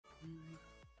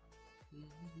One,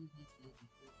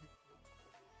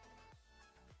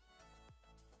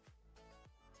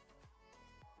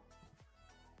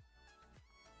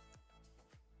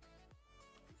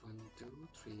 two,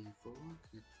 three, four.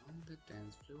 Get on the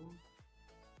dance floor.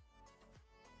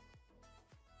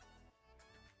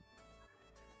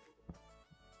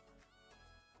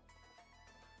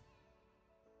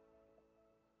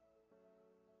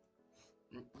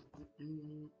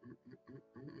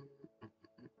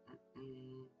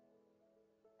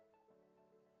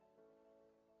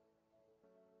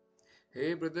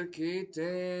 Hey, brother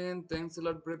Keaton. Thanks a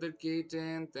lot, brother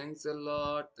Keaton. Thanks a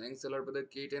lot. Thanks a lot, brother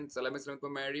Keaton. Salamat salamat po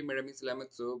Mary. Marami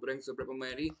salamat sobrang sobra po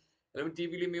Mary. Alam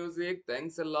TVly Music.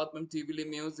 Thanks a lot, ma'am.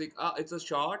 TVly Music. Ah, it's a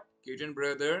short. Keaton,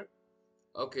 brother.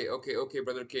 Okay, okay, okay,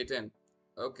 brother Keaton.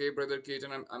 Okay, brother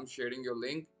Keaton. I'm sharing your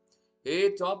link.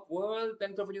 Hey, Top World.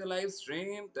 Thanks for watching the live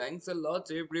stream. Thanks a lot,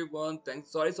 everyone.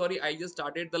 Thanks. Sorry. I just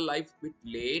started the live bit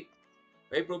late.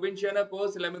 Hey, Provinciana po,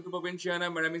 salamat po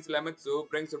Provinciana, maraming salamat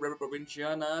sobrang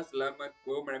Provinciana, salamat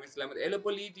po, maraming salamat. Hello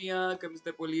po Lydia,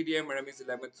 kamusta po Lydia, maraming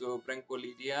salamat sobrang po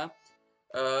Lydia.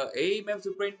 Hey ma'am,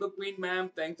 Super Rainbow Queen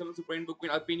ma'am, thanks so much Super Rainbow Queen.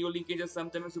 I'll pin your link in just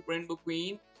sometime, Super Rainbow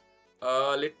Queen.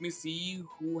 Let me see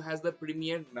who has the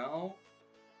premiere now.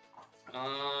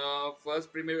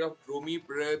 First premiere of Romy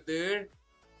brother.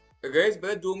 Guys,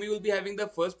 brother Domi will be having the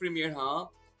first premiere,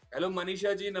 huh? Hello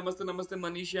Manisha ji, namaste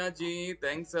Manisha ji,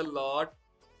 thanks a lot.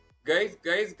 Guys,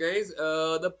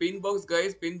 the pin box,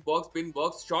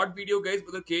 short video, guys,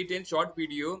 brother K10, short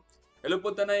video. Hello po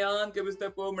Tanayan,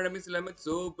 kamusta po? Maraming salamat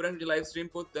so, parang live stream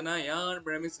po Tanayan,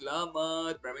 maraming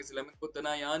salamat po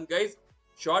Tanayan. Guys,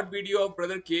 short video of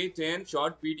brother K10,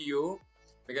 short video.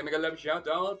 Mega love shout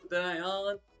out po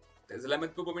Tanayan.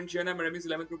 Salamat po Provinciana, maraming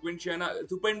salamat po Provinciana.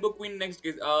 Super and Book Queen next,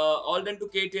 guys. All done to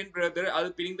K10, brother. I'll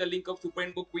pinning the link of Super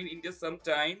and Book Queen in just some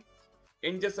time.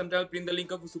 In just some time, I'll pin the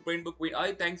link of Super Book Queen.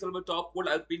 I thanks all the top code.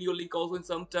 I'll pin your link also in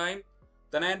some time.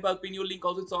 Tanayan, I'll pin your link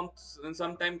also in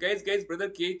some time. Guys, brother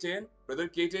K10,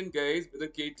 guys, brother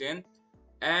K10.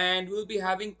 And we'll be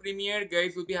having premiere,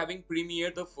 guys. We'll be having premiere,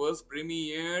 the first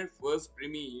premiere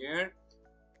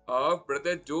of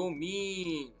Brother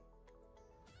Domi.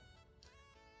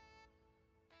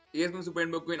 Yes, ma'am, Super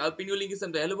Book Queen. I'll pin your link in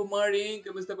some time. Hello po, Maring.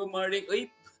 Kamusta po, Maring? Uy,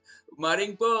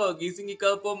 Maring po. Gising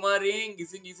ikaw po, Maring.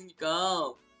 Gising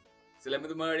ikaw.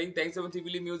 Salamat Maring. Thanks so much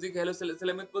TVly Music. Hello,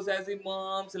 salamat po Sassy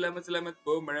Mom. Salamat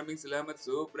po. Maraming salamat.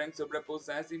 Sobra po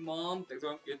Sassy Mom. Thanks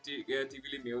so much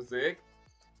TVly Music.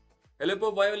 Hello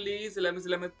po Violi.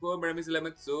 Salamat po. Maraming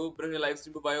salamat. Sobrang live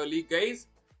stream po Violi. Guys,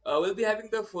 we'll be having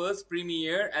the first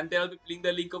premiere and then I'll be playing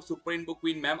the link of Super Rainbow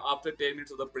Queen ma'am after 10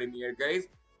 minutes of the premiere, guys.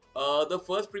 The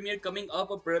first premiere coming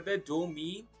up of Brother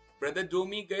Domi. Brother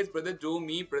Domi, guys. Brother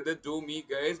Domi,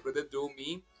 guys. Brother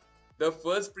Domi. The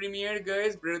first premiere,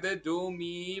 guys, Brother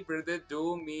Domi, guys,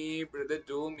 Brother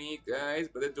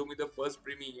Domi, the first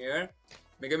premiere.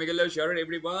 Mega love shout out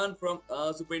everyone from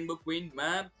Super Rainbow Queen,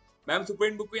 ma'am. Ma'am, Super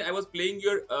Rainbow Queen, I was playing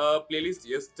your playlist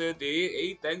yesterday.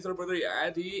 Hey, thanks for brother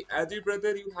Addy. Addy,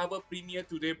 brother, you have a premiere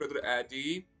today, brother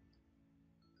Addy.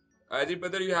 Addy,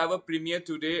 brother, you have a premiere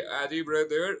today, Addy,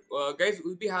 brother. Guys,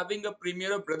 we'll be having a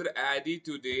premiere of brother Addy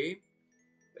today.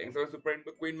 Thanks for Super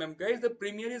Input Queen ma'am. Guys, the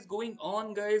premiere is going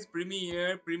on, guys.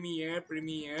 Premiere.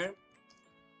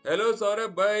 Hello,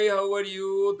 Saurabh. Bye. How are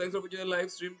you? Thanks for watching the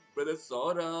live stream, brother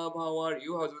Saurabh. How are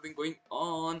you? How's everything going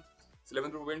on?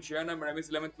 Selamat Provinciana. Maraming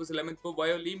salamat po.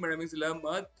 Violi. Maraming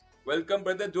salamat. Welcome,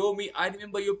 brother Domi. I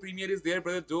remember your premiere is there,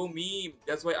 brother Domi.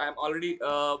 That's why I'm already.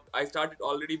 I started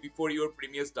already before your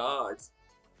premiere starts.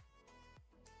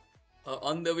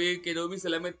 On the way, Kedomi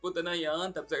Salamat po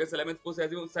Tanayan. Tapos Salamat po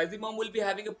Sassy Mom. Sassy Mom will be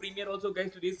having a premiere also, guys.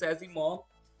 Today, Sassy Mom.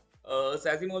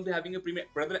 Sassy Mom will be having a premiere.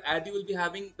 Brother Addy will be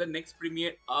having the next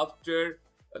premiere after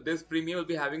this premiere. Will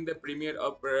be having the premiere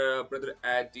of Brother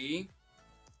Addy.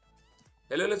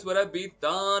 Hello, Swara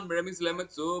Bitan. Maraming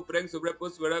salamat so. Prank sobra po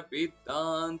Swara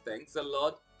Bitan. Thanks a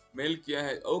lot. Mail किया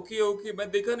है okay मैं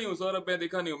देखा नहीं हूँ सौरभ मैं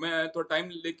देखा नहीं हूँ मैं थोड़ा टाइम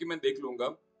लेके मैं देख लूंगा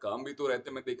काम भी तो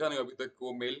रहते मैं देखा नहीं अभी तक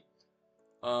वो मेल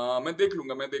मैं देख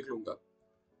लूंगा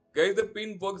guys the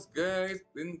pin box guys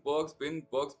pin box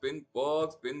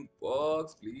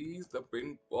please the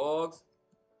pin box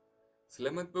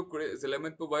Salamat po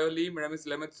Violi Marami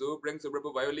salamat so prank sobra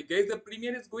po Violi guys the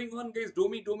premiere is going on guys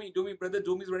Domi brother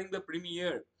Domi is running the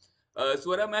premiere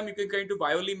Swara ma'am you can connect to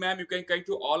Violi ma'am you can connect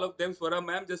to all of them Swara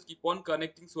ma'am just keep on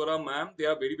connecting Swara ma'am they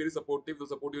are very supportive they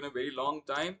support you in a very long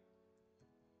time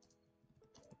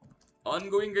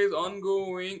Ongoing guys,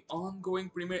 ongoing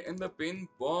premiere in the pin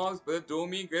box. Brother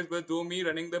Domi, guys, Brother Domi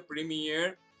running the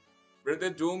premiere. Brother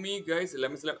Domi, guys,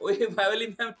 let me slap. Oh,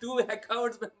 Violi, ma'am, 2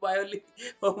 accounts, ma'am, Violi.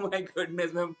 Oh my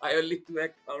goodness, ma'am, Violi, 2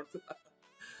 accounts.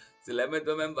 Salamat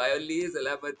po, Ma'am Violi.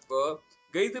 Salamat po.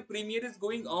 Guys, the premiere is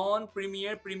going on.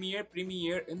 Premiere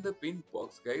in the pin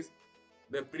box, guys.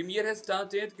 The premiere has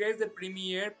started, guys. The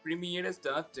premiere has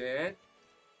started.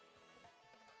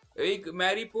 Hey,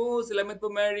 Mary Po, Salamat po,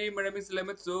 Mary. Maraming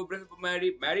salamat sobrang po,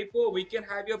 Mary. Mary Po, we can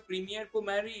have your premiere po,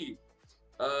 Mary.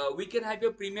 We can have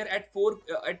your premiere at 4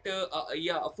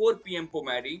 p.m. po,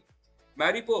 Mary.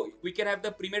 Mary Po, we can have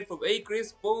the premiere for. Hey,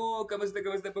 Chris Po,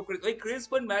 kamusta po, Chris? Hey, Chris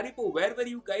Po and Mary Po, where were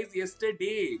you guys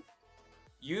yesterday?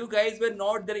 You guys were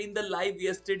not there in the live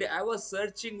yesterday. I was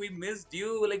searching. We missed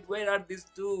you. Like, where are these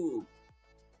two?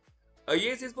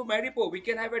 Yes, for Mary Po. We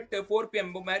can have at 4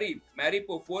 p.m. Mary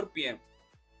Po, 4 p.m.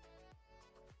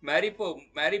 Mary Po,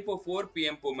 4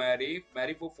 p.m. po, Mary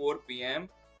Po, 4 p.m.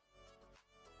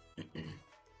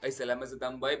 Ay, salamat sa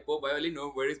tambay po, Violi. No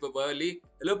worries po, Violi.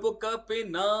 Hello po,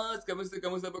 Kapinas.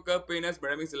 Kamusta po, Kapinas?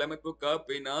 Maraming salamat po,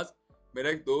 Kapinas. मेरा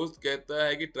एक दोस्त कहता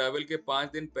है कि travel के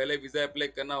 5 दिन पहले visa apply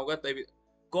करना होगा तभी।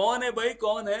 कौन है भाई,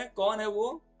 कौन है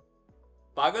वो?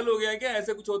 पागल हो गया क्या?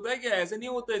 ऐसा कुछ होता है क्या? ऐसे नहीं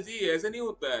होता है जी, ऐसे नहीं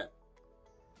होता है।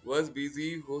 Was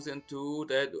busy, who sent to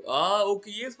that? Ah,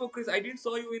 okay, yes, for Chris. I didn't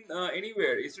saw you in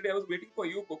anywhere. Yesterday I was waiting for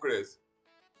you, for Chris.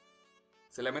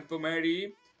 Salamat for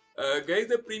Mary. Guys,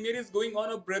 the premiere is going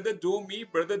on of Brother Domi.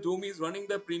 Brother Domi is running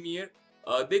the premiere.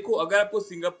 देखो, अगर आपको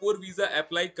Singapore visa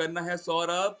apply करना है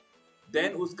Saurabh,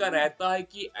 then उसका रहता है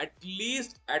कि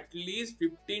at least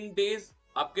 15 days,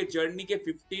 आपके जर्नी के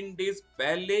 15 डेज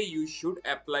पहले you should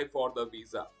apply for the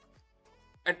visa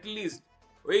at least.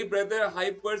 Hey, brother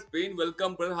Hyper Spain,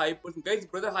 welcome, brother Hyper. Guys,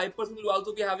 brother Hyper will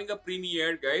also be having a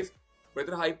premiere, guys.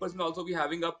 Brother Hyper will also be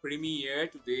having a premiere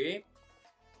today.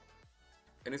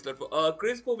 Any slot for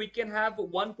Chris? For we can have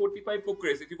 145 for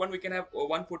Chris. If you want, we can have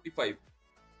 145.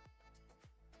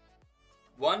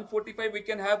 145 we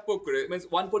can have for Chris. Means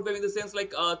 145 in the sense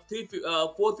like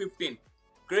 415.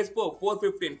 Chris for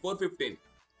 415.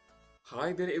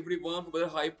 Hi there everyone, brother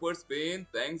Hyper Spain.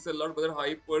 Thanks a lot, brother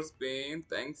Hyper Spain.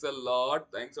 Thanks a lot.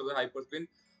 Thanks, brother Hyper Spain.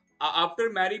 After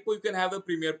Maripo, you can have the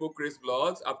premiere for Chris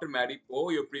Vlogs. After Maripo,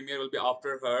 your premiere will be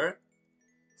after her.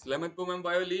 Salamat po, Ma'am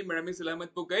Violi. Maraming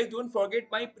salamat po. Guys, don't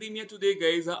forget my premiere today,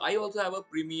 guys. I also have a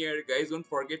premiere, guys. Don't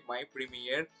forget my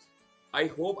premiere. I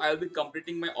hope I'll be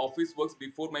completing my office works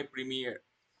before my premiere.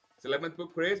 Salamat po,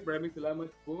 Chris. Maraming salamat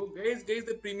po. Guys,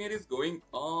 the premiere is going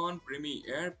on.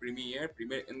 Premiere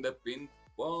in the pin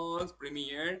box.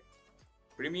 Premiere,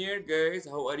 guys.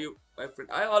 How are you, my friend?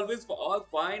 I always all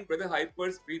fine, brother Hyper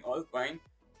Spain. All fine.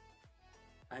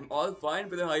 I'm all fine,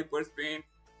 brother Hyper Spain.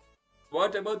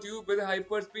 What about you, brother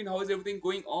Hyper Spain? How is everything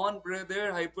going on,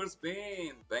 brother Hyper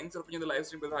Spain? Thanks for watching the live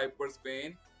stream, brother Hyper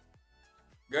Spain.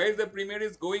 Guys, the premiere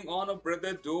is going on of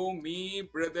Brother Domi. Guys,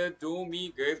 Brother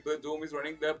Domi is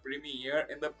running the premiere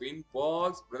in the pin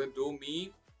box. Brother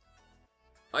Domi.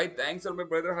 Hi, thanks for my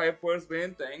brother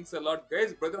Hyperspin. Thanks a lot,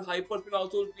 guys. Brother Hyperspin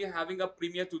also will be having a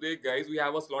premiere today, guys. We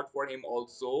have a slot for him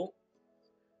also.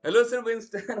 Hello, Sir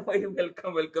Winston.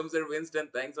 Welcome, Sir Winston.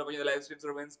 Thanks for watching the live stream,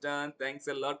 Sir Winston. Thanks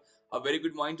a lot. A very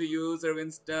good morning to you, Sir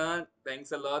Winston.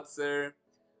 Thanks a lot, sir.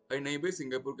 अरे नहीं भाई,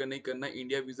 Singapore का नहीं करना,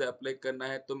 India visa apply करना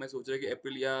है, तो मैं सोच रहा कि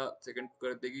अप्रैल या सेकंड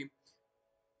कर देगी.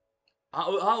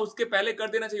 हाँ, उसके पहले कर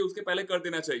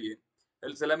देना चाहिए.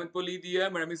 सलामत को ली दिया,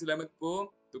 मैडम सलामत को,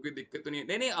 तो कोई दिक्कत तो नहीं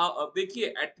है. नहीं, अब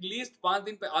देखिए, एटलीस्ट 5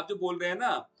 दिन आप जो बोल रहे हैं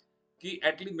ना कि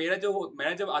एटलीस्ट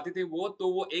मेरा जब आते थे वो,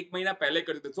 तो वो 1 महीना पहले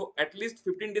कर देते. सो एटलीस्ट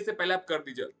 15 डेज से पहले आप कर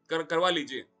दीजिए, करवा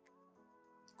लीजिए,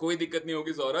 कोई दिक्कत नहीं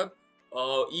होगी सौरभ.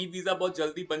 ई वीजा बहुत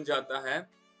जल्दी बन जाता है.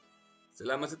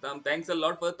 Selamat sitam. Thanks a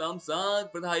lot for the thumbs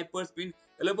up, brother Hyperspin.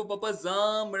 Hello po Papa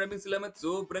Zam. Maraming salamat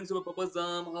sobrang super Papa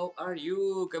Zam. How are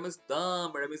you? Kamusta?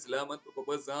 Maraming salamat po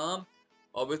Papa Zam.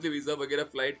 Obviously visa वगैरह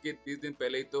flight के 30 दिन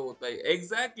पहले ही तो होता है.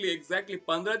 Exactly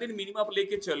 15 दिन minimum आप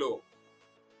लेके चलो.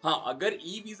 हाँ, अगर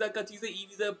ई वीजा का चीज है, ई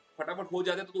वीजा फटाफट हो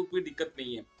जाता है तो कोई दिक्कत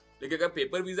नहीं है, लेकिन अगर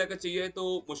पेपर वीजा का चाहिए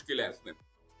तो मुश्किल है उसमें.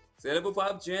 Celebrate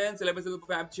Fab Chain, celebrate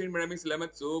Fab Chain, maraming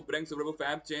salamat sobrang super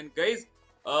Fab Chain, guys.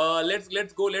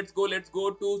 Let's go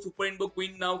to Super Rainbow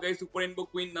Queen now, guys. Super Rainbow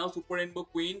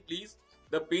Queen, please.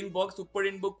 The pin box, Super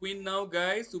Rainbow Queen now,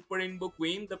 guys. Super Rainbow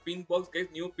Queen, the pin box, guys.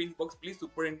 New pin box, please.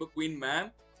 Super Rainbow Queen,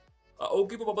 ma'am.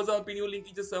 Okay, for Papa Zam, pin your link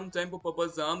in just some time for Papa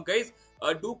Zam, guys.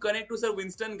 Do connect to Sir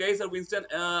Winston, guys. Sir Winston,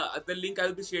 the link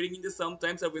I'll be sharing in just some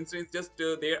time. Sir Winston is just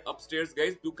there upstairs,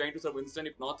 guys. Do connect to Sir Winston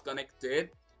if not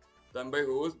connected. Done by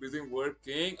host, busy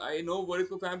working. I know what is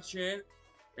for Fam Chain.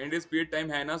 And his period time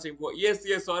है ना same for yes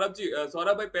Saurabh ji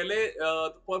Saurabh भाई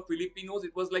पहले for Filipinos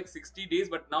it was like 60 days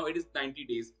but now it is 90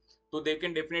 days, so they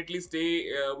can definitely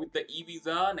stay with the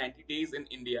e-visa 90 days in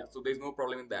India, so there is no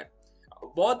problem in that.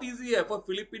 बहुत easy है for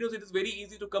Filipinos, it is very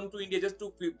easy to come to India, just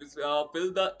to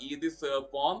fill the this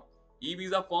form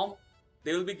e-visa form.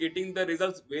 They will be getting the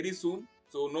results very soon,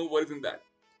 so no worries in that.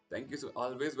 Thank you so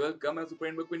always welcome as Super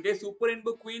Rainbow Queen guys. Super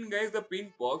Rainbow Queen guys, the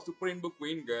pin box. Super Rainbow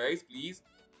Queen guys, please.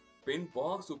 Pin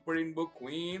box, Super Rainbow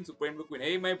Queen, Super Rainbow Queen.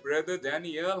 Hey, my brother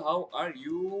Daniel, how are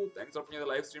you? Thanks for joining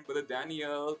the live stream, brother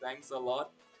Daniel. Thanks a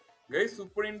lot. Guys,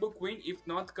 Super Rainbow Queen, if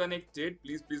not connected,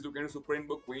 please do connect Super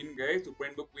Rainbow Queen, guys. Super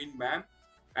Rainbow Queen, ma'am.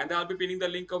 And I'll be pinning the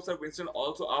link of Sir Winston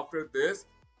also after this.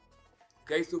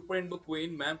 Guys, Super Rainbow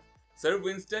Queen, ma'am. Sir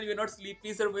Winston, you're not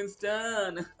sleepy, Sir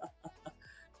Winston.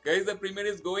 Guys, the premiere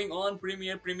is going on.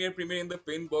 Premiere in the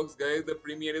pin box, guys. The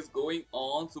premiere is going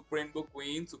on. Super Rainbow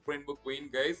Queen,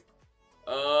 guys.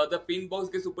 The pin box,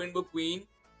 guys. Super Rainbow Queen.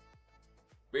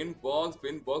 Pin box,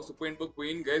 Super Rainbow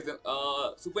Queen, guys.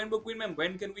 Super Rainbow Queen, ma'am,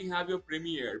 when can we have your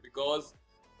premiere? Because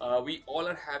we all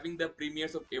are having the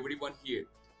premieres of everyone here.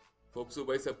 Hope so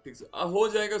भाई सब ठीक से हो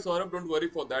जाएगा Saurabh, don't worry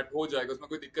for that, हो जाएगा, उसमें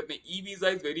कोई दिक्कत नहीं. E visa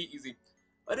is very easy.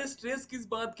 अरे स्ट्रेस किस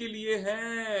बात के लिए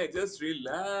है? Just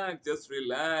relax, just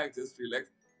relax, just relax.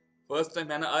 First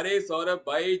time है ना? अरे सौरभ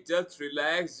भाई, just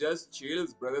relax, just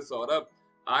chills brother Saurabh.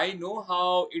 I know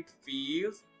how it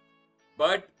feels,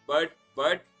 but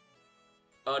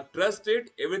trust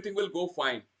it, everything will go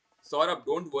fine. Saurabh,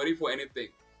 don't worry for anything.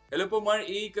 Hello Pomar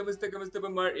E, kamusta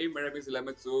Pomar E, maraming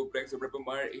salamat so, prank super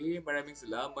Pomar E, maraming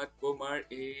salamat Pomar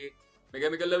E.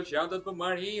 Mega love shout out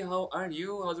Pomar E, how are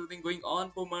you? How's everything going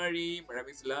on Pomar E?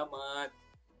 Maraming salamat.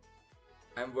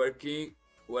 I'm working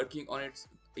on it.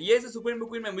 Yes, Super Rainbow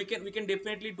Queen, ma'am. We can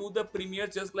definitely do the premiere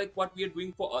just like what we are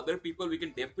doing for other people. We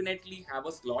can definitely have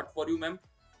a slot for you, ma'am.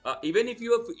 Even if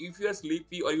you are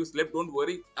sleepy or you slept, don't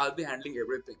worry. I'll be handling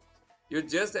everything. We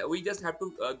just have to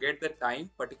get the time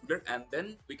particular and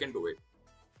then we can do it.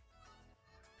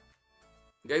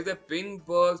 Guys, the pin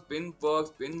box,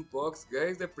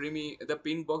 guys. The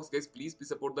pin box, guys. Please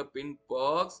support the pin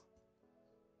box.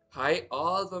 Hi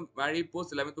all from Maripo,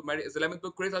 Salamat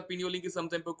po Chris. I'll pin your link is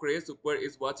sometime for Chris. Super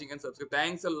is watching and subscribe.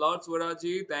 Thanks a lot,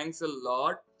 Swaraji. Thanks a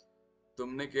lot.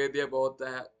 तुमने कह दिया बहुत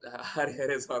है.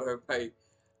 अरे सौरभ भाई,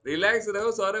 relax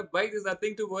रहो सौरभ भाई. There's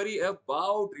nothing to worry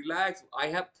about. Relax. I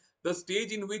have the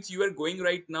stage in which you are going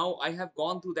right now. I have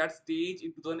gone through that stage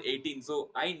in 2018, so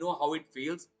I know how it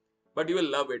feels. But you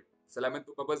will love it. Salamat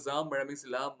po Papa Zam, maraming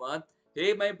salamat.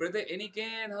 Hey, my brother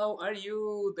Aniken, how are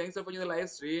you? Thanks for watching the live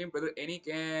stream, brother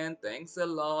Aniken. Thanks a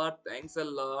lot,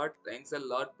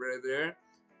 brother.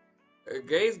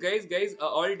 Guys,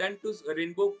 all done to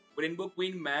Rainbow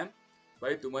Queen, ma'am.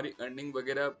 भाई तुम्हारी earning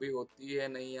वगैरह भी होती है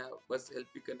नहीं यार, बस help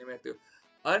भी करने में आते हो.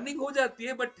 अर्निंग हो जाती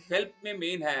है बट हेल्प में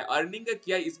मेन है. अर्निंग का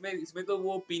क्या, इसमें तो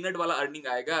वो पीनट वाला अर्निंग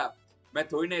आएगा. मैं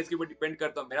थोड़ी ना इसके ऊपर डिपेंड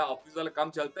करता हूँ. मेरा ऑफिस वाला काम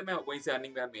चलता है, मैं वहीं से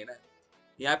अर्निंग मेरा मेन है.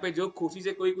 यहाँ पे जो खुशी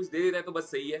से कोई कुछ दे देता है तो बस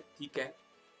सही है, ठीक है.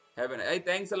 Heaven. Hey,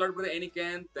 thanks a lot, brother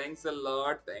Aniken. Thanks a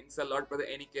lot, brother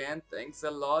Aniken. Thanks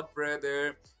a lot,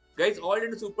 brother. Guys, all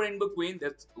into Super Rainbow Queen.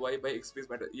 That's why my experience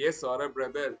matter. Yes, Saurabh,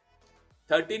 brother.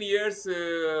 13 years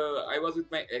I was with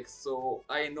my ex, so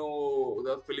I know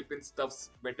the Philippine stuffs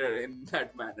better in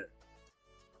that manner.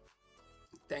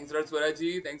 Thanks a lot,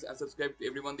 Swaraji. Thanks, I subscribe to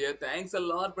everyone there. Thanks a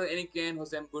lot, brother Aniken.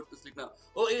 Jose, I'm good to sleep now.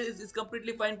 Oh, it's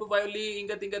completely fine, po Violi.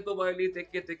 Ingat po Violi.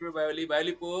 Take care, Violi.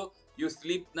 Violi po, you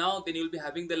sleep now, then you'll be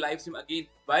having the live stream again.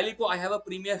 Violi po, I have a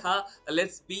premiere, huh?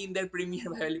 Let's be in that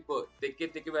premiere, Violi po. Take care,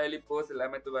 Violi po.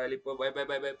 Salamat to Violi po. Bye,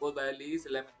 po, Violi.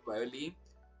 Salamat to Violi.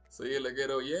 So ये लगे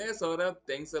रहो. Yes, Saurabh,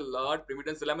 thanks a lot.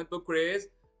 Primitive salamat po Chris.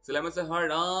 Salamat sa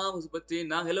Haram, Supati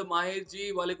Nang. Hello Mahir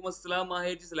ji. Walaikum assalam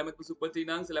Mahir ji. Salamat po Supati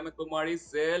Nang. Salamat po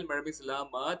Maricel. Maraming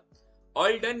salamat.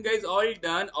 All done guys, all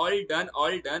done.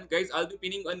 Guys, I'll be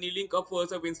pinning a new link of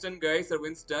Sir Winston guys. Sir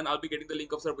Winston, I'll be getting the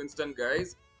link of Sir Winston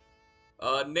guys.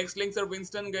 Next link Sir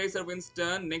Winston guys.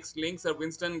 Next link Sir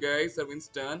Winston guys. Sir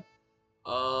Winston.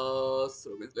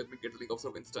 Let me get the link of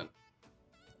Sir Winston.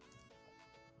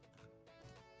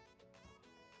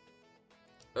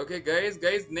 Okay, guys,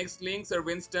 next link, Sir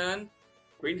Winston.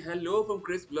 Queen, hello from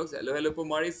Chris Vlogs. Hello for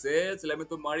Maricel. Salamat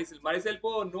po Maricel. Maricel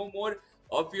po, no more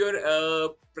of your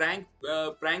prank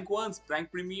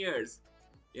premieres.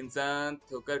 इंसान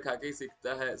ठोकर खा के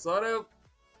सीखता है. Saurabh,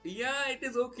 yeah, it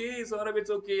is okay. Saurabh, it's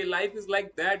okay. Life is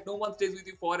like that. No one stays with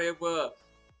you forever.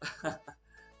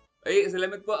 Hey,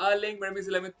 salamat po Aling. Maraming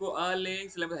salamat po Aling.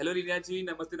 Salamat. Hello Rina ji.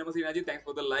 Namaste Rina ji. Thanks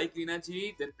for the like Rina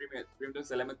ji. Then premium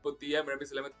salamat po Tia.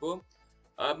 Maraming salamat po.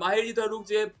 माहिर जी थोड़ा रुक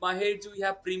जाइए. माहिर जी, you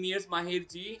have premiers. माहिर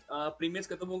जी, premiers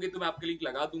खत्म होंगे तो मैं आपके लिंक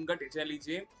लगा दूंगा, टेंशन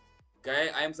लीजिए. Guys,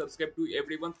 I am subscribed to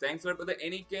everyone. Thanks for the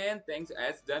Aniken. Thanks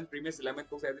as done. Premier Salamat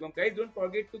for everyone. Guys, don't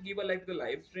forget to give a like to the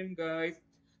live stream, guys.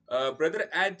 Brother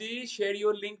Addy, share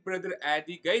your link, brother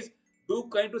Addy. Guys, Do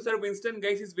kind to Sir Winston,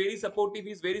 guys. He's very supportive.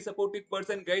 He's very supportive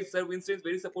person, guys. Sir Winston is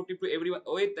very supportive to everyone.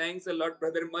 Oh, thanks a lot,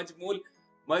 brother Majmul.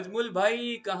 Majmul bhai,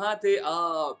 kahan the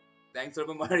aap? Thanks for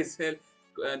Maricel.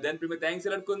 Then thanks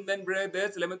a lot, Kundan brother.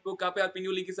 Salamat po kape at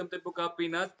pinuli ki samtat po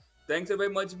kapinas. Thanks a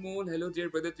lot, Majmul. Hello, dear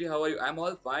brother. How are you? I'm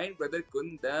all fine, brother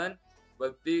Kundan.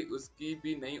 बत्ती उसकी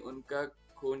भी नहीं उनका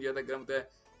खून ज्यादा गर्म था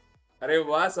अरे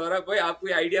वाह सौरभ भाई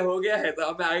आपको आइडिया हो गया है तो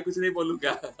अब मैं आगे कुछ नहीं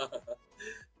बोलूंगा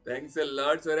Thanks a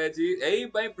lot, Swaraji. Hey,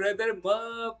 my brother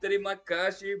Mav,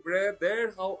 Tarimakashi,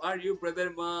 brother. How are you, brother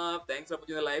Mav? Thanks for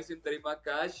watching the live stream,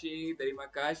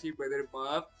 Tarimakashi, brother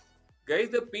Mav. Guys,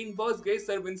 the pin boss, guys,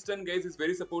 Sir Winston, guys, is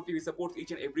very supportive. He supports each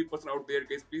and every person out there,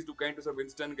 guys. Please do kind to Sir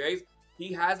Winston, guys.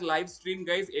 He has live stream,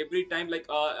 guys, every time, like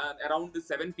around the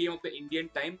 7 p.m. of the Indian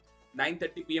time,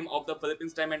 9:30 p.m. of the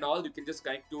Philippines time, and all. You can just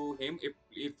connect to him.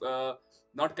 If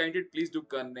not connected, please do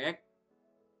connect.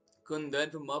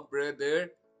 Kundan from Mav, brother.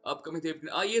 Upcoming thing.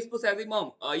 Yes, po, Sazi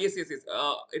mom. Yes.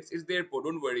 It's there, po.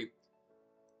 Don't worry.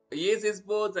 Yes,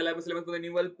 po. Salamat po,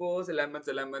 Niwal po.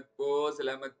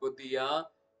 Salamat po, Tia.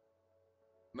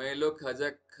 मैं लो खजा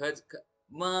खज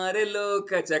मारे लो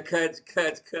खचा खच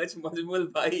खच खच मजमूल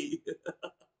भाई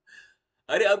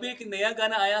अरे अभी एक नया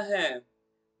गाना आया है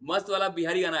मस्त वाला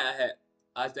बिहारी गाना आया है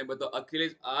आज टाइम बताओ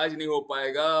अखिलेश आज नहीं हो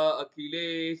पाएगा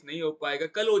अखिलेश नहीं हो पाएगा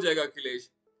कल हो जाएगा अखिलेश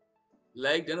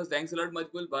लाइक जनो थैंक्स अलॉट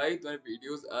मजबूल भाई तुम्हारी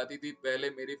वीडियोस आती थी पहले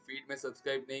मेरी फीड में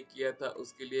सब्सक्राइब नहीं किया था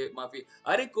उसके लिए माफी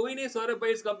अरे कोई नहीं सौरभ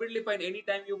भाई it's completely fine any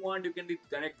time you want you can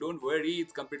connect don't worry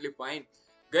it's completely fine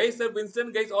guys sir Winston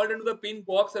guys all done to the pin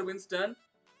box sir Winston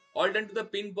all done to the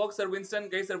pin box sir Winston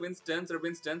guys sir Winston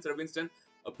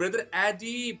brother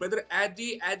Addy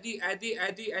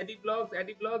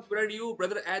vlogs where are you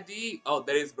brother Addy oh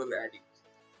there is brother Addy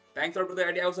thanks a lot brother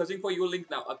Addy I was searching for your link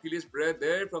now Achilles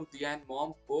brother from Tian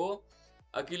mom po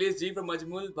Akhilesh ji from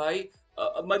मजमूल भाई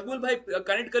मजमूल भाई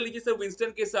connect कर लीजिए sir Winston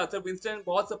के साथ sir Winston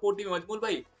बहुत supportive है मजमूल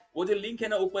भाई वो जो लिंक है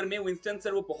ना ऊपर में विंस्टन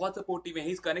सर वो बहुत सपोर्टिव है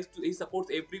ही कनेक्ट ही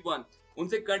सपोर्ट्स एवरीवन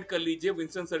उनसे कनेक्ट कर लीजिए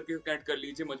विंस्टन सर के कनेक्ट कर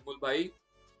लीजिए मजमूल भाई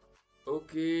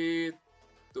ओके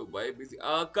तो भाई बिजी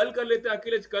कल कर लेते हैं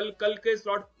अखिलेश कल के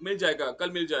स्लॉट मिल जाएगा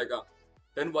कल मिल जाएगा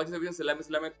डन वाचिंग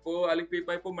सलामत को अलिक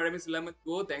पीपाई को मैडम सलामत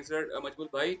को थैंक्स मजमूल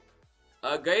भाई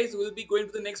guys, we'll be going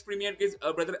to the next premiere. Guys,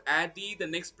 brother Addy, the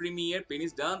next premiere pin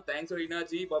is done. Thanks, Reena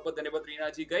ji. Papa Dhanebad Reena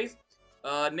ji. Guys,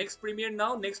 next premiere now.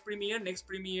 Next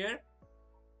premiere.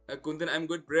 Kundan, I'm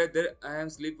good, brother. I am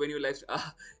sleep when you live.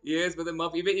 Yes, brother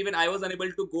Muff. Even I was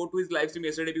unable to go to his live stream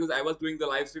yesterday because I was doing the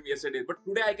live stream yesterday. But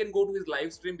today I can go to his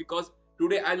live stream because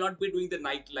today I'll not be doing the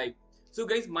night live. So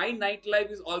guys, my night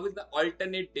live is always the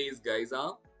alternate days, guys.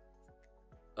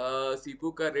 Sipu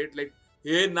का rate light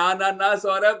हे ना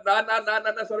सौरभ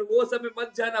ना सौरभ वो सब में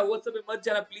मत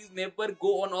जाना please never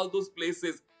go on all those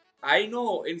places I know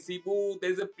in Sipu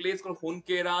there is a place called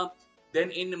होनकेरा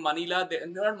then in Manila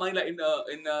not Manila in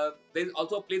there is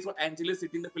also a place called Angeles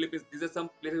City in the Philippines these are some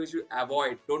places we should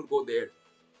avoid don't go there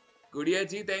Gudiya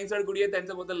ji thanks for Gudiya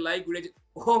thanks for the like Gudiya ji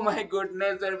oh my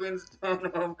goodness Sir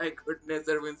Winston oh my goodness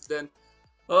Sir Winston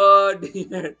oh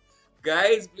dear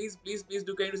guys please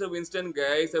do kind to Sir Winston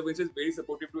guys Sir Winston is very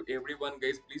supportive to everyone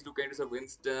guys please do kind to Sir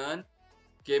Winston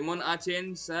কেমন আছেন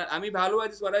sir আমি ভালো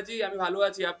আছি স্বরাজি আমি ভালো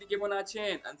আছি আপনি কেমন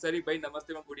আছেন আনসারি ভাই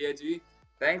নমস্তে মা গুড়িয়া জি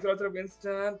thanks for Sir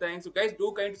Winston thanks so guys do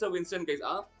kind to Sir Winston guys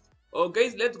oh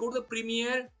guys let's go to the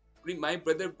premiere my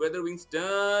brother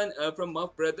Winston from my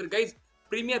brother guys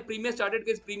premiere started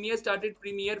guys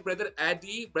premiere brother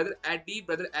Addy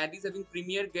is having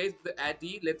premiere guys brother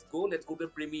Addy let's go to the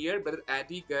premiere brother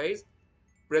Addy guys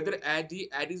brother Addy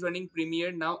is running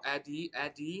premiere now Addy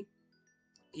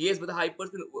yes but the hypers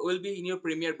will be in your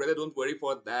premiere brother don't worry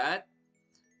for that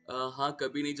हाँ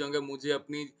कभी नहीं जाऊंगा मुझे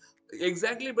अपनी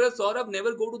exactly brother Saurabh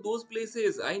never go to those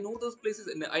places I know those places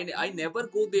I never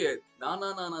go there na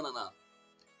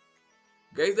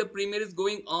guys the premiere is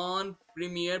going on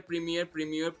premiere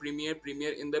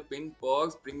in the pin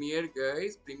box premiere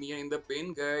in the pin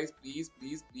guys please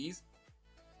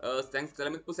thanks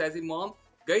Salamat po Sassy mom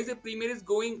guys the premiere is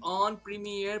going on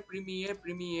premiere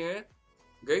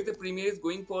guys the premiere is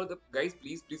going for the guys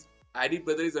please Addy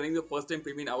brother is running the first time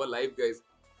premiere in our live guys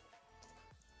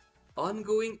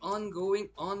ongoing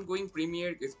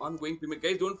premiere is ongoing premiere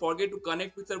guys don't forget to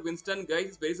connect with Sir Winston guys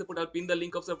he's very supportive I'll pin the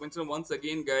link of Sir Winston once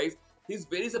again guys he's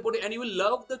very supportive and you will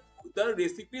love the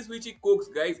recipes which he cooks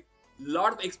guys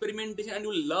lot of experimentation and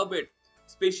you will love it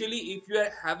especially if you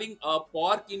are having a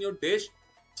pork in your dish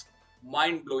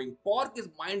mind blowing pork is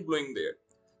mind blowing there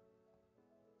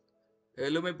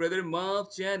hello my brother Marv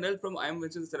channel from I am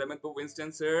Winston Salamat for Winston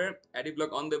sir Addy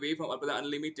vlog on the way from Brother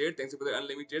Unlimited thanks for the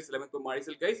Unlimited Salamat for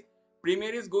Marisol guys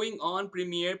premiere is going on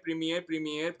premiere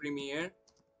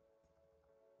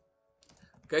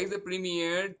Guys, the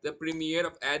premiere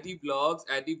of Addy Vlogs,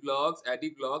 Addy Vlogs,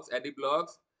 Addy Vlogs, Addy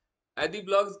Vlogs, Addy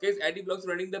Vlogs, guys, Addy Vlogs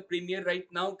running the premiere right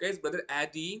now, guys, brother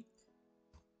Addy,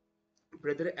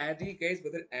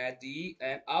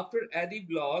 and after Addy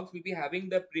Vlogs, we'll be having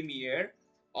the premiere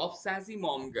of Sassy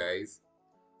Mom, guys.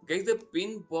 Guys, the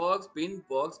pin box, pin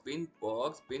box, pin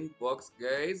box, pin box,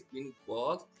 guys, pin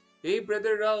box. Hey,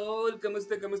 brother Raul,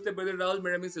 kamusta, brother Raul,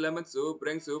 marami salamat,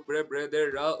 super,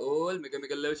 brother Raul, mega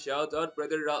love, shout out,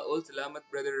 brother Raul, salamat,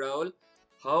 brother Raul.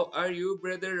 How are you,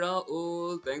 brother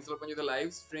Raul? Thanks for watching the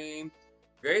live stream.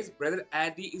 Guys, brother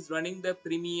Addy is running the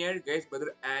premiere, guys,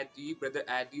 brother Addy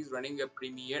is running a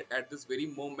premiere at this very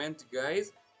moment,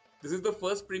 guys. This is the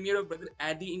first premiere of brother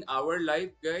Addy in our life,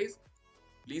 guys.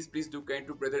 Please do kind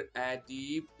to brother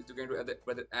Addy. Please do kind to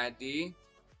brother Addy.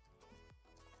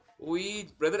 We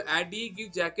brother Addy,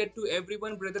 give jacket to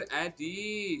everyone, brother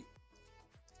Addy.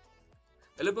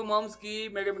 Hello po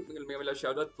Momski. Mega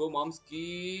shout out po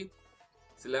Momski.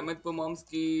 Salamat po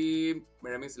Momski.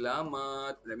 Maraming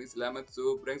salamat. Maraming salamat.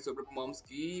 Super po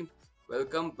Momski.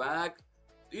 Welcome back.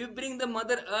 You bring the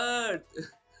Mother Earth.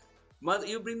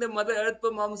 You bring the Mother Earth po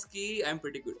Momski. I'm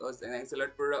pretty good. Oh, thanks a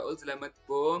lot for all. Salamat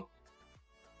po.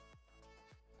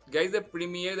 Guys, the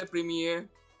premiere is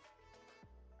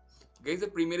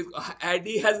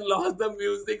Addy has lost the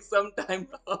music sometime.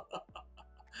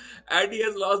 Addy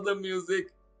has lost the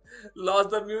music.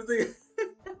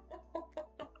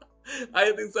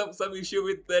 I think some issue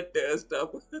with that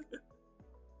stuff.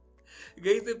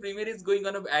 Guys, the premiere is going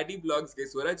on of Addy Vlogs,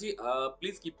 guys. Swaraji,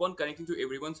 please keep on connecting to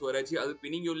everyone. Swaraji, I'll be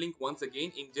pinning your link once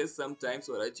again in just some time.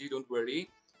 Swaraji, don't worry.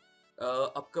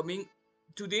 Upcoming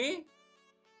today.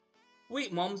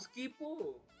 Wait, Momski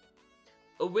po.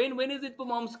 When is it po,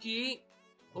 Momski?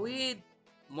 Wait,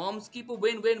 Momski po.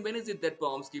 When is it that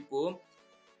Momski po?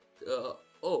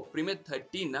 Premiere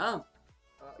 13, na?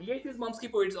 Yes,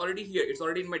 Momski po. It's already here. It's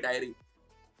already in my diary.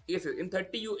 Yes, in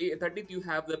 30th you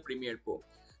have the premiere po.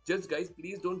 Just guys,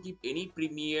 please don't keep any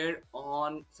premiere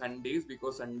on Sundays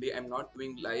because Sunday I'm not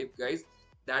doing live, guys.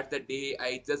 That's the day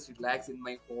I just relax in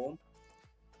my home.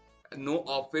 No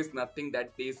office, nothing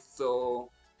that day. So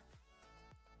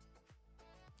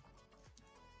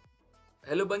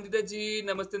hello Bandita ji,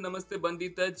 namaste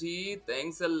Bandita ji.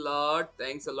 Thanks a lot,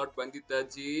 Bandita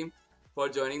ji, for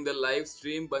joining the live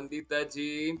stream, Bandita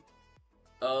ji.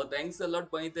 Thanks a lot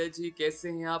Bandita ji. कैसे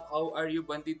हैं आप? How are you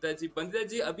Bandita ji? Bandita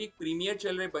ji अभी premiere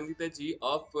चल रहा है Bandita ji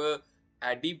of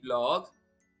Addy Vlog.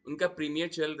 उनका premiere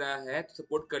चल रहा है तो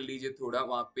सपोर्ट कर लीजिए थोड़ा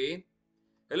वहाँ पे.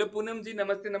 हेलो पूनम जी,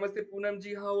 नमस्ते पूनम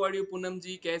जी. हाउ आर यू पूनम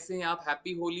जी? कैसे हैं आप?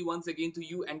 Happy Holi once again to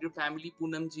you and your family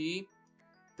Poonam ji.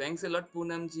 Thanks a lot,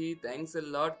 Poonam ji. Thanks a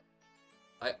lot.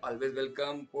 I always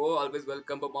welcome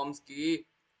po. Momski.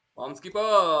 Momski po.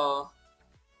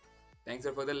 Thanks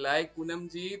for the like, Poonam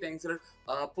ji. Thanks a lot.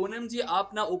 Poonam ji,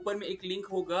 आप ना ऊपर में एक link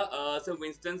होगा sir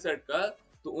Winston sir का,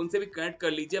 तो उनसे भी कनेक्ट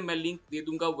कर लीजिए. मैं लिंक दे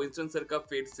दूंगा विंस्टन सर का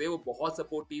फेड से. वो बहुत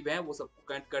सपोर्टिव हैं, वो सबको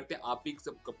कनेक्ट करते हैं. आप भी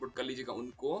सब सपोर्ट कर लीजिएगा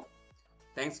उनको.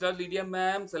 Thanks a lot, Lydia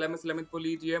ma'am. Salamat po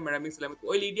Lydia. Maraming salamat po.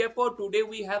 Lydia po, today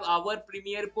we have our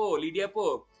premiere po. Lydia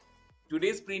po.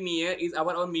 Today's premiere is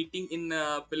our meeting in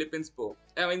Philippines po.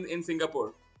 In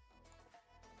Singapore.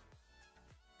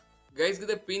 Guys, get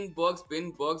the pin box,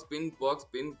 guys, pin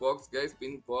box.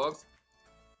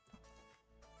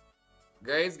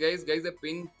 Guys, the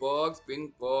pin box,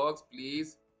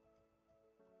 please.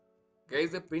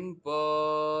 Guys, the pin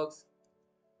box.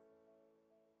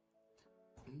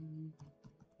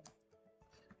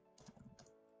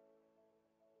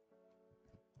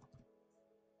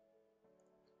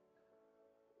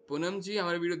 Poonam जी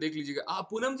हमारा video देख लीजिएगा. आप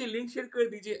पूनम जी link share कर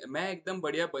दीजिए. मैं एकदम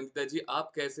बढ़िया बंदिता जी,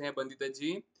 आप कैसे हैं बंदिता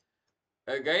जी?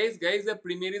 Guys, the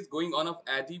premiere is going on of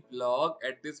Addy Vlog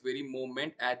at this very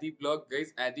moment. Addy Vlog,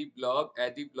 guys, Addy Vlog.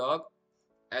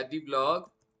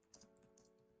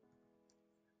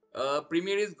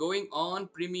 Premiere is going on.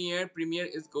 Premiere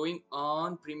is going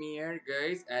on.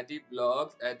 Guys. Addy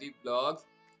Vlogs,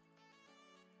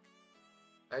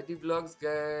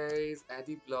 guys.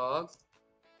 Addy Vlogs.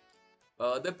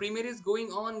 The premiere is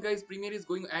going on, guys.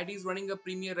 Addy is running a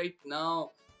premiere right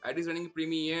now. Addy is running a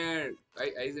premiere.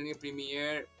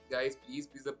 Guys, please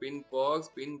the pin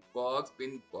box.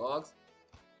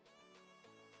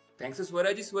 Thanks to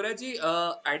Swaraji.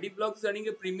 Addy Vlogs is running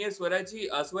a premiere.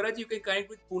 Swaraji, you can connect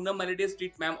with Poonam Melody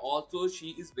Street ma'am also.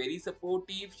 She is very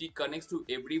supportive. She connects to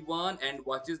everyone and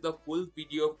watches the full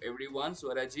video of everyone.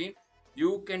 Swaraji,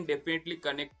 you can definitely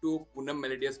connect to Poonam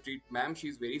Melody Street ma'am. She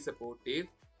is very supportive.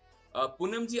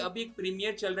 Poonam जी अभी एक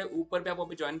premiere चल रहा है ऊपर पे, आप वहाँ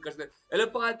पे ज्वाइन कर सकते हैं। हेलो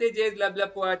पाते जेस, लब लब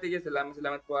पाते जेस, सलाम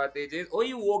सलामत पाते जेस। ओ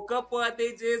यू woke up पाते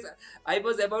जेस, I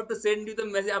was about to send you the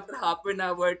message after half an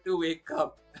hour to wake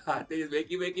up. पाते जेस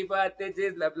वेकी वेकी पाते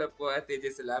जेस, लब लब पाते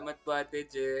जेस, सलामत पाते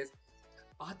जेस।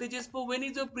 आते जेस po when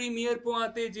is the premiere po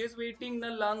आते जेस, waiting na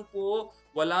lang po,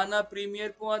 wala na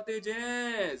premiere po आते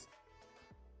जेस।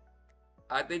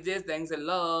 Artejes, thanks a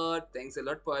lot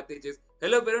po Artejes.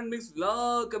 Hello Veron Mix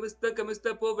Vlog,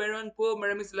 kamusta po Veron po,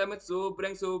 maraming salamat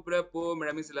sobra po,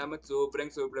 maraming salamat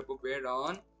sobra po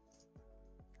Veron.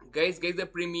 Guys, the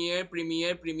premiere.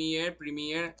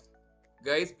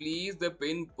 Guys, please, the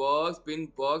pin box,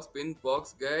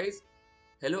 guys.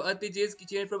 Hello Artejes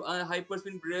Kitchen from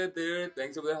Hyperspin brother.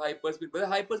 Thanks for the Hyperspin. Brother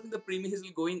Hyperspin, the premiere is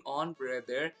going on,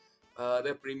 brother.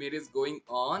 The premiere is going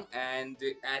on, and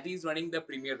Addy is running the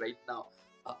premiere right now.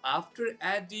 After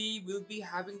Addy, we'll be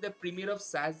having the premiere of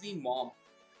Sassy Mom.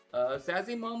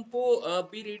 Sassy Mom po,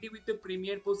 be ready with the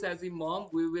premiere po Sassy Mom.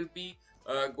 We will be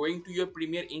going to your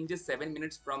premiere in just 7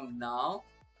 minutes from now.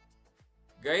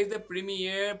 Guys, the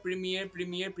premiere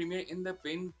in the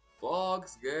pin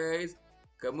box, guys.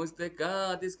 Kamusta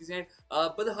ka? This kitchen.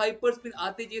 But the Hyperspin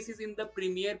Artejes is in the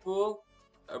premiere po.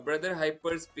 Brother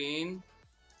Hyperspin.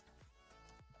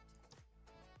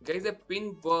 Guys, the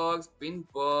pin box.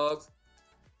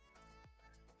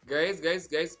 Guys,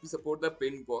 please support the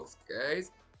pin box,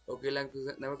 guys. Okay, lang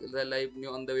the live new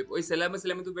on the web. Oi, salamat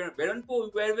to Veron. Veron po,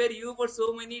 where were you for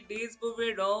so many days po,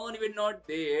 Veron? You were not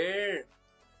there.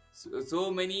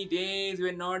 So many days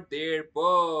we're not there,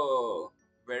 po.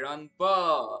 Veron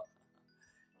po.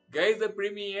 Guys, the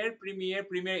premiere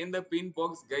in the pin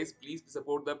box. Guys, please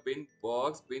support the pin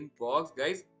box,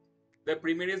 guys. The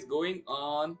premiere is going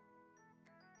on.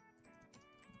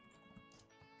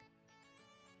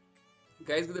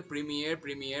 Guys, with the premiere.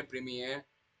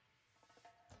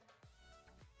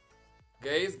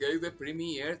 Guys, the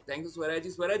premiere. Thanks to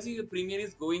Swaraji. Swaraji, the premiere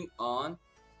is going on.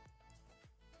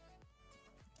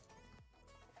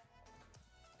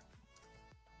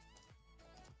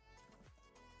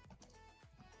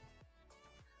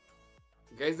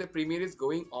 Guys, the premiere is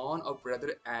going on of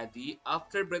Brother Addy.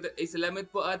 After Brother,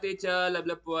 salamat po ate cha,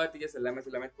 lablab po ate cha, salamat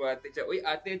po ate cha. Uy,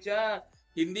 ate cha,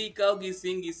 hindi ikaw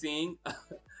gising.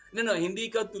 No, hindi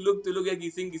ikaw tulog ya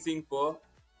gising po.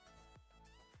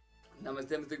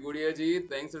 नमस्ते गुड़िया जी,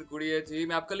 thanks for गुड़िया जी।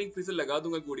 मैं आपका link फिर से लगा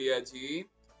दूंगा गुड़िया जी।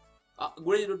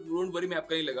 गुड़िया डोंट वरी, मैं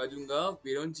आपका लिंक लगा दूंगा।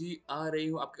 वीरोन जी आ रही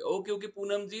हूँ आपके। ओके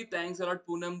पूनम जी, थैंक्स अलॉट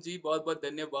पूनम जी, बहुत बहुत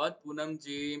धन्यवाद पूनम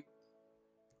जी।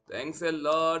 Thanks a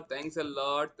lot.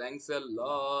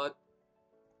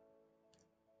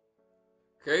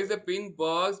 Guys, the pin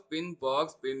box.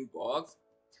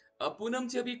 Poonam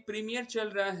जी अभी एक प्रीमियर चल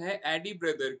रहा है एडी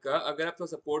ब्रदर का, अगर आप तो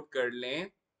सपोर्ट कर लें।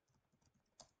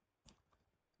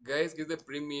 Guys, give the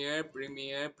premiere.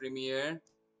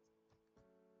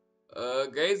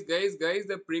 Guys,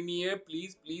 the premiere,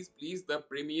 please. The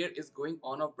premiere is going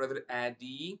on of Brother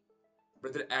Addy.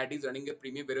 Brother Addy is running a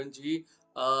premiere. Veron जी,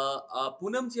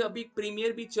 पूनम जी अभी एक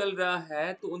प्रीमियर भी चल रहा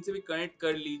है, तो उनसे भी कनेक्ट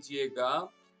कर लीजिएगा।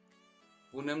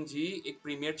 पूनम जी एक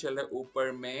प्रीमियर चल रहा है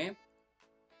ऊपर में।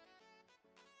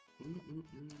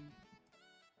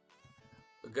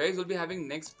 Guys, we'll be having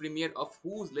next premiere of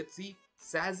who's, let's see,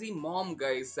 Sassy Mom,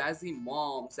 guys. Sassy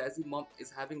Mom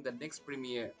is having the next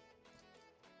premiere.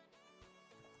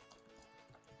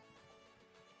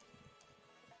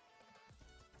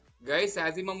 Guys,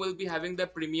 Sassy Mom will be having the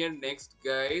premiere next,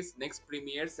 guys. Next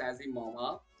premiere, Sassy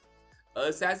Mom.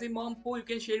 Sassy Mom, po, you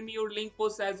can share me your link, po,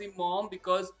 Sassy Mom,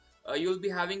 because you'll be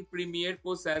having premiere,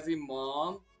 po, Sassy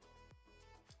Mom.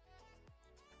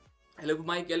 Hello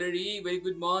my gallery, very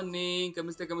good morning.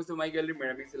 Kamusta my gallery?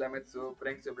 Maraming salamat so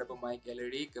prank sobra po my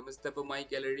gallery. Kamusta po my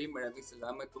gallery? Maraming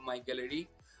salamat po my gallery.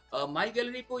 My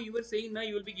gallery po, you were saying na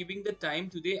you will be giving the time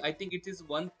today. I think it is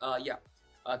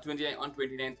 29 on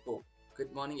 29th po.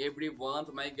 Good morning everyone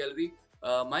for my gallery.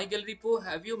 My gallery po,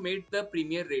 have you made the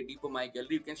premiere ready for my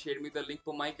gallery? You can share me the link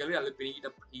for my gallery. I will pin it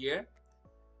up here.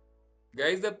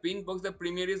 Guys, the pin box, the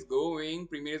premiere is going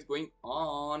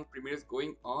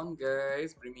on,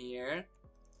 guys. Premiere,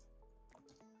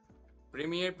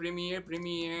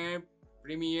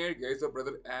 guys. So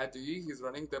brother Addy, he's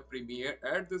running the premiere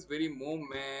at this very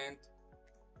moment.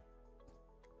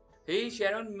 Hey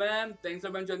Sharon ma'am, thanks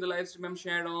for joining the live stream, ma'am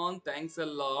Sharon. Thanks a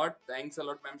lot,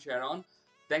 ma'am Sharon.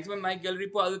 Thanks for my gallery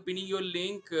po. I'll be pinning your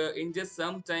link in just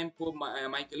some time for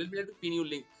my gallery. Let me pin your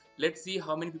link. Let's see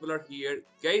how many people are here,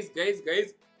 guys.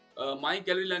 My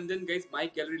gallery London, guys. My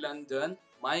gallery London,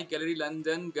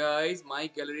 guys. My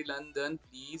gallery London.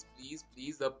 Please.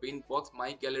 The pin box.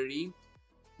 My gallery,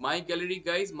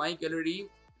 guys. My gallery.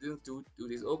 didn't do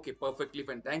this. Okay, perfectly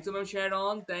fine. Thanks, ma'am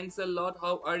Sharon. Thanks a lot.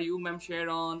 How are you, ma'am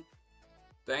Sharon?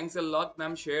 Thanks a lot,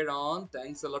 ma'am Sharon.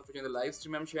 Thanks a lot for joining the live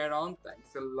stream, ma'am Sharon.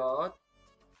 Thanks a lot.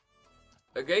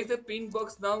 Guys, the pin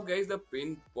box now, guys. The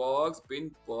pin box,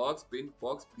 pin box, pin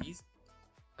box. Please,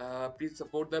 please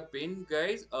support the pin,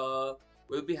 guys.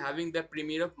 We'll be having the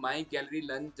premiere of My Gallery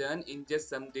London in just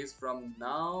some days from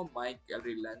now. My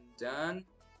Gallery London.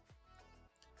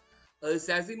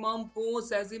 Sassy mom, po,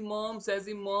 sassy mom,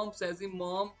 sassy mom, sassy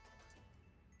mom.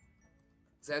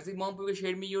 Sassy mom, please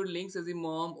share me your link, Sassy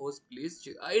mom. Oh, please.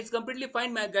 It's completely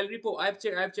fine, my gallery. Po, I've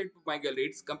checked my gallery.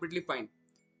 It's completely fine.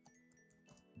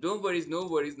 Don't worries, no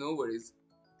worries, no worries.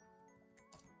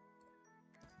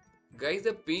 Guys,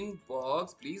 the pin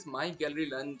box, please. My Gallery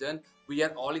London. We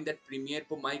are all in that premiere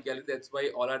for My Gallery. That's why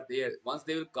all are there. Once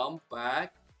they will come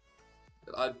back,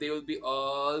 they will be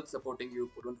all supporting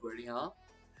you. Don't worry, huh?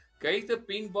 Guys, the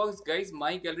pin box, guys.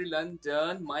 My Gallery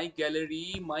London. My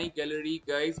gallery,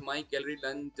 guys. My Gallery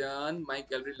London. My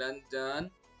Gallery London.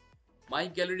 My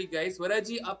gallery guys स्वरा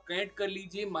जी आप connect कर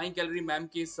लीजिए माई gallery ma'am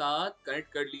के साथ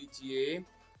connect कर लीजिए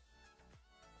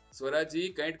स्वरा जी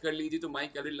connect कर लीजिए तो माई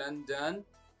gallery London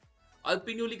I'll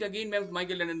pin you link again ma'am my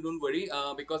galley London don't worry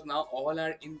because now all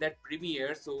are in that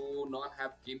premiere so not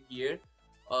have came here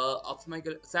of my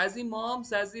Sassy mom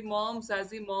Sassy mom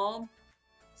Sassy mom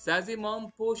Sassy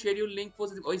mom po share your link po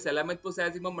oi salamat po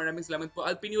Sassy mom maraming salamat po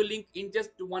I'll pin you link in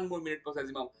just 1 more minute po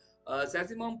Sassy mom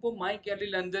Sassy Mom po, My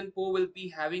Gallery London po will be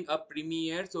having a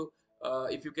premiere. So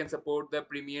if you can support the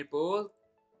premiere po,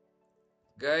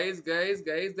 guys,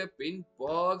 the pin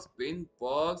box,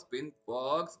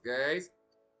 guys.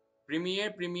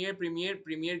 Premiere,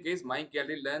 guys. My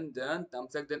Gallery London.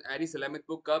 Tamsak then Ari Salamat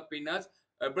po Cup Peanuts.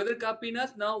 Brother Cup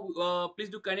Peanuts. Now, please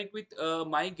do connect with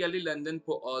My Gallery London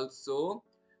po also.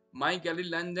 My Gallery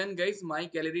London, guys. My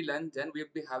Gallery London. We'll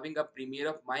be having a premiere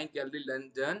of My Gallery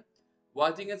London.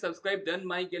 Watching and subscribe done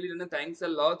My Gallery London. Thanks a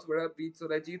lot, Swara Preet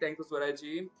Swaraji. Thanks for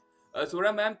Swaraji.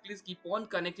 Swara ma'am, please keep on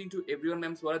connecting to everyone,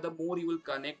 ma'am. Swara, the more you will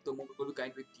connect, the more people will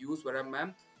connect with you, Swara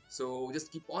ma'am. So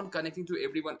just keep on connecting to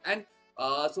everyone. And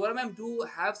Swara ma'am, do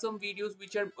have some videos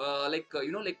which are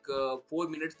 4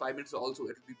 minutes, 5 minutes also.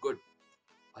 It will be good.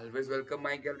 Always welcome,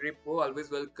 My Gallery Po.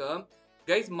 Always welcome.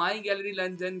 Guys, My Gallery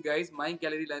London, guys. My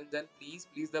Gallery London. Please,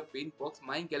 the pin box.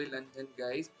 My Gallery London,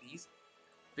 guys. Please.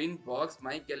 Pin box,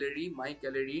 My Gallery, My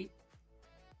Gallery.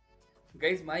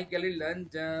 Guys, My Gallery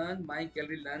London, My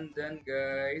Gallery London,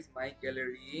 guys, My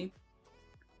Gallery.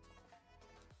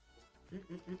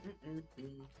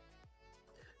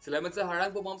 Salamat sa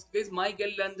harang po moms, guys, My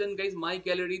Gallery London, guys, My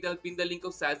Gallery. They'll pin the link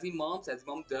of Sassy Mom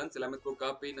done. Salamat po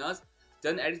ka pinas.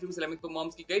 Done added to Salamat po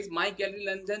moms ki guys, My Gallery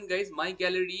London, guys, My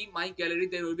Gallery.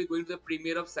 They will be going to the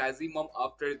premiere of Sassy Mom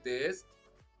after this.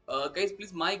 Guys,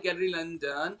 please, My Gallery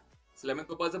London. Salamat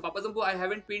Papazam. Papazam po, I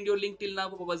haven't pinned your link till now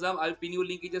po Papazam. I'll pin your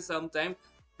link in just some time.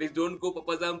 Please don't go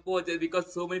Papazam po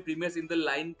because so many premieres in the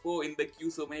line po, in the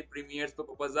queue, so many premieres po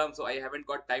Papazam. So I haven't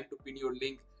got time to pin your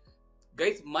link.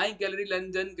 Guys, My Gallery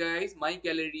London, guys. My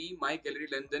Gallery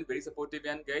London. Very supportive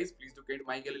yan guys. Please do get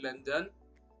My Gallery London.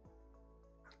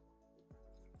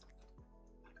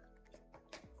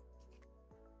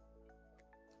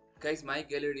 Guys, My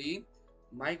Gallery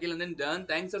London done.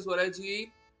 Thanks, Sir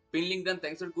Swaraji. Pin link done.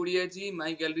 Thanks, Sir Kuriya ji.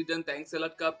 My Gallery done. Thanks a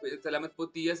lot. Ka Salamat po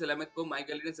Tia. Salamat po My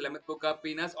Gallery done. Salamat po Ka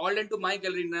Pinas. All done to My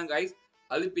Gallery na guys.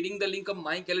 I'll be pinning the link of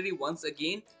My Gallery once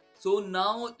again. So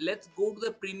now let's go to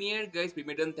the premiere, guys.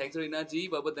 Premiere done. Thanks, Rina ji.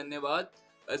 Baba Dhanyavad.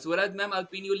 Swaraj ma'am, I'll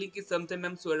pin your link is sometime,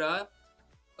 ma'am. Swara.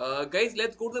 Guys,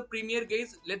 let's go to the premiere,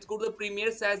 guys. Let's go to the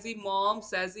premiere. Sassy mom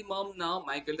now.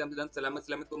 My Gallery done.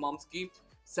 Salamat po moms ki.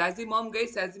 Sassy mom,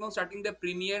 guys. Sassy mom starting the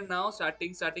premiere now.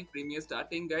 Starting premiere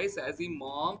starting, guys. Sassy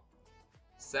mom,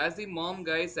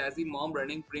 guys. Sassy mom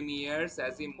running premiere.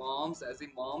 Sassy mom,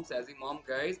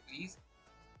 guys. Please.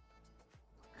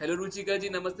 Hello, Ruchika ji.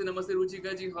 Namaste,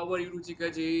 Ruchika ji. How are you,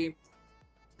 Ruchika ji?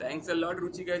 Thanks a lot,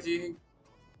 Ruchika ji.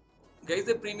 Guys,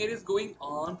 the premiere is going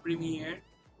on. Premiere.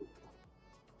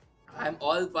 I'm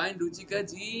all fine, Ruchika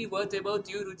ji. What about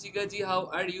you, Ruchika ji? How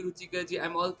are you, Ruchika ji?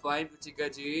 I'm all fine, Ruchika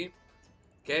ji.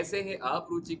 कैसे हैं आप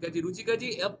रुचिका जी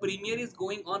अब premiere is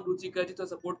going on Ruchika जी तो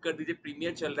support कर दीजिए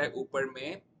premiere चल रहा है ऊपर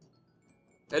में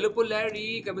हेलो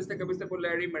पोलैरी कबिस्ता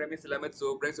पोलैरी मरमी सलामत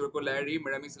सो ब्रैंक सो पोलैरी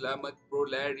मरमी सलामत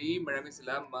पोलैरी मरमी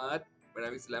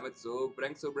सलामत सो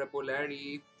ब्रैंक सो ब्रा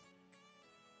पोलैरी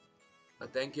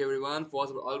thank you everyone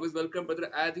for always welcome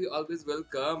brother AD always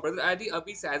welcome brother AD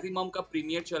अभी सैजी मॉम का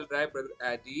प्रीमियर चल रहा है brother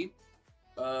AD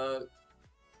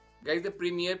guys the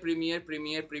premiere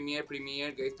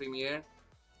guys premiere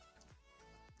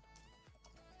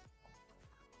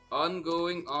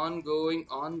ongoing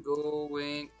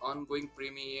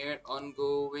premiere,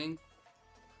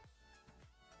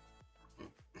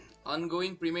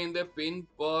 ongoing premiere in the pin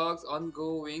box,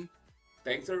 ongoing.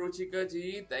 Thanks for Ruchika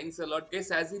ji. Thanks a lot. Okay,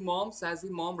 Sassy Mom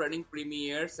running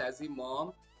premiere, Sassy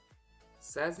Mom,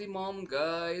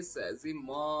 guys, Sassy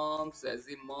Mom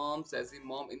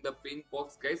in the pin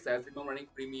box, guys, Sassy Mom running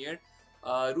premiere.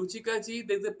 Ruchika ji,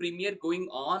 there's a premiere going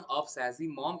on of Sassy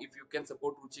Mom. If you can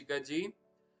support Ruchika ji,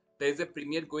 there is a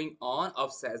premiere going on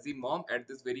of Sassy Mom at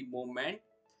this very moment.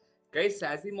 Guys,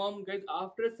 Sassy Mom, guys,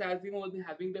 after Sassy Mom will be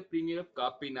having the premiere of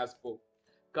Kapinas Po.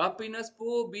 Kapinas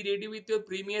Po, be ready with your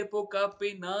premiere po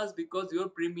Kapinas because your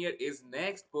premiere is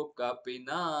next po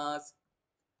Kapinas.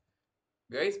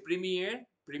 Guys, premiere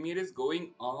is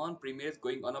going on. Premiere is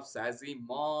going on of Sassy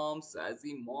Mom,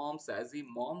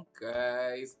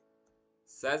 guys.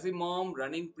 Sassy Mom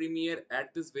running premiere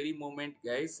at this very moment,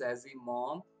 guys. Sassy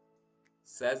Mom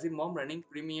running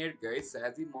premiere, guys.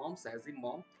 Sassy Mom.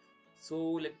 So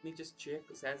let me just check.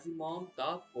 Sassy Mom,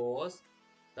 tapos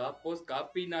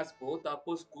Kapinas po,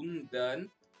 tapos Kundan,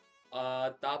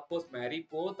 tapos Mary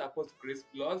po, tapos Chris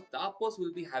Vlogs, tapos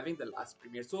will be having the last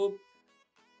premiere. So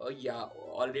yeah,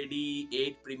 already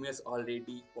 8 premieres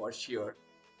already for sure.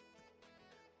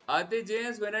 Ate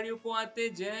Jess, when are you po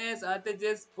Ate Jess? Ate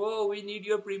Jess po, we need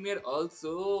your premiere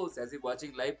also. Sassy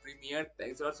watching live premiere.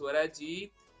 Thanks a lot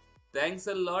Swaraji. Thanks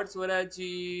a lot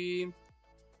Swaraji.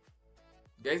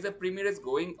 Guys, the premiere is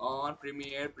going on.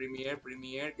 Premiere.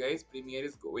 Guys, premiere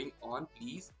is going on,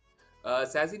 please.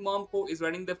 Sassy Mom po is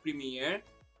running the premiere.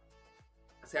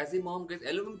 Sassy Mom, guys.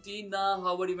 Hello, Ma'am Tina.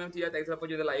 How are you, Ma'am Tina? Thanks a lot for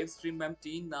the live stream, Ma'am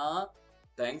Tina.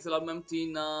 Thanks a lot, Ma'am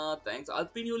Tina. Thanks. I'll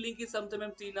pin your link in sometime,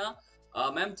 Ma'am Tina.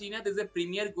 Ma'am Tina, there's a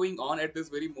premiere going on at this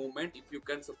very moment. If you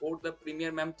can support the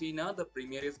premiere, Ma'am Tina, the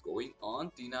premiere is going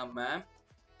on. Tina, ma'am.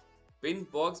 Pin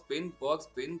box.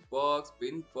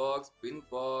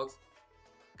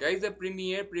 Guys, the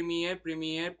premiere, guys,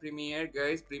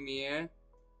 premiere.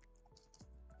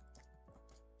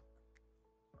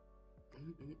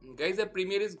 Guys, the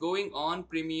premiere is going on.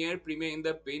 Premiere in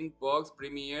the pin box.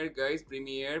 Premiere, guys,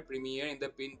 premiere in the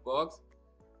pin box.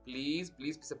 Please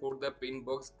support the pin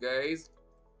box, guys.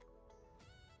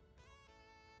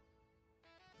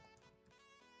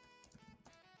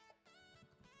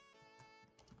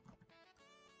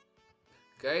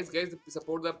 Guys,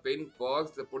 support the pin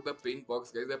box.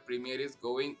 Guys. The premiere is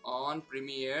going on.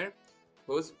 Premiere.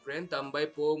 Host friend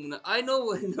Tambai po Muna. I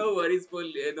know, no worries for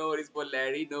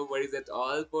Larry. No worries at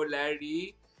all for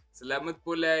Larry. Salamat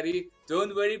po Larry.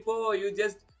 Don't worry po. You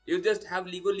just have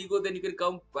Lego. Then you can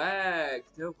come back.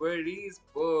 No worries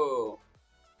po.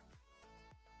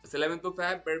 Salamat po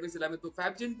Fab. Salamat po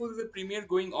Fabgen po. There's a premiere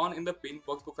going on in the pin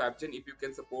box for Fabgen. If you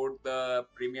can support the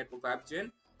premiere for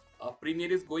Fabgen.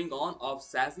 Premiere is going on of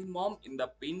Sassy Mom in the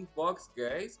pin box,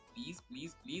 guys.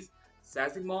 Please.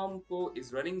 Sassy Mom po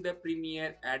is running the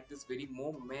premiere at this very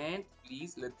moment.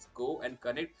 Please, let's go and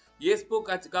connect. Yes po,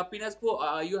 Kapinas po,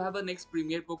 you have a next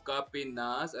premiere po,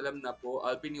 Kapinas. Alam na po,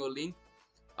 I'll pin your link.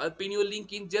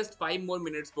 In just 5 more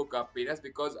minutes po, Kapinas,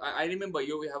 because I remember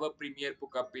you have a premiere po,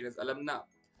 Kapinas. Alam na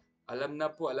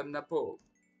po.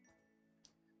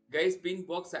 Guys, pin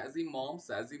box, Sassy Mom.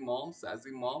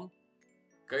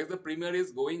 Guys, the premiere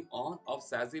is going on of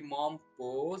Sassy Mom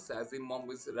Po. Sassy Mom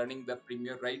is running the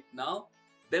premiere right now.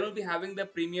 Then we'll be having the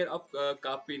premiere of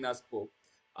Kapinas Po.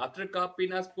 After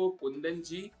Kapinas Po,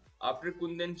 Kundanji. After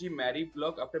Kundanji, Mary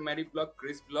Vlog. After Mary Vlog,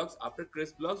 Chris Vlogs. After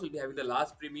Chris Vlogs, we'll be having the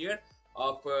last premiere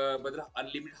of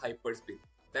Unlimited Hyperspeed.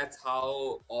 That's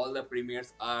how all the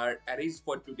premieres are arranged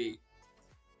for today.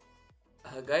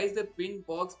 Guys, the pin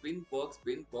box,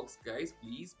 guys.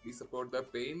 Please support the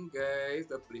pin, guys.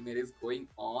 The premiere is going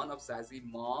on of Sassy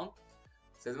Mom.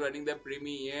 Sassy running the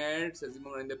premiere. Sassy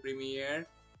Mom running the premiere.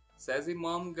 Sassy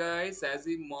Mom, guys.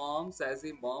 Sassy Mom,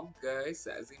 guys.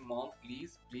 Sassy Mom,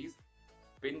 please.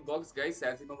 Pin box, guys.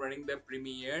 Sassy Mom running the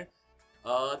premiere.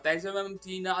 Thanks, Ma'am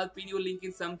Tina. I'll pin your link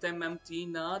in sometime, Ma'am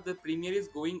Tina. The premiere is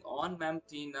going on, Ma'am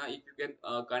Tina. If you can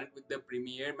connect with the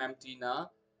premiere, Ma'am Tina.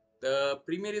 The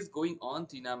premiere is going on,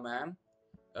 Tina ma'am.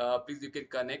 Please, you can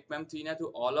connect ma'am Tina to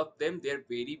all of them. They're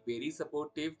very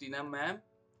supportive, Tina ma'am.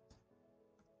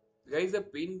 Guys, the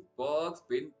pin box,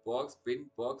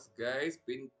 guys.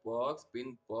 Pin box.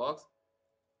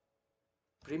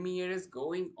 Premiere is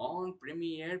going on.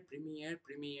 Premiere.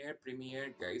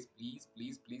 Guys, please,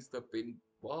 the pin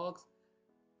box.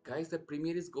 Guys, the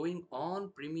premiere is going on.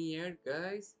 Premiere,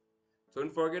 guys.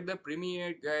 Don't forget the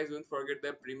premiere, guys. Don't forget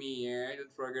the premiere,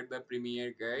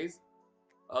 guys.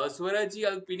 Swaraji,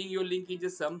 I'll pinning your link in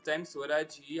just some time.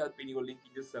 Swaraji, I'll pin your link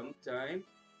in just some time.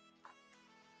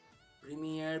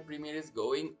 Premiere is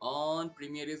going on.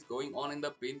 Premiere is going on in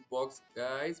the pin box,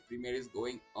 guys. Premiere is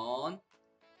going on.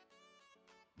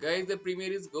 Guys, the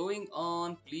premiere is going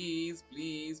on. Please,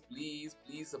 please, please,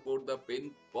 please support the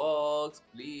pin box.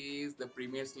 Please, the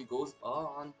premiere still goes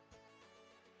on.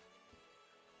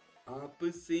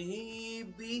 आपसे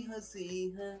भी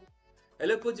हंसी है.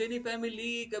 Hello po Jenny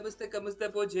family,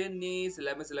 kamusta po Jenny?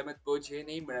 Salamat po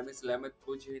Jenny, maraming salamat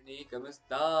po Jenny.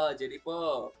 Kamusta Jenny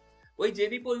po? Wait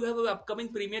Jenny po, you have an upcoming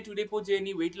premiere today po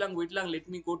Jenny. Wait lang, let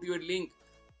me go to your link.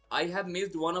 I have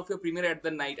missed one of your premiere at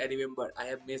the night. I remember. I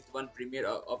have missed one premiere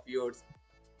of yours.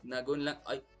 Nagun lang.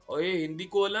 Ay, oy, hindi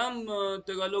ko alam.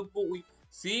 Tagalog po. Uy.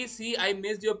 See, I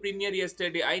missed your premiere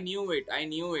yesterday. I knew it. I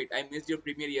missed your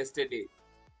premiere yesterday.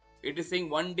 It is saying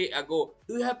 1 day ago.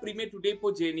 Do you have premiere today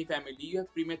for Jenny family? You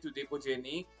have premiere today for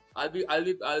Jenny. I'll be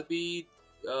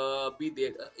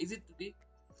there. Is it today?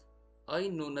 I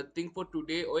know nothing for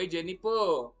today. Oi Jenny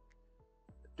po.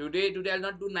 Today I'll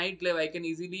not do night live. I can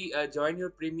easily join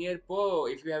your premiere po.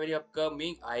 If you have any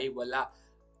upcoming, I voila.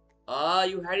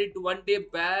 You had it 1 day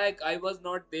back. I was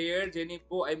not there, Jenny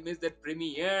po. I missed that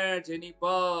premiere, Jenny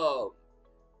po.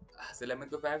 Salamat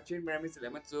po Fab Chin. Maraming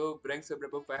salamat so. Prank sobra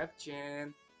po Fab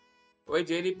Chin. Wait,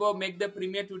 Jennifer, make the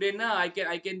premiere today na. I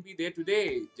can be there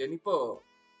today. Jennifer,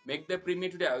 make the premiere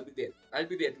today. I'll be there. I'll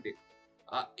be there today.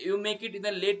 You make it in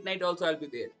the late night also. I'll be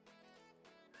there.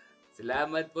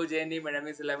 Salamat po, Jenny.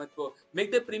 Maraming salamat po. Make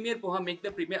the premiere po, ha? Make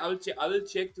the premiere. I will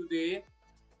check today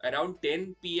around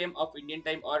 10 p.m. of Indian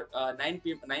time or 9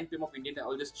 p.m. of Indian time.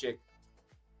 I'll just check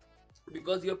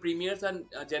because your premieres are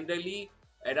generally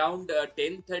around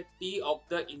 10:30 of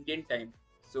the Indian time.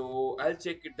 So I'll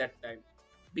check it that time.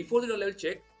 Before the I'll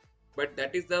check, but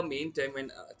that is the main time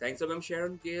when thanks a lot, Ma'am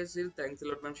Sharon KSL. Thanks a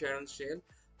lot, Ma'am Sharon Shell.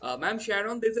 Ma'am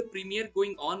Sharon, there's a premiere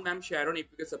going on, Ma'am Sharon.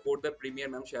 If you can support the premiere,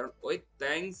 Ma'am Sharon. Oi,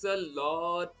 thanks a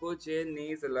lot for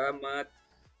Jenny. Salamat.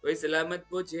 Oi, salamat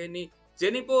po Jenny.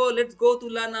 Jenny po, let's go to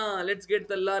Lana. Let's get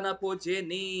the Lana po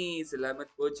Jenny.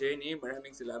 Salamat po Jenny.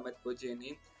 Maraming salamat po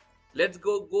Jenny. Let's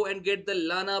go and get the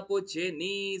Lana po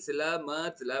Jenny.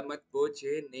 Salamat po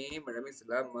Jenny. Maraming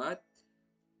salamat.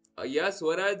 Yeah,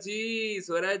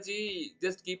 Swaraji,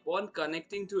 just keep on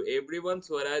connecting to everyone,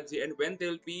 Swaraji. And when there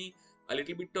will be a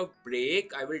little bit of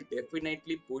break, I will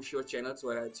definitely push your channel,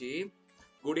 Swaraji.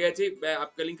 गुड़िया जी, मैं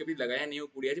आपका link कभी लगाया नहीं हूँ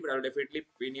गुड़िया जी, but I will definitely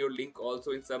pin your link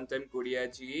also in some time, गुड़िया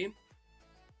जी.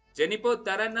 Jennifer,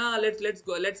 Tarana, let's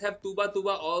go. Let's have Tuba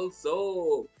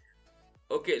also.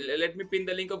 Okay, let me pin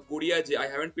the link of Gudiya ji. I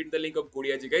haven't pinned the link of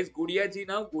Gudiya ji, guys. Gudiya ji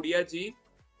now, Gudiya ji.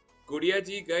 Gudiya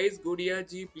ji, guys, Gudiya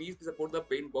ji, please support the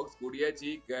pin box. Gudiya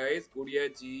ji, guys, Gudiya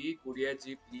ji,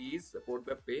 please support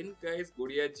the pin, guys.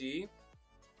 Gudiya ji,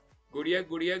 Gudiya,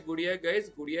 guys,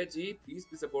 Gudiya ji, please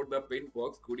support the pin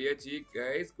box. Gudiya ji,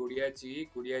 guys, Gudiya ji,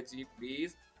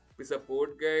 please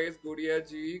support, guys. Gudiya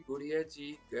ji,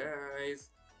 guys.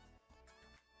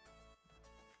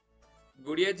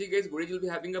 Gudiya ji, guys, Gudiya ji will be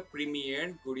having a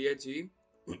premiere. Gudiya ji.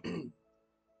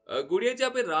 गुड़िया जी,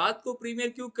 आप रात को premiere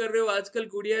क्यों कर रहे हो आजकल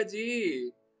गुड़िया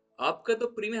जी? आपका तो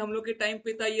प्रीमियर हम लोग के टाइम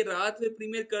पे था, ये रात में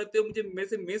प्रीमियर करते हो, मुझे मेरे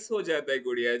से मिस हो जाता है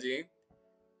गुड़िया जी.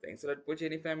 थैंक्स लॉट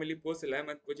पुचेनी फैमिली पो,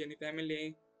 सलामत पुचेनी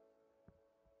फैमिली.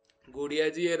 गुड़िया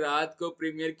जी, ये रात को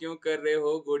प्रीमियर क्यों कर रहे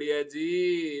हो गुड़िया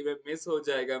जी? मैं मिस हो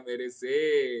जाएगा मेरे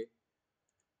से.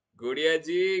 गुड़िया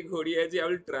जी, I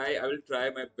will try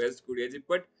my best गुड़िया जी,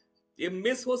 बट ये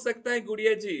मिस हो सकता है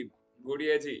गुड़िया जी.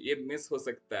 ये मिस हो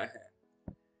सकता है.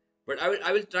 But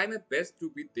I will try my best to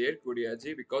be there, Gudiya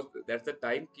ji, because that's the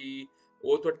time कि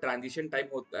वो तो transition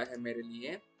time होता है मेरे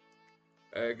लिए.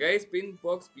 Guys, pin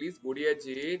box please, Gudiya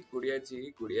ji,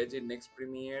 next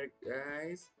premiere,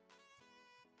 guys.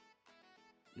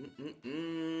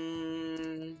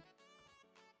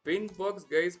 Pin box,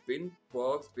 guys, pin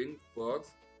box.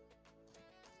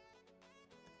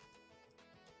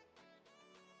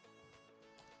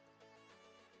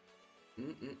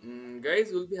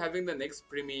 Guys, we'll be having the next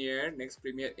premiere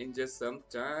in just some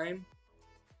time.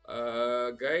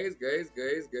 Guys,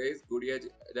 गुड़िया जी,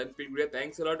 रणप्रीत गुड़िया,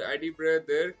 thanks a lot, ID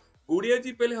brother. गुड़िया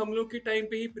जी पहले हम लोग के time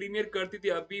पे ही premiere करती थी,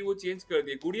 अभी वो चेंज कर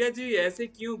दिए. गुड़िया जी ऐसे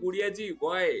क्यों गुड़िया जी?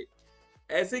 Why?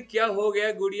 ऐसे क्या हो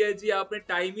गया गुड़िया जी? आपने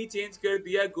टाइम ही चेंज कर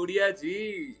दिया गुड़िया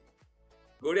जी.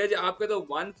 गुड़िया जी, आपका तो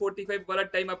 1:45 वाला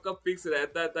टाइम आपका फिक्स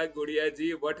रहता था गुड़िया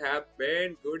जी. व्हाट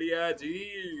हैपेंड गुड़िया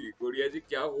जी,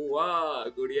 क्या हुआ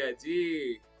गुड़िया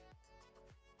जी?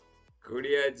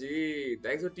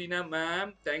 Thanks for Tina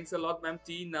ma'am, thanks a lot ma'am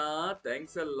Tina,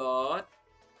 thanks a lot.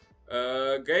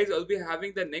 Guys, I'll be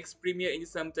having the next premiere in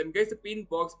some time, guys. The pin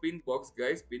box,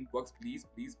 guys, pin box, please.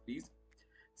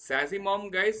 Sassy mom,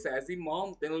 guys,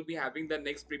 then we'll be having the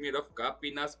next premiere of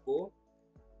Kapina's Po.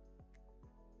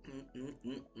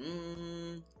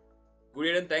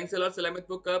 Good, thanks a lot, Salamat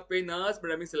po Kapinas.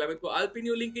 Maraming salamat po. I'll pin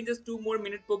your link in just 2 more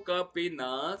minutes po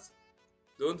Kapinas.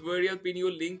 Don't worry, I'll pin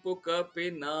your link po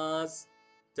Kapinas.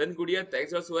 Chan Gudia,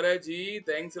 thanks a lot Swaraji.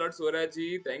 Thanks a lot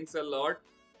Swaraji. Thanks a lot.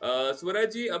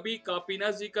 स्वराजी अभी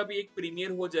कापिनास जी का भी एक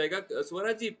premiere हो जाएगा.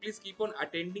 स्वराजी please keep on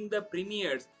attending the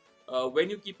premiers. When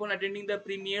you keep on attending the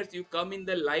premieres, you come in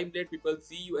the limelight, people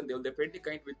see you and they will definitely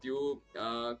connect with you.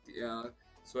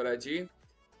 Swaraji,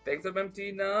 thanks a ma'am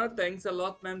Tina, thanks a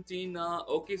lot ma'am Tina.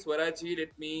 Okay Swaraji,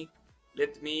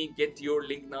 let me get your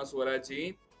link now Swaraji.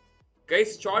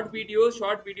 Guys, short video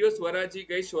Swaraji,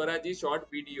 guys, Swaraji, short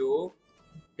video.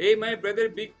 Hey, my brother,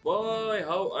 big boy,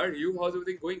 how are you? How's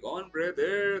everything going on,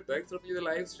 brother? Thanks for the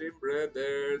live stream,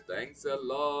 brother. Thanks a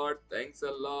lot. Thanks a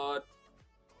lot.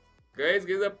 Guys,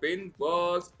 give a pin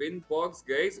box,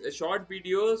 guys. A short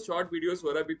videos,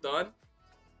 Swarabitan.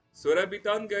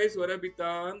 Swarabitan, guys,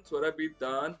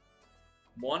 Swarabitan.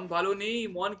 Mon bhalo nei,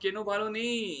 mon keno bhalo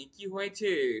nei. Ki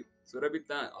hoyeche?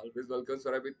 Swarabitan, always welcome,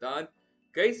 Swarabitan.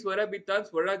 Guys, Swarabitan,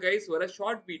 guys, Swara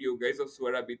short video, guys, of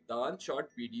Swarabitan,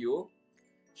 short video.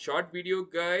 Short video,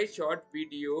 guys, short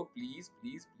video, please,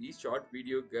 short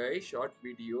video, guys, short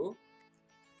video.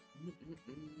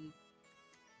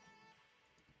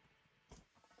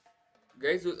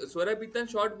 Guys, Swarabitan,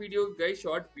 short video, guys,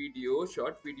 short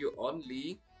video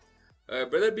only.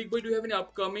 Brother Big Boy, do you have any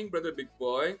upcoming, brother Big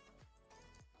Boy?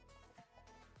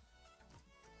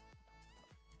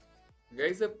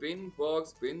 Guys, a pin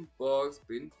box, guys,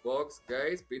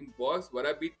 pin box,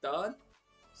 Swarabitan.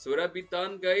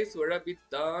 Swarabitan, guys,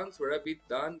 Swarabitan,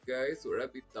 guys,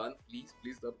 Swarabitan,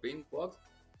 please, the pin box.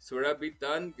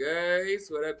 Swarabitan, guys,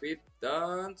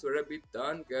 Swarabitan,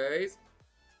 guys.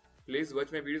 Please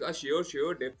watch my videos.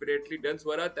 Sure, definitely done,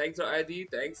 Swara. Thanks, Adi.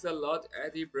 Thanks a lot,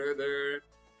 Adi, brother.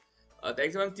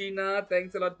 Thanks, Ma'am Tina.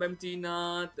 Thanks a lot, Ma'am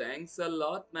Tina. Thanks a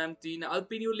lot, Ma'am Tina. I'll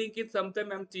pin you link it sometime,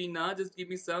 Ma'am Tina. Just give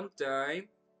me some time.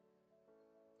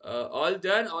 All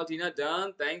done, all Tina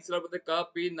done. Thanks a lot for the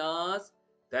copy, Nas.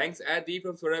 Thanks, Adi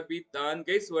from Swarabitan.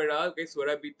 Guys,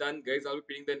 Swarabitan, guys. I'll be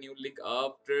pinning the new link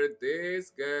after this,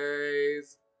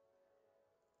 guys.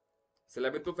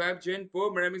 Salamat po Fab Chen po.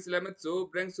 Maraming salamat.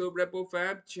 Sobra po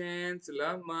Fab Chen.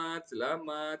 Salamat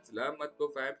po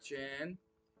Fab Chen.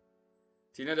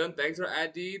 Tina done. Thanks for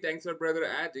Adi. Thanks for brother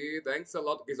Adi. Thanks a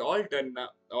lot. It's all done now.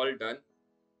 All done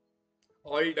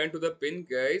to the pin,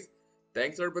 guys.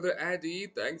 Thanks a lot, brother Adi.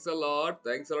 Thanks a lot,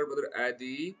 brother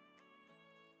Adi.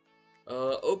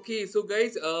 Okay, so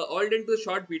guys, all done to the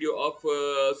short video of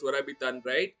Swarabitan,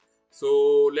 right?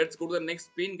 So let's go to the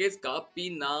next pin, guys.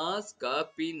 Kapinas,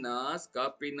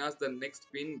 the next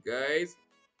pin, guys.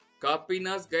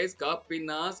 Kapinas, guys,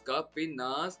 Kapinas.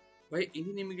 भाई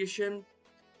Indian immigration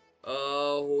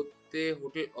होते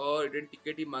hotel और return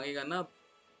ticket ही मांगेगा ना,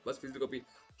 बस physical copy.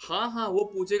 हाँ, वो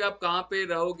पूछेगा आप कहाँ पे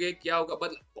रहोगे, क्या होगा.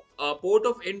 बट पोर्ट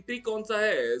ऑफ एंट्री कौन सा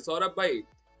है सौरभ भाई?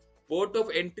 पोर्ट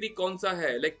ऑफ एंट्री कौन सा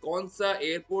है, लाइक कौन सा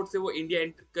एयरपोर्ट से वो इंडिया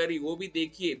एंटर करी, वो भी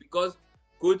देखिए. बिकॉज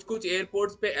कुछ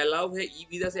एयरपोर्ट्स पे अलाउ है ई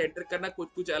वीजा से एंटर करना,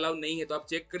 कुछ अलाउ नहीं है. तो आप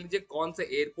चेक कर लीजिए कौन से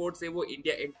एयरपोर्ट से वो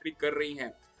इंडिया एंट्री कर रही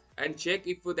हैं, and check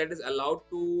if that is allowed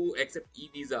to accept e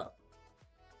visa.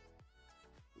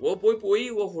 वो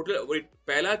होटल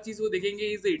पहला चीज वो देखेंगे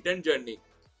इज रिटर्न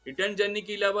जर्नी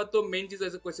के अलावा तो मेन चीज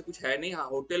ऐसे कुछ है नहीं. हाँ,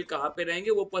 होटल कहाँ पे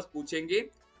रहेंगे वो बस पूछेंगे.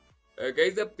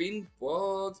 Guys, the pin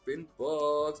box.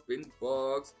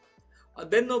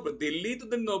 Then no, Delhi तो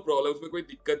then no problem, उसमें कोई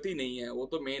दिक्कत ही नहीं है, वो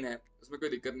तो मेन है, उसमें कोई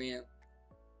दिक्कत नहीं है.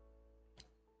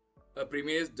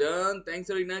 Premiere is done. Thanks,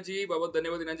 Rina ji. बहुत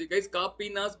धन्यवाद Rina ji. Guys,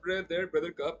 Kapinas,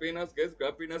 brother Kapinas, guys,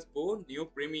 Kapinas po new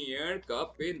premiere.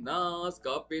 Kapinas.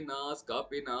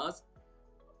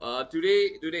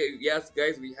 Today, yes,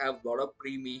 guys, we have a lot of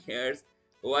premieres.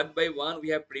 One by one, we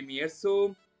have premieres.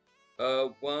 So,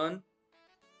 1,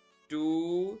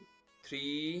 2,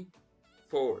 3,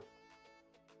 4.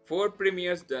 4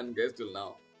 premieres done, guys, till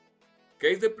now.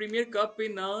 Guys, the premiere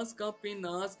Kapinas, guys,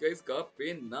 guys,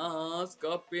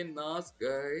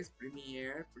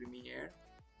 premiere.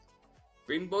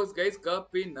 Pinbox, guys,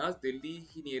 Kapinas, Delhi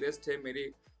he nearest है मेरे.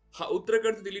 हाँ,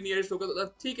 उत्तराखंड से Delhi nearest होगा तो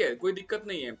ठीक है, कोई दिक्कत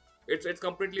नहीं है. It's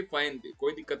completely fine,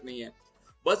 कोई दिक्कत नहीं है.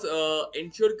 बस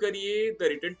इंश्योर करिए the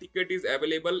return ticket is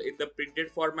available in the printed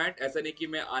format. ऐसा नहीं कि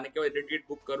मैं आने के बाद रिटर्न टिकट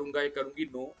बुक करूंगा या करूंगी,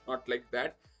 no, not like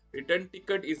that. Return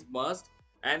ticket is must.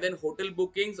 And then hotel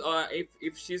bookings,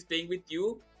 if she is staying with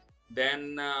you,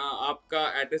 then आपका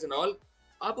एड्रेस एंड ऑल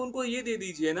आप उनको ये दे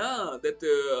दीजिए ना, that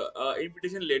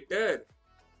invitation letter.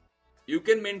 You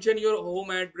can mention your home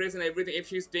address and everything. If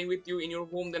she's staying with you in your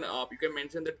home, then you can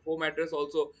mention that home address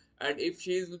also. And if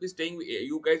she will be staying,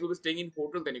 you guys will be staying in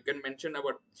hotel, then you can mention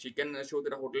about. She can show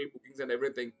the hotel bookings and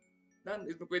everything. Done.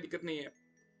 इसमें कोई दिक्कत नहीं है.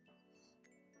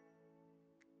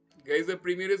 Guys, the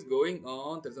premiere is going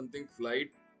on. There's something flight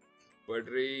पड़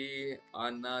रही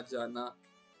आना जाना.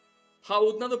 हाँ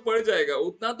उतना तो पड़ जाएगा,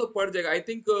 उतना तो पड़ जाएगा. आई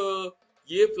थिंक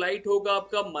ये फ्लाइट होगा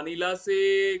आपका मनीला से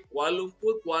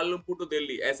कुआलालंपुर, कुआलालंपुर टू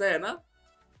दिल्ली, ऐसा है ना?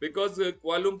 बिकॉज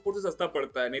कुआलालंपुर से सस्ता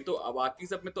पड़ता है, नहीं तो बाकी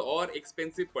सब में तो और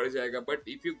एक्सपेंसिव पड़ जाएगा. But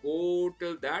if you go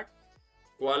till that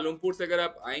Kuala Lumpur से अगर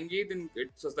आप आएंगे देन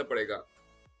सस्ता पड़ेगा.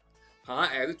 हाँ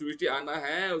एज ए टूरिस्ट आना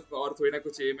है उसमें, और थोड़ी ना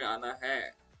कुछ ये में आना है.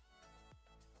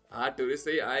 हाँ टूरिस्ट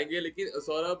से ही आएंगे, लेकिन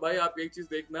सौरभ भाई आप एक चीज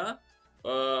देखना,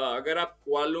 अगर आप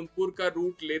कुआलालंपुर का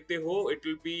रूट लेते हो it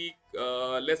will be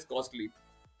less costly.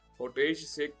 Hotel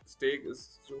से स्टे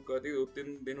शुरू कर दी 2-3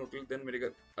 दिन होटल देन मेरे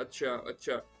घर. अच्छा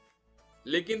अच्छा.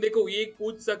 लेकिन देखो ये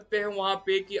पूछ सकते हैं वहां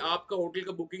पे कि आपका होटल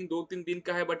का बुकिंग 2-3 दिन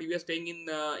का है but you are staying in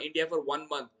India for 1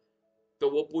 month, तो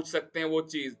वो पूछ सकते हैं वो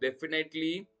चीज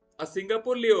डेफिनेटली.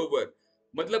 सिंगापुर ले ओवर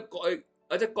मतलब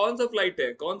अच्छा कौन सा फ्लाइट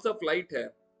है, कौन सा फ्लाइट है,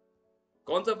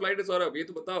 कौन सा फ्लाइट है सौरभ, ये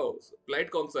तो बताओ फ्लाइट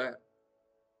कौन सा है.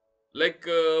 लाइक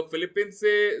फिलीपींस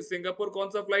से सिंगापुर कौन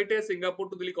सा फ्लाइट है, सिंगापुर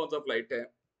टू दिल्ली कौन सा फ्लाइट है,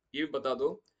 ये भी बता दो.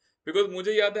 बिकॉज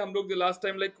मुझे याद है हम लोग last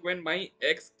time like when my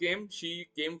ex came, she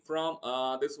came from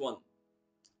this one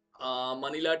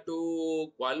Manila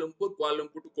to Kuala Lumpur, Kuala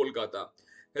Lumpur to Kolkata.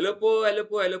 Hello po, hello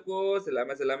po, hello po.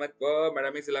 Selamat, selamat po.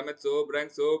 Maraming selamat sobrang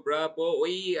sobra po.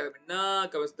 Uy, Amina,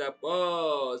 kamusta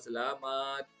po?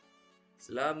 Selamat.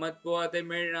 Selamat po Ate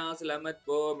Mirna, selamat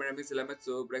po. Maraming selamat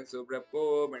sobrang sobra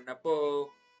po. Mirna po.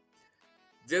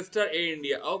 Jetstar Air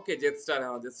India. Okay, Jetstar,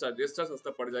 हाँ Jetstar, Jetstar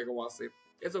सस्ता पड़ जाएगा वहां से.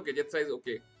 It's okay, Jetstar is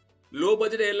okay. Low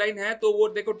budget airline है तो वो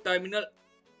देखो टर्मिनल,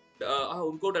 हाँ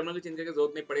उनको टर्मिनल चेंज करने की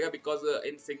जरूरत नहीं पड़ेगा because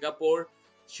in Singapore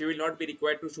she will not be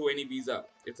required to show any visa.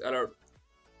 It's allowed.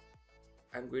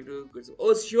 I'm going to.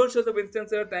 Oh, sure, sure, Sir Winston,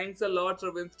 sir. Thanks a lot,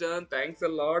 Sir Winston. Thanks a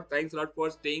lot. Thanks a lot for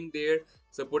staying there,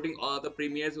 supporting all the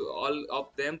premiers, all of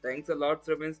them. Thanks a lot,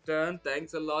 Sir Winston.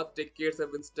 Thanks a lot. Take care, Sir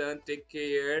Winston. Take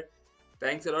care.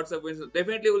 Thanks a lot, Sir Winston.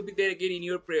 Definitely will be there again in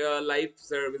your life,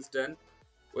 Sir Winston.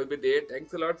 Will be there.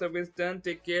 Thanks a lot, Sir Winston.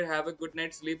 Take care. Have a good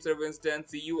night's sleep, Sir Winston.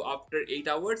 See you after 8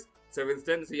 hours. Sir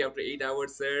Winston, see you after 8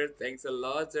 hours, sir. Thanks a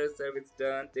lot, sir. Sir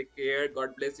Winston, take care.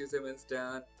 God bless you, Sir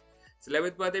Winston.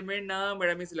 Selamat Pate Mirna,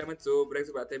 Madami Selamat Sobrang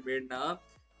Pate Mirna.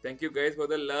 Thank you guys for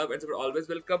the love and support. Always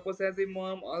welcome po Sassy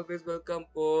Mom. Always welcome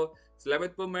po.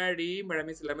 Selamat po Mary.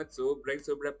 Madami Selamat Sobrang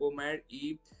Sobra po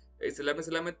Mary.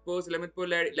 Selamat po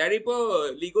Larry. Larry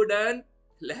po, Ligo done.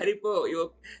 Larry po,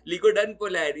 yo Ligo done po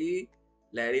Larry.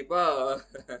 Larry po.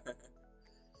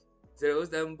 Rose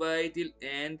Dambai till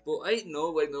end po. Ay,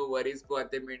 no worries po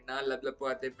Ate Mirna. Love po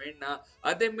Ate Mirna.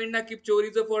 Ate Mirna, keep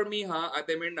chorizo for me, हाँ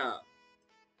Ate Mirna.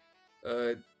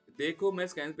 देखो मैं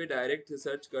scan पे direct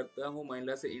search करता हूँ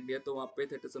महिला से India, तो वहाँ पे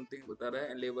 30 समथिंग बता रहा है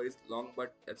and layover is long but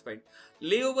that's fine.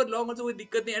 Layover long also कोई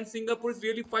दिक्कत नहीं and Singapore is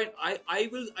really fine. I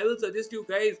will suggest you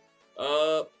guys.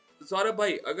 Saurabh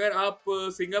भाई अगर आप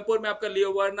सिंगापुर में आपका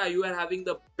लेओवर ना, you are having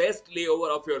the best layover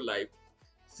of your life.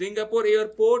 Singapore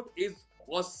airport is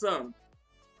awesome.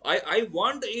 I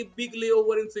want a big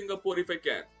layover in Singapore if I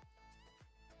can.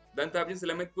 Dan tapos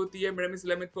salamat po tiya, maraming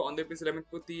salamat po. Onde po salamat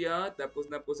po tiya. Tapos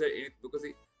na po sir, init po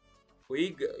kasi. Uy,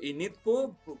 init po.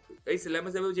 Ay,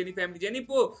 salamat sa po Jenny family. Jenny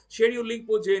po, share your link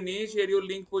po Jenny. Share your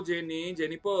link po Jenny.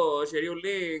 Jenny po, share your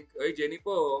link. Ay, Jenny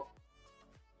po.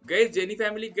 Guys, Jenny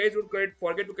family, guys, don't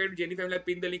forget to credit Jenny family. I'll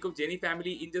pin the link of Jenny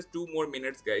family in just 2 more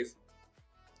minutes, guys.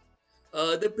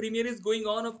 The premiere is going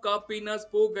on of Kapinas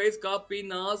po, guys.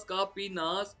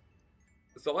 Kapinas.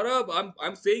 Saurabh,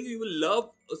 I'm saying you will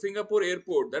love Singapore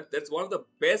airport. That's one of the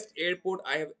best airport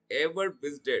I have ever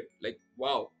visited. Like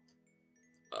wow.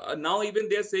 Now even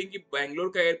they are saying कि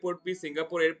Bangalore का airport भी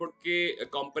Singapore airport के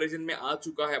comparison में आ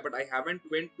चुका है. But I haven't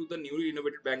went to the newly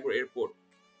renovated Bangalore airport.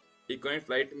 Economy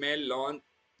flight में launch.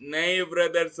 नहीं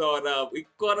brother Saurabh.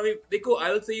 Economy देखो,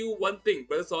 I will say you one thing,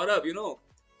 brother Saurabh. You know.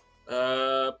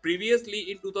 Previously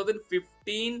in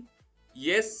 2015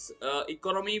 yes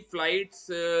economy flights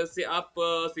से आप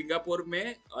Singapore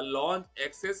में launch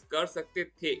access कर सकते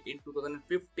थे in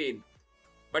 2015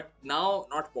 but now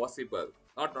not possible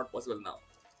now.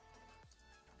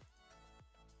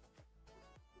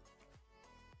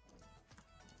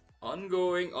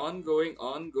 ongoing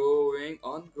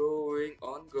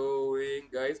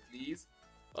guys please.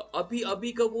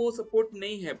 अभी का वो सपोर्ट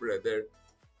नहीं है ब्रदर,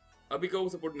 अभी का वो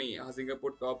सपोर्ट नहीं है. हाँ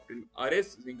सिंगापुर टॉप 10. अरे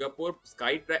सिंगापुर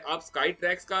स्काई ट्रैक, आप स्काई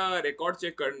ट्रैक्स का रिकॉर्ड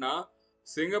चेक करना.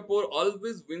 Singapore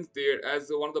always wins there as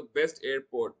one of the best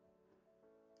airport.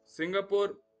 Singapore,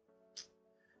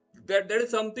 that is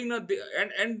something not the,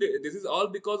 and this is all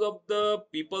because of the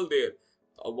people there.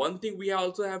 One thing we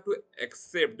also have to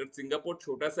accept that Singapore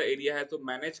छोटा सा area है तो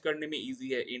manage करने में easy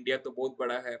है, India तो बहुत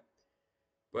बड़ा है,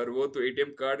 पर वो तो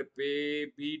एटीएम कार्ड पे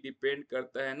भी डिपेंड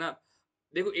करता है ना।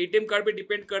 देखो एटीएम कार्ड पे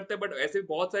डिपेंड करता है, बट ऐसे भी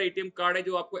बहुत सारे एटीएम कार्ड है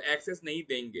जो आपको एक्सेस नहीं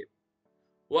देंगे।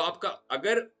 वो आपका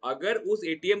अगर अगर उस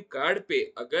एटीएम कार्ड पे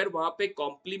अगर वहां पे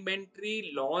कॉम्प्लीमेंट्री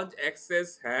लॉन्च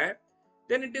एक्सेस है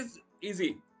then it is easy,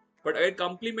 but अगर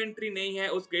कॉम्प्लीमेंट्री नहीं है,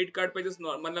 उस क्रेडिट कार्ड पे जस्ट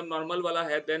मतलब नॉर्मल वाला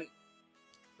है, then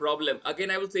problem.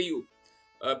 Again I will say you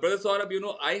brother Saurabh,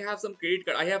 I have some credit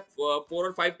card. I have 4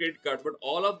 or 5 credit cards, but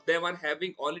all of them are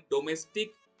having only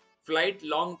domestic flight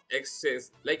long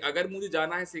access. Like अगर मुझे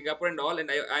जाना है Singapore and all,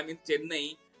 and I'm in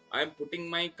Chennai, I'm putting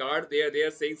my card there. They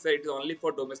are saying that it is only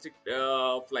for domestic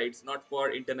flights, not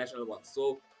for international ones. So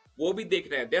वो भी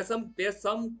देख रहे हैं. There are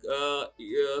some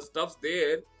stuffs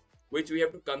there which we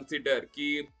have to consider कि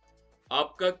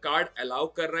आपका card allow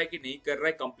कर रहा है कि नहीं कर रहा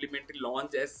है complementary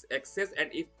launch access,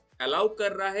 and if allow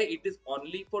कर रहा है it is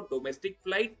only for domestic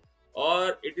flight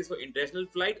और it is for international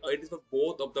flight और it is for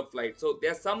both of the flight. So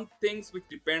there are some things which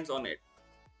depends on it.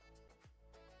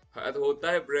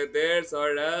 होता है brother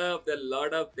Saurabh, the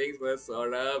lot of things brother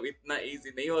Saurabh, इतना easy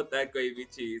नहीं होता है कोई भी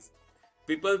चीज।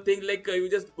 People think like you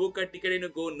just book a ticket and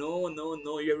you go. No, no,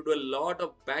 no. You have to do a lot of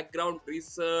background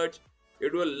research. You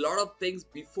do a lot of things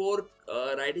before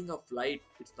riding a flight.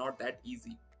 It's not that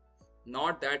easy.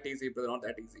 Not that easy, brother. Not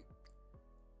that easy.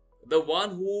 The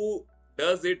one who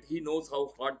does it, he knows how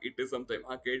hard it is sometimes.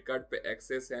 हाँ, credit card पे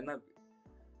access है ना।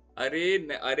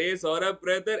 अरे Saurabh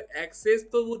brother, access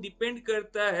तो वो depend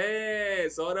करता है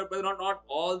Saurabh brother. Not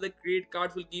all the credit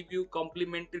cards will give you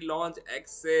complementary launch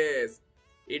access.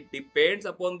 It depends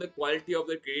upon the quality of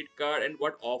the credit card and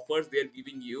what offers they are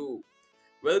giving you.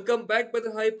 Welcome back,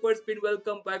 brother Hyperspin.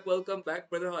 Welcome back,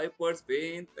 brother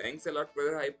Hyperspin. Thanks a lot,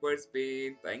 brother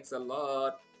Hyperspin. Thanks a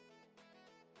lot.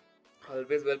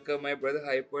 Always welcome, my brother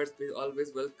Hyperspin.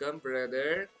 Always welcome,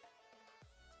 brother.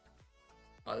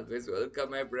 Always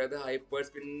welcome, my brother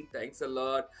Hyperspin. Thanks a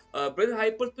lot, brother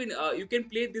Hyperspin. You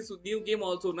can play this new game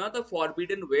also, na, the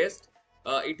Forbidden West.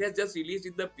 It has just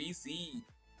released in the PC.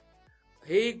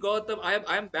 Hey Gautam,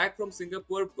 I am back from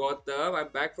Singapore. Gautam, I'm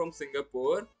back from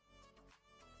Singapore.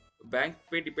 Bank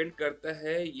पे depend करता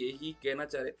है, यही कहना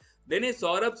चाह रहे। नहीं नहीं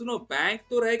सौरभ सुनो, बैंक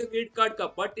तो रहेगा क्रेडिट कार्ड का,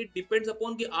 बट इट डिपेंड्स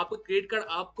अपॉन कि आपका क्रेडिट कार्ड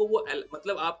आपको वो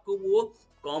मतलब आपको वो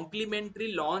कॉम्प्लीमेंट्री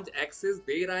लॉन्च एक्सेस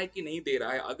दे रहा है कि नहीं दे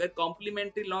रहा है। अगर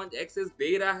कॉम्प्लीमेंट्री लॉन्च एक्सेस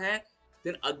दे रहा है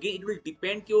then again it will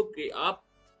depend कि आप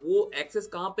वो एक्सेस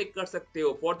कहाँ पे कर सकते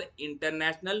हो, फॉर द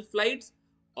इंटरनेशनल फ्लाइट्स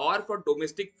और for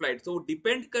domestic flight. So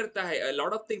depend करता है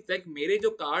लॉट ऑफ थिंग्स। लाइक मेरे जो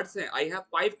कार्ड्स हैं, I have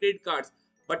 5 credit cards,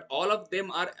 but all of them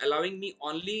are allowing me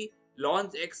only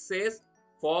launch access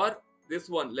for this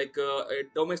one, like a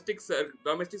domestic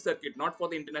circuit, not for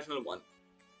the international one.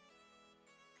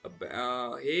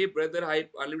 Hey brother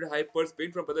unlimited hyper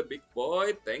spin from brother big boy.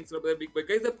 Thanks brother big boy.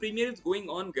 Guys, the premiere is going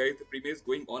on, guys. The premiere is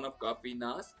going on of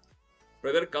Kapinas.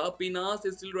 Brother Kapinas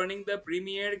is still running the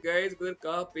premiere, guys. Brother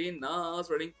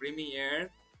Kapinas running premiere.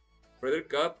 Brother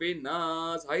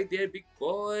Kapinas, hi there big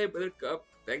boy. Brother Kap,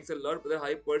 thanks a lot, brother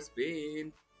hyper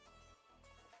spin.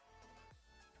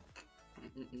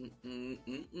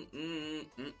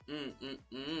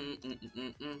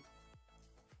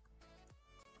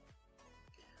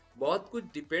 बहुत कुछ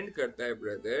depend करता है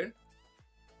brother.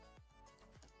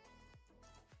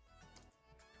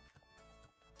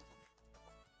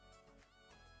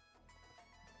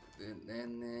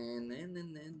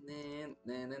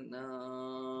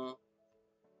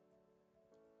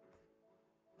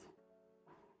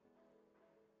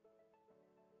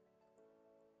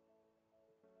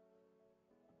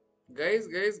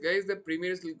 Guys, the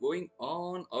premiere is still going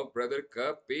on of brother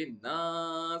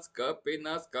Kapinas.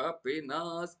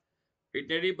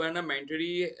 Itinerary बनना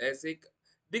mandatory ऐसे।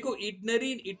 देखो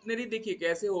itinerary देखिए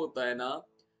कैसे होता है ना,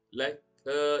 like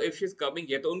if she is coming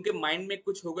है तो उनके माइंड में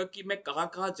कुछ होगा कि मैं कहाँ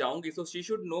कहाँ जाऊंगी, so she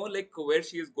should know like where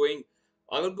she is going.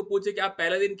 अगर उनको पूछे कि आप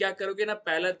पहला दिन क्या करोगे ना,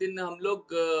 पहला दिन हम लोग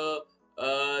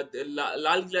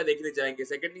लाल किला देखने जाएंगे,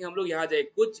 सेकंड दिन हम लोग यहाँ जाएंगे,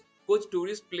 कुछ कुछ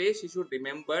tourist place she should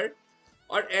remember,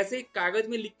 और ऐसे कागज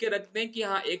में लिख के रख दें कि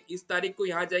हाँ एक इस तारीख को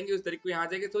यहाँ जाएंगे, उस तारीख को यहाँ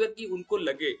जाएंगे, सो दैट कि उनको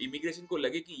लगे, इमिग्रेशन को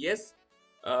लगे कि यस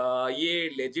ये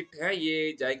लेजिट है,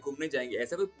 ये जाए घूमने जाएंगे।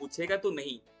 ऐसा कोई पूछेगा तो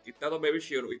नहीं, इतना तो मैं भी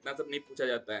श्योर हूँ, इतना सब नहीं पूछा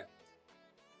जाता है।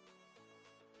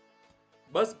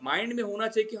 बस माइंड में होना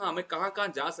चाहिए कि हाँ मैं कहाँ कहाँ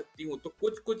जा सकती हूँ। तो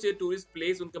कुछ कुछ टूरिस्ट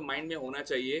प्लेस उनके माइंड में होना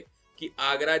चाहिए कि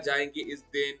आगरा जाएंगे इस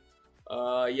दिन,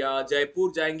 या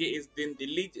जयपुर जाएंगे इस दिन,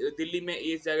 दिल्ली में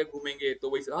इस जगह घूमेंगे, तो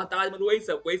वही सब, हाँ ताजमहल, वही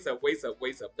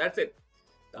सब दैट्स इट।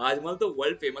 ताजमहल तो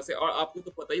वर्ल्ड फेमस है, और आपको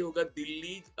तो पता ही होगा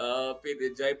दिल्ली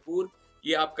फिर जयपुर,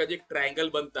 ये आपका जो एक ट्रायंगल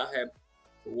बनता है,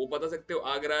 तो वो बता सकते हो,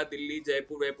 आगरा दिल्ली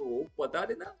जयपुर वयपुर, वो बता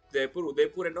देना, जयपुर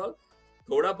उदयपुर एंड ऑल,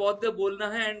 थोड़ा बहुत तो बोलना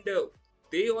है। And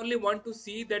they only want to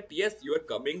see that yes, you are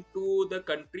coming to the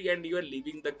country and you are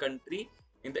leaving the country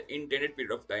in the intended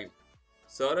period of time.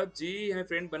 Saurabh ji है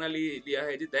फ्रेंड बना लिया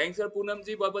है जी, थैंक्स सर पूनम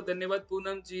जी, बहुत बहुत धन्यवाद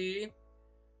पूनम जी।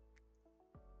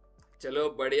 चलो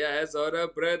बढ़िया है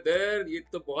सौरभ ब्रदर, ये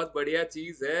तो बहुत बढ़िया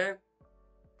चीज है,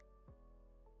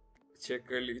 चेक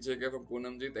कर लीजिएगा from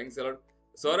Poonam ji, thanks a lot.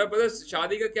 Saurabh brother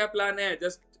शादी का क्या प्लान है,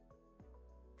 just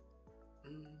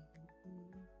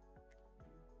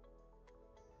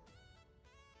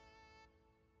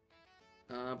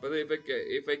but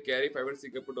if I carry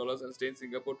 $500 and stay in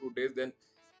Singapore 2 days, then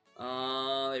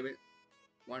I mean,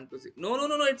 want to see. No.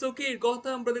 It's okay,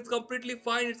 Gotham, brother. It's completely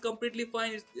fine. It's completely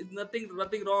fine. It's nothing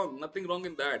wrong. Nothing wrong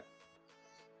in that.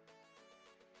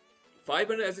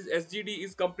 500 SGD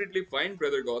is completely fine,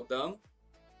 brother Gotham.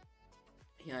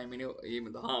 Yeah, I mean, ये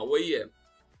मतलब हाँ वही है.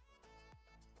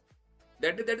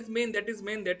 That is main. That is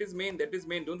main.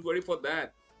 Don't worry for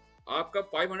that. आपका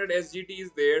 500 SGD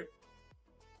is there.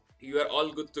 You are all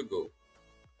good to go.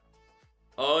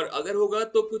 और अगर होगा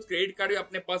तो कुछ क्रेडिट कार्ड भी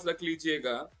अपने पास रख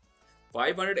लीजिएगा.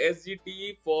 500 SGT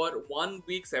for 1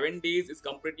 week 7 days is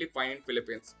completely fine in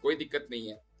Philippines. कोई दिक्कत नहीं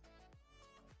है.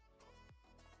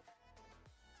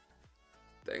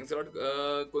 Thanks a lot,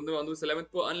 Kundu Andu Salamat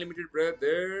for unlimited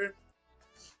brother.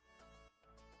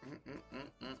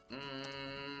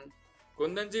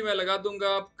 Kundan जी मैं लगा दूंगा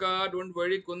आपका, डोंट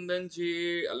वरी कुंदन जी,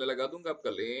 अल्लाह लगा दूंगा आपका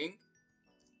लिंक.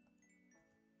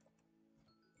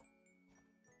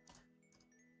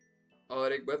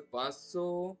 और एक बार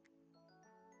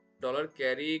 $500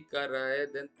 कैरी कर रहा है,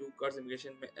 देन 2 कार्ड्स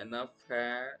इमिग्रेशन में एनफ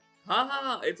है.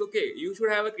 हाँ, it's okay, you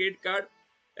should have a credit card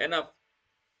enough,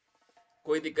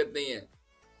 कोई दिक्कत नहीं है,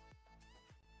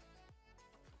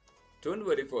 don't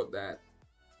worry for that.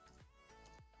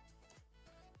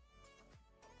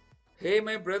 Hey,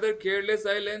 my brother, Careless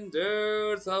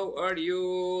Islanders, how are you?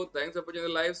 Thanks for watching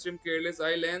the live stream, Careless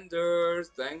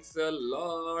Islanders. Thanks a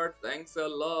lot.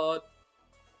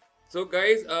 So,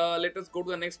 guys, let us go to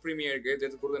the next premiere, guys.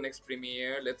 Let's go to the next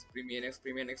premiere. Let's premiere, next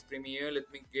premiere.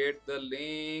 Let me get the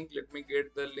link.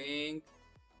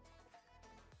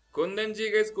 Kundan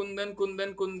ji, guys, Kundan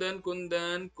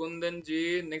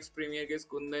ji. Next premiere, guys,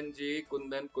 Kundan ji,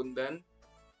 Kundan.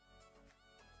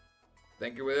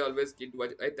 Thank you, brother. Always keen to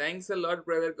watch. Thanks a lot,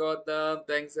 brother Gautam.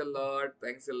 Thanks a lot.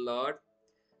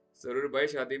 जरूर भाई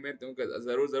शादी में तुम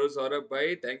जरूर सौरभ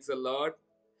भाई, thanks a lot.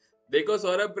 देखो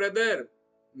Saurabh brother,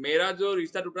 मेरा जो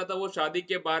रिश्ता टूटा था वो शादी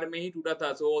के बारे में ही टूटा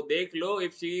था. सो देख लो,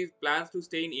 if she plans to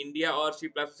stay in India और she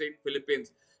plans to stay in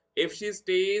Philippines. If she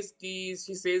stage की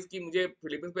शी सेज कि मुझे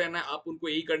फिलीपींस पे रहना है, आप उनको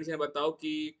यही कंडीशन बताओ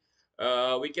कि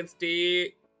we can stay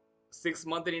 6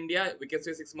 months in India, we can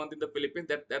stay 6 months in the Philippines.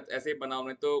 That ऐसे ही बनाओ,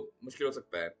 नहीं तो मुश्किल हो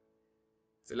सकता है.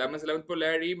 Salamat po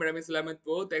Larry, Marami salamat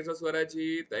po. Thanks for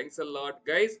Swaraji. Thanks a lot,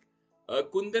 guys.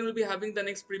 Kundan will be having the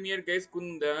next premiere, guys.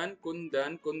 Kundan,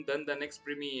 the next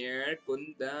premiere.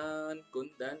 Kundan.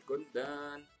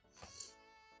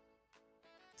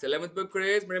 Salamat po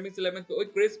Chris, Marami salamat po. Oi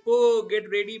Chris po, get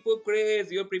ready po Chris.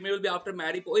 Your premiere will be after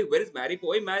Mary po. Oi, where is Mary po?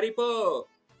 Oi Mary po.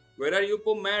 Where are you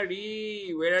po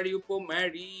Mary?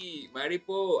 Mary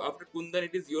po, after Kundan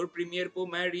it is your premiere po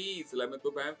Mary. Salamat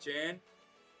po Pam Chen.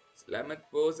 Salamat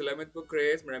po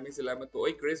Chris, Marami salamat po.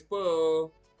 Oi Chris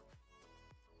po.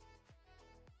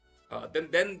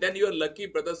 Then you are lucky,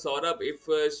 brother Saurabh. If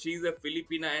she's a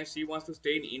Filipina and she wants to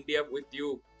stay in India with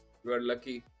you, you are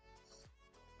lucky.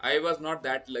 I was not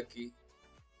that lucky.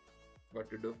 What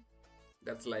to do?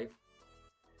 That's life.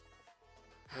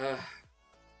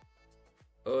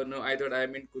 Oh no, I thought I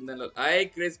meant Kundan. Hi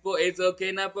Crispo, it's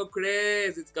okay na po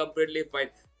Chris. It's completely fine.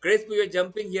 Crispo, you're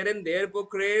jumping here and there po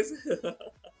Chris.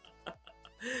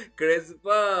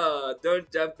 Crispo,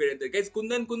 don't jump here and there. Guys,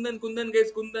 Kundan,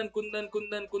 guys, Kundan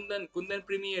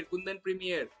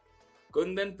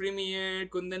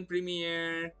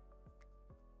premiere.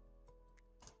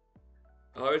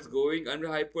 How it's going under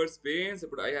hyperspin?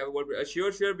 But I have a word.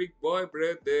 Sure, big boy,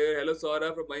 brother. Hello,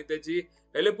 Sora from Manita Ji.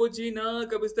 Hello, Pugina.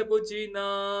 Kamista,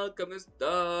 Pugina.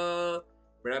 Kamista.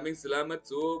 Maraming salamat.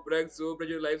 Sobrang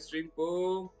your live stream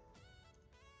po.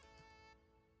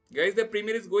 Guys, the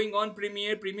premiere is going on.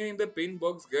 Premiere in the pin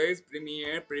box, guys.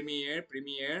 Premiere.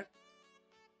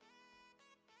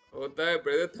 होता है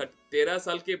brother, 13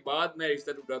 साल के बाद मैं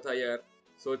रिश्ता टूटा था यार,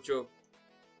 सोचो.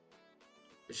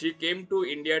 She came to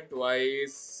India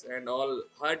twice and all.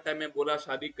 Her time में बोला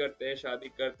शादी करते.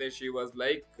 She was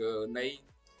like नहीं,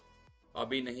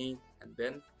 अभी नहीं, and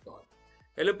then gone.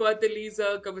 Hello po Ate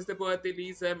Lisa, kamusta po Ate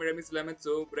Lisa? Maraming salamat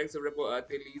sobra po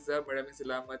Ate Lisa. Maraming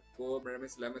salamat po,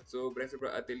 maraming salamat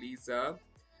sobra Ate Lisa.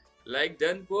 Like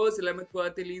done po, salamat po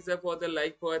Ate Lisa for the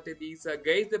like po Ate Lisa.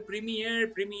 Guys, the premiere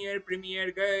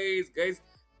guys.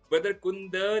 Brother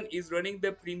Kundan is running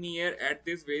the premiere at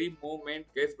this very moment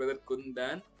guys, Brother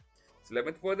Kundan.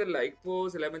 Salamat for the like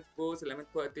po, salamat po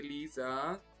Ate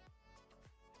Lisa.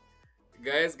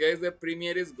 Guys, the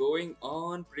premiere is going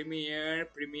on. Premiere,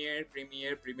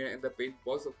 and the paint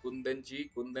box of Kundan ji.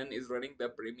 Kundan is running the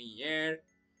premiere.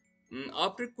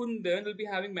 After Kundan, we'll be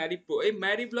having Mary Po. Hey,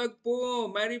 Mary Vlog po!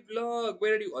 Mary Vlog!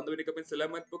 Where are you? On the way to Kapin.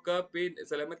 Salamat po, Kapin.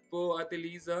 Salamat po, Ate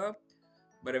Liza.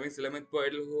 Maraming salamat po,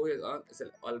 Idol Ho.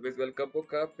 Always welcome po,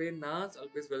 Kapin. Nas,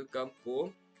 always welcome po.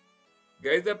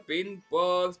 Guys, the pin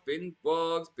box.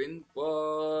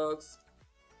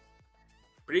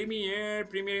 Premiere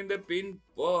in the pin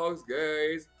box,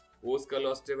 guys. Oscar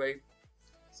lost है भाई.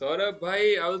 Saurabh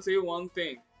bhai, I will say you one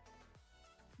thing.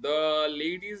 The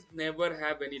ladies never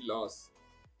have any loss.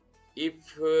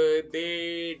 If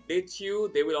they ditch you,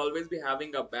 they will always be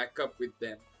having a backup with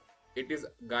them. It is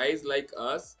guys like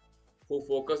us who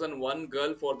focus on one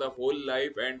girl for the whole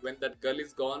life, and when that girl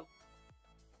is gone,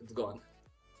 it's gone.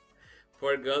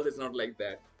 For girls, it's not like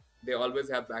that. They always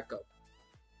have backup.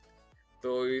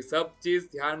 तो ये सब चीज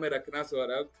ध्यान में रखना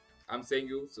Saurabh. I'm saying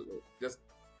you so just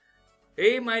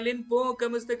hey Mylin po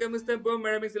kamusta po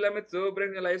maraming salamat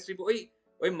sobrang live stream po. Oy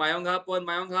mayong hapon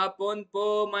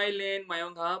po Mylin,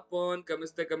 mayong hapon.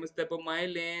 Kamusta po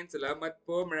Mylin? Salamat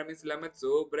po, maraming salamat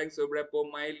sobra po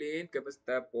Mylin.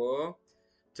 Kamusta po?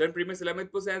 Chan Premier, salamat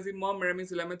po Sassy Mom. Maraming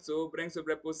salamat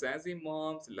sobra po Sassy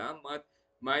Mom. Salamat.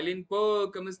 Mylin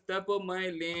po, kamusta po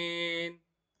Mylin?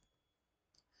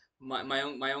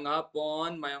 mayong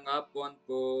hapon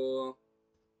po.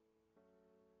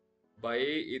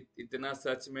 भाई इतना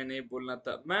सच में नहीं बोलना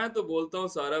था. मैं तो बोलता हूँ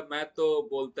सौरभ, मैं तो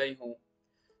बोलता ही हूँ.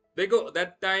 देखो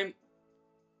that time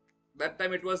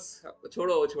it was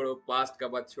छोड़ो past का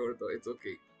बात छोड़ दो. It's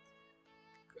okay.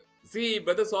 See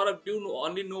brother Saurabh, you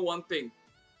only know one thing.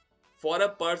 For a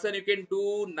person you can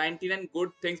do 99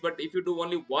 good things, but if you do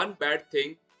only one bad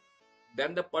thing,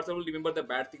 then the person will remember the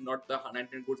bad thing, not the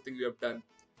 99 good things you have done.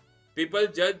 People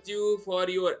judge you for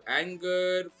your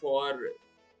anger, for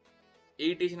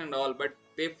irritation and all, but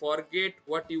they forget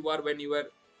what you are when you are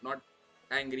not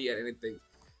angry or anything.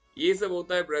 ये सब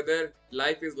होता है brother.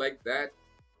 Life is like that.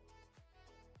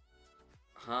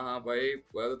 हाँ भाई,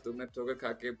 well तुमने ठोकर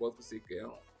खा के बहुत कुछ सीख गया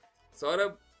हूँ.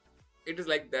 Saurabh, it is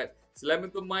like that.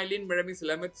 Salamat po Mylene, maraming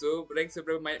salamat sobra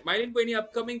Mylene po, any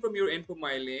upcoming from your end po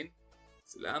Mylene?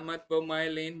 Salamat po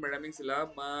Mylene, maraming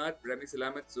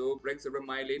salamat sobra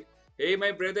Mylene. Hey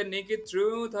my brother Naked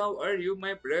Truth, how are you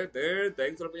my brother?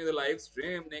 Thanks for being the live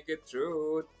stream Naked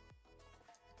Truth.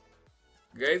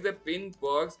 Guys, the pin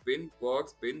box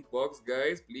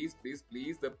guys, please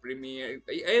the premiere.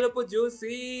 Hello po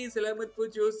Josie, salamat po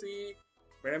Josie.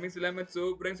 Maraming salamat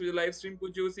sobrang sa live stream po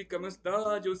Josie.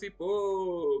 Kamusta Josie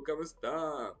po?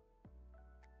 Kamusta?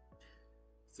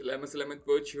 Salamat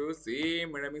po Josie.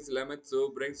 Maraming salamat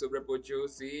sobra po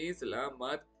Josie.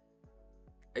 Salamat.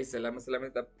 Ay, salamat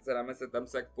sa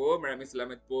tamsak po. Maraming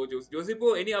salamat po Josie. Josie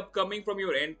po, any upcoming from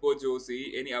your end po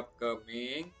Josie? Any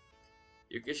upcoming?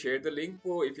 You can share the link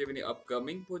po if you have any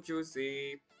upcoming po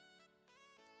Josie.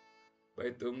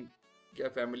 भाई तुम क्या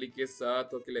family के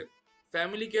साथ हो के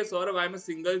family के Saurabh, I'm a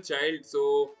single child,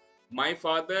 so my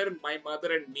father, my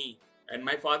mother and me, and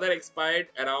my father expired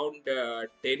around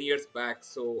 10 years back,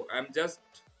 so I'm just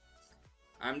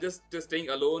staying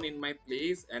alone in my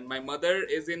place, and my mother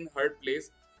is in her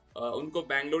place. उनको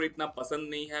Bangalore इतना पसंद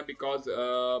नहीं है because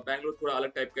Bangalore थोड़ा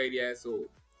अलग type का area है, so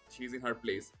she's in her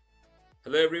place.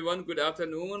 Hello everyone, good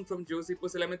afternoon from Josie po.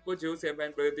 Salamat po Josie, I'm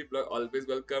brother blog. Always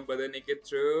welcome brother Naked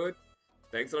Truth.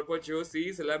 Thanks a lot for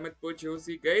Josie. Salamat po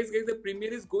Josie. Guys, the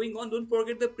premiere is going on. Don't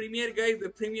forget the premiere, guys. The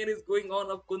premiere is going on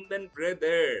of Kundan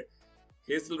brother.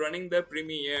 He's still running the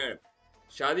premiere.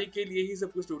 शादी के लिए ही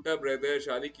सब कुछ टूटा brother.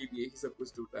 शादी के लिए ही सब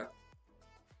कुछ टूटा.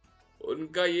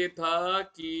 उनका ये था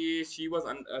कि she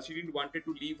didn't wanted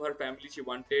to leave her family. She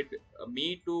wanted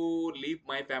me to leave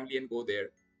my family and go there.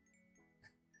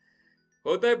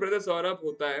 होता है brother Saurabh,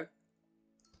 होता है.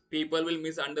 People will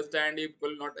misunderstand you, people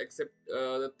will not accept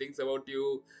the things about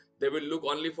you, they will look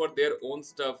only for their own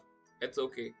stuff. It's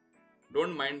okay,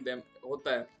 don't mind them.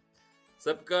 होता है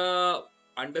सबका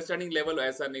understanding level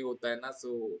ऐसा नहीं होता है ना,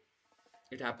 so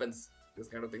it happens, this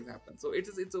kind of things happen, so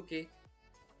it's okay.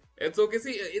 It's okay.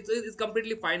 See, it's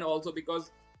completely fine also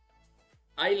because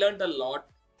I learned a lot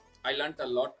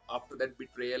after that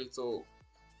betrayal, so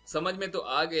समझ में तो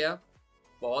आ गया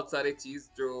बहुत सारे चीज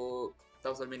जो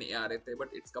तब समझ में नहीं आ रहे थे, but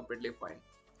it's completely fine.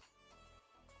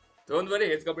 Don't worry,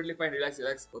 it's completely fine. Relax,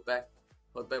 relax. होता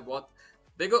है बहुत.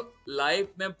 देखो,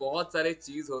 लाइफ में बहुत सारे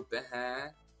चीज होते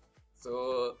हैं. So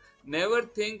never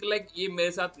think like ये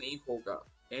मेरे साथ नहीं होगा.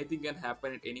 Anything can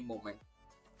happen at any moment.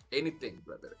 Anything,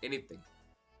 brother. Anything.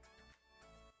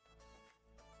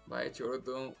 भाई छोड़ो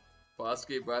तुम. पास्ट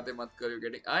की बातें मत करो.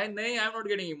 Getting. नहीं, I'm not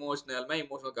getting emotional. मैं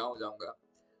emotional कहाँ हो जाऊंगा?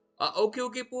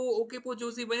 Okay po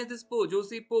Josie. When is this po?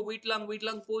 Josie po. Wait lang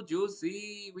po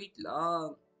Josie. Wait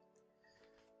lang.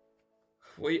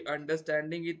 वही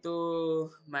अंडरस्टैंडिंग ही तो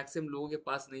मैक्सिमम लोगों के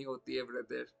पास नहीं होती है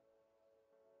brother.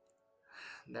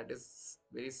 That is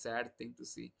very sad thing to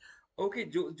C. Okay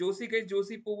Joshi guys,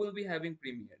 Joshi पो will be having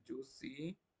premiere.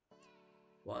 Joshi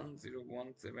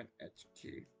 1017HT.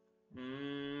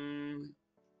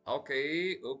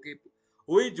 Okay.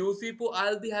 Wait, Josie po,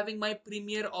 I'll be having my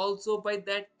premiere also by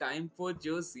that time for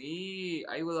Josie.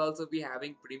 I will also be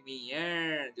having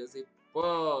premiere. Josie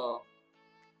po.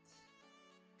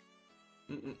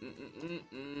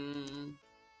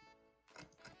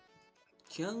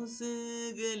 क्या से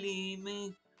गली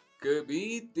में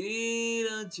कभी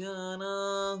तेरा जाना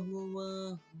हुआ,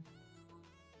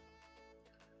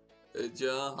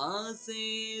 जहां से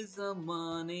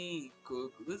जमाने को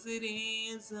गुजरे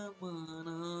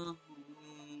जमाना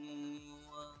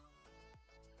हुआ.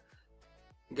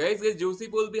 Guys, Josie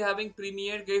Po will be having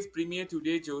premiere. Guys, premiere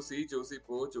today. Josie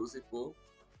Po.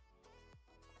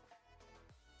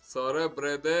 Saurabh,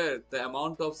 brother, the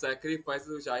amount of sacrifices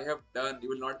which I have done, you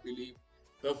will not believe.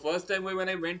 The first time when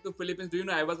I went to Philippines, do you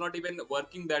know I was not even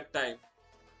working that time.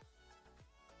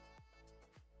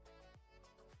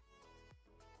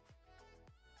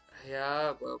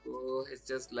 Yeah, Babu, it's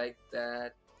just like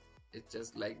that. It's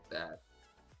just like that.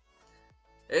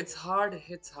 It's hard.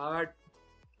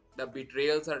 The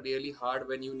betrayals are really hard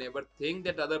when you never think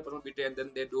that other person will betray and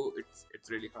then they do. It's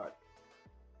really hard.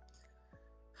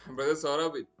 Brother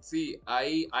Saurabh, see,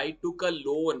 I took a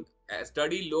loan, a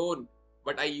study loan,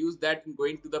 but I used that in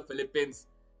going to the Philippines.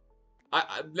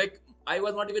 I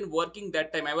was not even working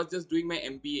that time. I was just doing my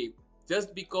MBA.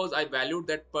 Just because I valued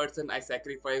that person, I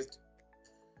sacrificed.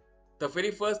 The very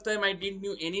first time I didn't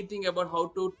knew anything about how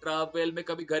to travel. मैं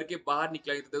कभी घर के बाहर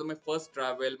निकला नहीं था. That was my first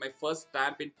travel, my first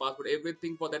stamp in passport,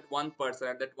 everything for that one person.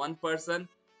 And that one person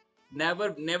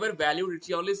never valued it.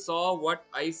 She only saw what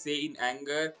I say in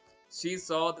anger. She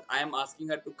saw that I am asking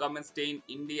her to come and stay in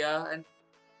India, and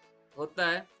होता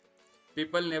है.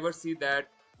 People never see that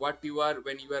what you are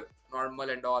when you are normal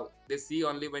and all. They see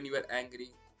only when you are angry.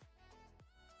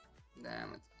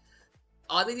 Damn it.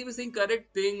 Aditi was saying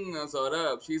correct thing,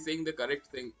 Saurabh. She's saying the correct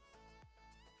thing.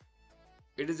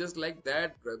 It is just like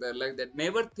that, brother. Like that.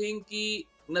 Never think ki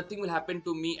nothing will happen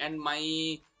to me and my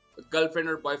girlfriend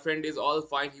or boyfriend is all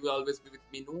fine. He will always be with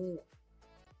me. No.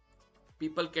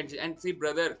 People can change. And see,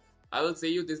 brother, I will say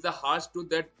you this is the harsh truth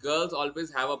that girls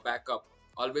always have a backup.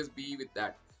 Always be with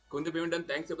that. Kunti payment done.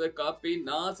 Thanks for the copy.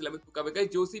 Na Salamat po kabe. Guys,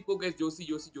 Josie po, guys. Josie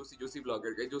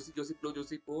vlogger. Guys, Josie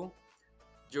po.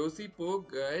 Josie po,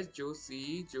 guys.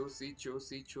 Josie.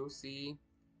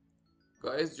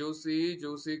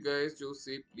 Guys,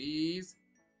 Josie, please.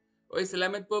 Oi,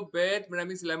 salamat po, Bet.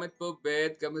 Maraming salamat po,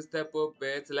 Bet. Kamusta po,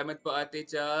 Bet? Salamat po, Ate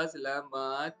Cha.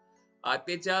 Salamat.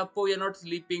 Ate Cha po, you're not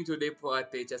sleeping today po,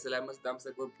 Ate Cha. Salamat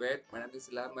sa po, Bet. Maraming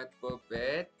salamat po,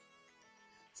 Bet.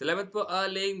 Salamat po,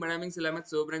 Aling. Maraming salamat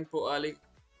sobrang po, Aling.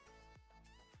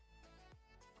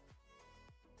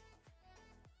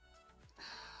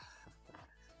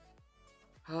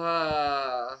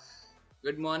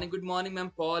 Good morning,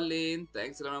 ma'am Pauline.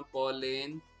 Thanks a lot, ma'am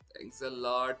Pauline. Thanks a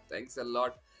lot.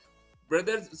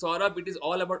 Brother Saurabh, it is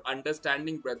all about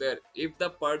understanding, brother. If the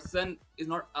person is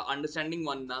not understanding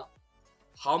one now,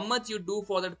 how much you do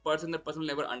for that person will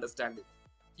never understand it.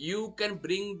 You can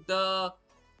bring the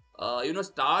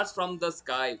stars from the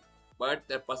sky, but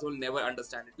that person will never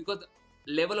understand it because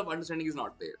the level of understanding is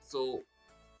not there. So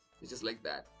it's just like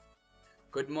that.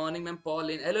 Good morning, ma'am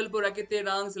Pauline. Hello, Purake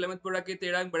Terang. Salamat Purake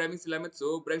Terang. Maraming salamat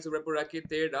so. Brang sobra Purake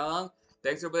Terang.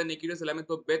 Thanks for the Nikito. Salamat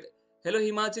po Bet. Hello,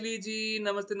 Himachali ji.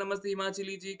 Namaste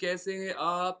Himachali ji. कैसे हैं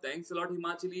आप? Thanks a lot,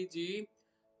 Himachali ji.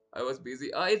 I was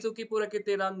busy. It's okay, Purake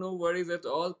Terang. No worries at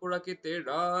all. Purake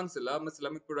Terang.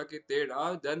 Salamat Purake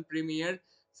Terang. Done premiere.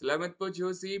 Salamat po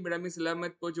Josie. Maraming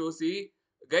salamat po Josie.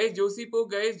 Guys, Josie po,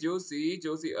 guys, Josie.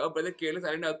 Brother Careless,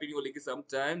 I don't know opinion only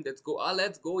sometime. Let's go.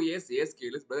 Yes,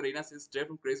 Careless. Brother Reena sister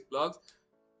from Chris Vlogs.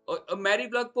 Mary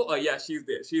Vlog po. Oh, yeah, she's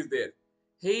there.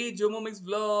 Hey, Jomo Mix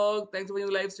Vlog. Thanks for watching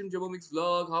the live stream, Jomo Mix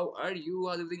Vlog. How are you?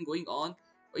 How's everything going on?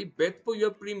 Oi, Beth po,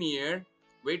 your premiere.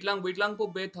 Wait lang po,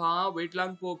 Beth, ha? Wait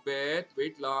lang,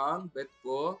 Beth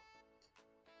po.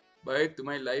 भाई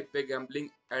तुम्हारी life पे gambling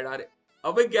add आ रहे।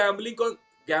 अबे gambling कौन,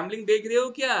 gambling देख रहे हो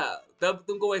क्या? तब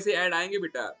तुमको वैसे ऐड आएंगे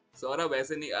बेटा। सौरभ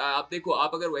वैसे नहीं, आप देखो,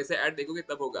 आप अगर वैसे ऐड देखोगे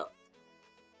तब होगा।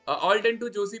 ऑल टाइम टू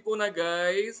जोशी पोना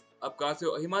गाइस। अब कहाँ से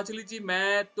हो हिमाचली जी?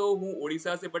 मैं तो हूँ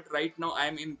उड़ीसा से, but right now I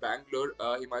am in Bangalore.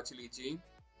 Himachali ji.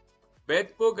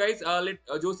 बेथपो guys, let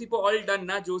Joshi po all done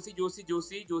na?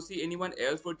 Josie, anyone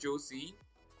else for Josie?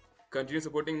 Continue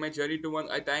supporting my journey to one.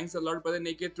 I thanks a lot, brother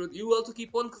Naked Truth. You also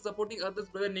keep on supporting others,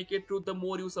 brother Naked Truth. The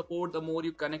more you support, the more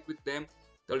you connect with them.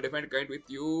 They'll definitely connect with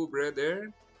you,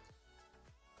 brother.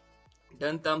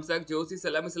 Done thumbs up, Josie.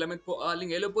 Salamat po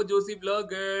Arling. Hello po Josie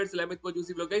vlogger. Salamat po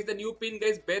Josie vlog. Guys, the new pin,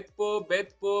 guys. Beth po,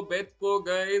 guys.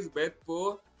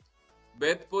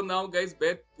 Beth po now, guys.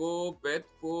 Beth po,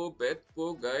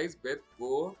 guys. Beth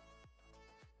po.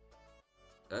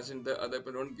 As in the other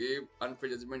people don't give unfair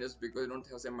judgment just because you don't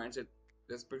have same mindset.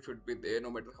 Respect should be there no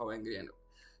matter how angry and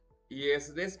yes,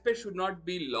 respect should not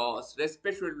be lost.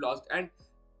 Respect should be lost. And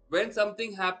when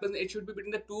something happens, it should be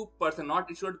between the two person,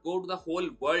 not it should go to the whole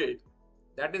world.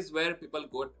 That is where people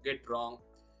get wrong.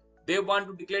 They want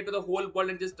to declare to the whole world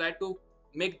and just try to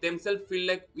make themselves feel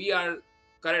like we are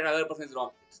correct, other person is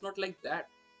wrong. It's not like that.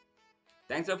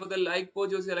 Thanks a lot for the like po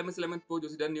Josie Salamat po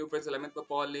Josie done new friend Salamat po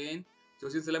Pauline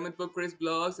Josie Salamat po Chris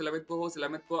Blog Salamat po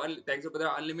Salamat po thanks for the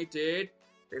unlimited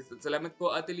Salamat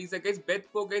po Ate Lisa guys Beth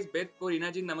po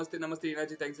Rina ji namaste Rina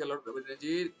ji thanks a lot Rina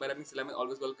ji Baraming Salamat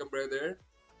always welcome brother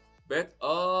Beth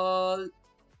all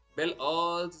Bell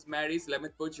all Mary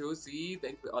Salamat po Josie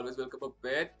thanks always welcome po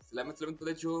Beth Salamat po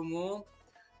the Jomo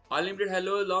Unlimited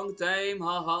hello long time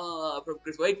ha from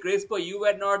Chris. Why Chris po you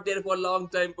were not there for a long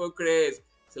time po Chris.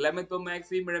 Salamat po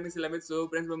Maxi, maraming salamat so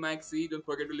friends po Maxi. Don't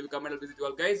forget to leave a comment. I'll visit you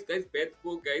all guys. Beth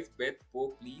po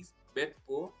please.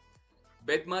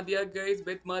 Beth Madhya guys,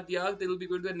 Beth Madhya. They will be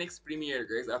going to the next premiere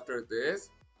guys after this.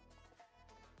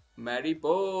 Mary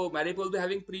Po will be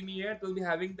having premiere. They will be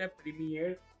having the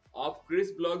premiere of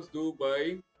Chris Vlogs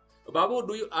Dubai.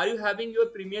 Babu, are you having your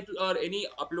premiere or any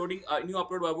uploading new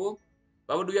upload Babu?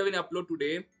 Babu, do you have any upload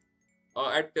today?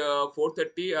 At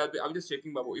 4:30. I'm just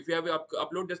checking, Babu. If you have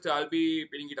upload, just I'll be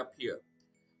pinning it up here.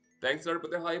 Thanks a lot for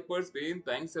the hyper spin.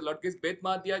 Thanks a lot, guys. Bet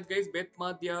Madhya, guys.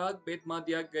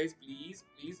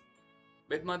 Please.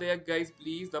 Bet Madhya, guys,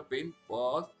 please. The pin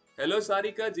pause. Hello,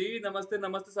 Sarika ji. Namaste,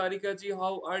 Sarika ji.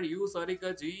 How are you,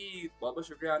 Sarika ji? बहुत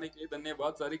शुक्रिया आने के लिए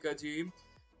धन्यवाद, Sarika ji.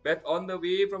 Beth on the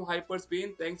way from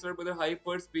Hyperspin. Thanks a lot for the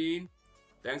Hyperspin.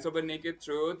 Thanks for the naked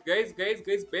truth. Guys.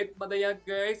 Beth Madayak,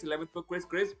 guys. 11th po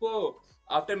Chris po.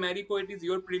 After Mary po, it is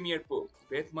your premiere po.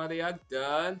 Beth Madayak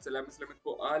done. Salamat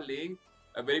po Arling.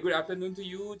 A very good afternoon to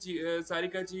you,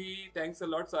 Sarika ji. Thanks a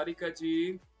lot, Sarika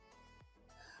ji.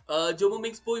 Jomo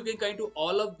Mix po, you can kind to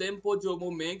all of them po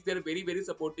Jomo Mix. They're very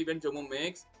supportive and Jomo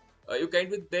Mix. You kind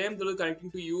with them, they will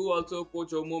connecting to you also po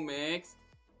Jomo Mix.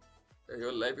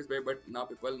 Your life is bad, but now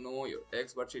people know your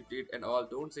ex, what she did and all.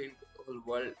 Don't say in the whole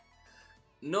world.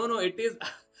 No, it is.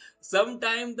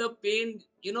 Sometimes the pain,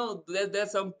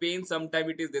 there's some pain. Sometimes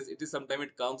it is this. It is sometimes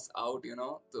it comes out.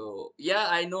 So yeah,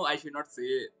 I know I should not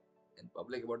say in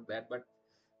public about that, but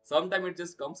sometimes it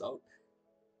just comes out.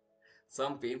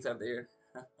 Some pains are there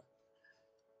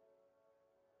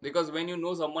because when you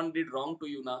know someone did wrong to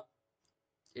you, now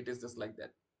it is just like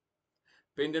that.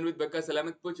 Pinjan with Becca,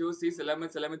 Salamat po Chusi,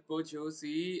 Salamat po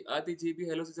Chusi, Ati GB,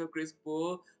 hello sister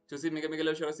Crispo, Chusi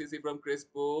Mega show CC from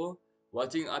Crispo,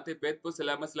 watching Ate Beth po,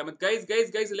 Salamat. Guys,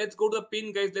 let's go to the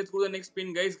pin, guys, let's go to the next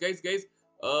pin, guys.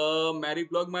 Mary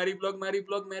vlog.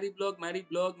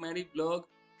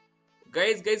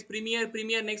 Guys,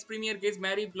 premiere, next premiere, guys,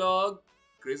 Mary vlog.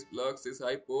 Chris vlog says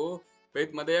hi po.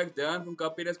 Beth Madayak done from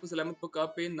Kapi Res po, Salamat po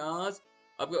Kapi Nas.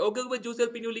 Okay, Juicy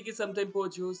Pinuli ki sometime po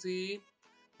Juicy.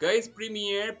 Guys,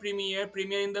 premiere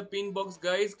in the pin box,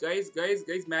 guys.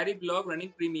 Mary vlog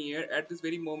running premiere at this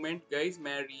very moment, guys.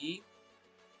 Mary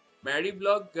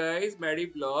vlog, guys. Mary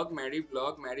vlog,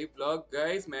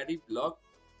 guys. Mary vlog.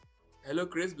 Hello,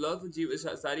 Chris vlog.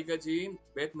 Sarika ji,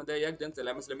 Beth Madayak, done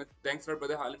salamat. Thanks for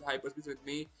brother Hyperspace with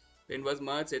me. Pain was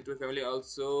much. Said to family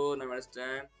also. Now I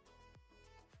understand.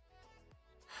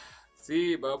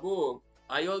 See, Babu,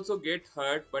 I also get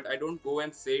hurt, but I don't go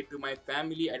and say it to my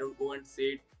family. I don't go and say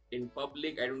it in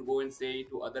public. I don't go and say it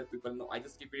to other people. No, I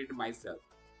just keep it to myself.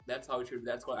 That's how it should be.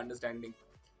 That's called understanding.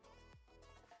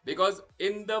 Because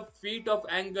in the feet of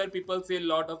anger, people say a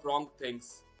lot of wrong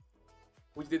things,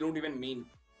 which they don't even mean.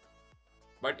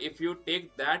 But if you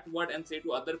take that word and say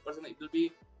to other person, it will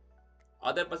be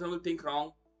other person will think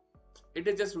wrong. It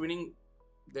is just ruining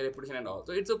their reputation and all.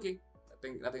 So it's okay.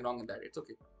 Nothing wrong in that. It's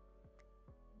okay.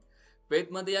 Beth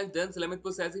Madayak done. Salamat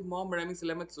po Sassy Mom. Maraming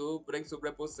salamat so. Prank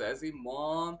Supra po Sassy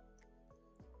Mom.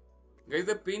 Guys,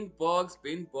 the pin box,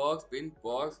 pin box, pin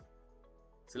box.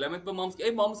 Salamat po, Momski.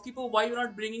 Hey, Momski po, why you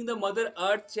not bringing the Mother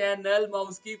Earth channel?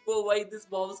 Momski po, why this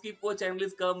Momski po channel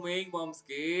is coming,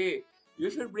 Momski? You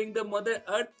should bring the Mother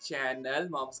Earth channel,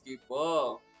 Momski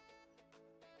po.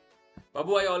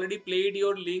 Babu, I already played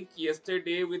your link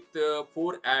yesterday with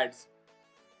 4 ads.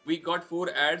 We got 4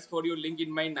 ads for your link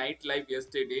in my night live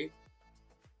yesterday.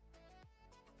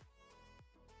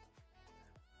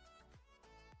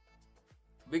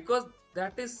 Because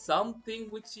that is something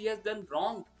which she has done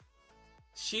wrong.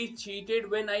 She cheated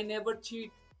when I never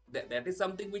cheat. That is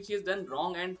something which she has done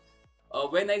wrong. And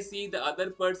when I see the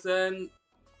other person,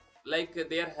 like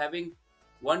they are having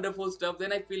wonderful stuff,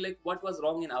 then I feel like what was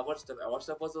wrong in our stuff. Our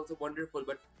stuff was also wonderful,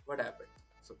 but what happened?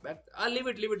 So that I'll leave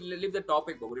the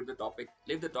topic, Babu, leave the topic.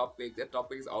 That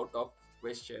topic is out of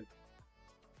question.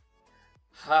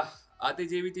 Ha, Ate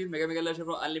JVT, Mega Mega Lasha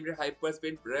from Unlimited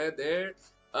Hyperspin, brother.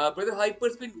 Brother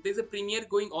Hyperspin, there's a premiere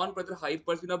going on, brother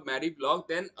Hyperspin of Mary Vlog.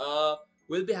 Then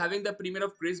we'll be having the premiere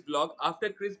of Chris Vlog. After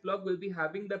Chris Vlog, we'll be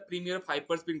having the premiere of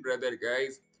Hyperspin, brother,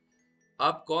 guys.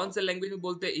 आप कौन सा language में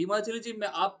बोलते हैं हिमाचली जी? मैं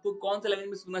आपको कौन सा लैंग्वेज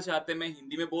में सुनना चाहते हैं? मैं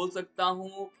हिंदी में बोल सकता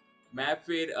हूँ, मैं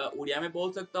फिर उड़िया में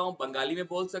बोल सकता हूँ, बंगाली में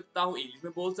बोल सकता हूँ, इंग्लिश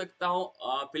में बोल सकता हूँ,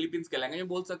 फिलीपींस के लैंग्वेज में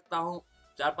बोल सकता हूँ।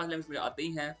 4-5 लैंग्वेज मुझे आते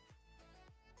ही हैं।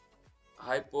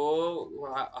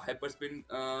 Hyperspin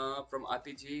from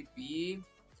Atiji B.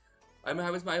 I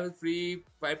have a free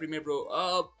 5 premiere,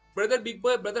 bro. Brother Big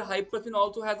Boy, brother Hyperspin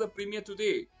also has a premiere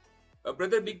today.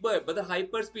 Brother Big Boy, brother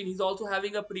Hyperspin, he's also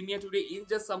having a premiere today in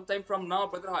just some time from now,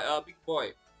 brother Big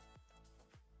Boy.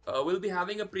 We'll be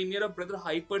having a premiere of brother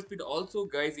Hyperspeed also,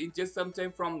 guys, in just some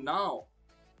time from now.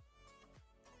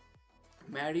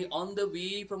 Mary on the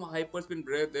way from Hyperspeed,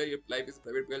 brother. Your life is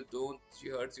private. Well, don't she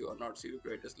hurts you or not? She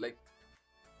regret like.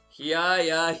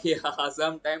 Yeah.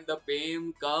 Sometimes the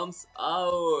pain comes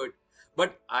out.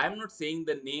 But I'm not saying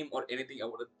the name or anything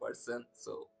about that person.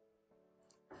 So,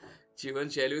 Chivan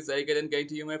Shailu Sarika and going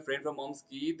to you, my friend from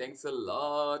Momski. Thanks a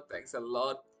lot. Thanks a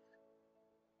lot.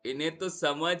 इन्हें तो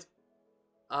समझ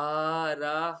आ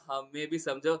रहा, हमें भी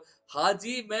समझो। हाँ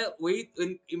जी, मैं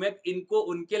इनको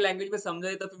उनके लैंग्वेज में समझा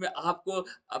देता, फिर मैं आपको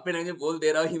अपने लैंग्वेज में बोल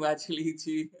दे रहा हूँ, हिमाचली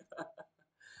जी।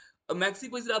 Maxi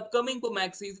is it upcoming po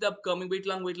Maxi? Is it upcoming? Wait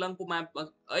lang po ma'am.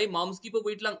 Ay, Momski po,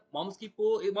 wait lang. Momski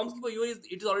po, it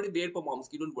is already there po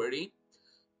Momski, don't worry.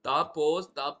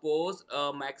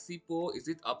 Maxi po, is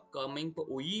it upcoming po?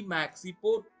 Uy, Maxi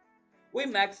po. Wait,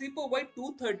 Maxi po, why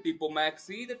 2:30 po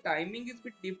Maxi? The timing is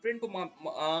bit different po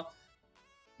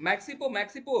Maxi po.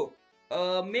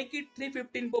 Make it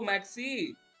 3:15 po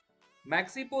Maxi.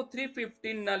 Maxi po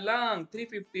 3:15 na lang.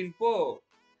 3:15 po.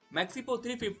 Maxi po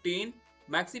 3:15.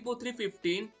 Maxi po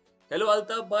 3:15. Hello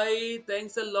Altaf भाई,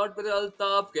 thanks a lot brother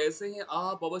Altaf, कैसे हैं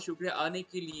आप? बहुत शुक्रिया आने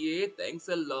के लिए, thanks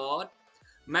a lot.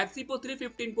 Maxi पो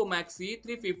 3:15 po Maxi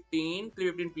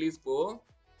 3:15 please po.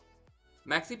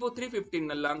 Maxi po 3:15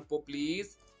 na lang po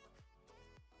please.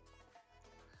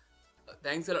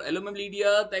 Thanks a lot. Hello, Ma'am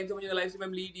Lydia. Thanks so much for the live stream,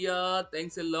 Ma'am Lydia.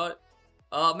 Thanks a lot.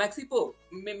 Maxi po,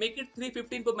 make it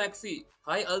 3:15 po Maxi.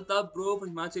 Hi Altaf bro from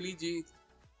Himachali ji.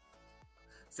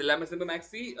 Salam alaikum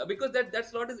Maxi. Because that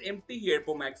slot is empty here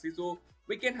for Maxi, so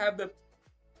we can have the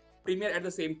premiere at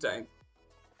the same time.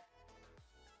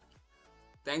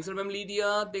 Thanks for Ma'am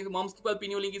Lydia. Thanks Mom's Keep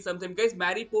Alpino link is sometime. Guys,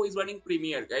 Mary Po is running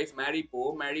premiere. Guys, Mary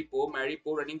Po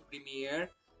running premiere.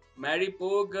 Mary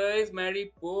Po, guys,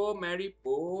 Mary Po.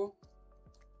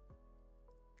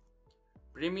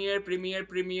 Premiere.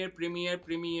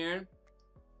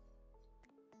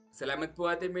 Salamat po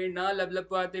Ate Mirna, love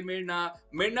po Ate Mirna.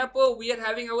 Mirna po, we are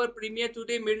having our premiere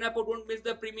today. Mirna po, don't miss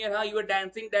the premiere, huh? You are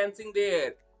dancing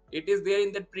there. It is there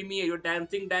in that premiere. You're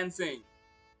dancing.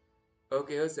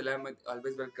 Okay, Salamat.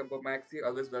 Always welcome for Maxi.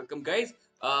 Always welcome, guys.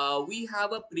 We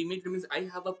have a premiere. Means I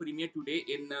have a premiere today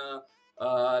in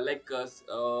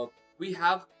we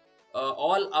have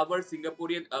all our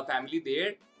Singaporean family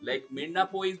there. Like Mirna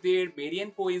Po is there,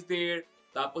 Marian Po is there,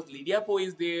 tapos Lydia Po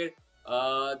is there.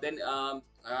 I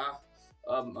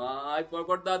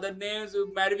forgot the other names.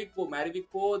 Marivik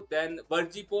Po, then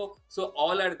Virji Po. So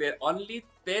all are there. Only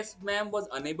Tess ma'am was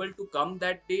unable to come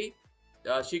that day.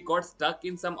 She got stuck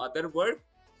in some other work.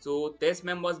 So Tess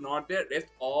ma'am was not there. Rest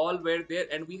all were there,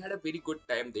 and we had a very good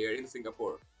time there in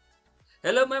Singapore.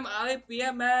 Hello, ma'am. Hi,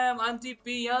 Pia, ma'am. Auntie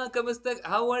Pia, kamusta?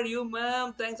 How are you,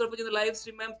 ma'am? Thanks for watching the live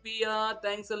stream, ma'am. Pia,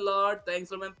 thanks a lot. Thanks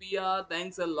for ma'am Pia.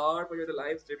 Thanks a lot for the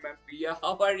live stream, ma'am. Pia,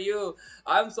 how are you?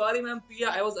 I'm sorry, ma'am Pia.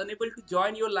 I was unable to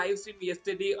join your live stream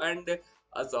yesterday, and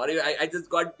sorry, I just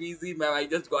got busy, ma'am. I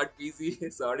just got busy.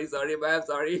 sorry, ma'am.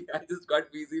 Sorry, I just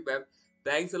got busy, ma'am.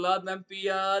 Thanks a lot, ma'am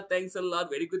Pia. Thanks a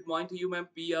lot. Very good morning to you, ma'am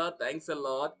Pia. Thanks a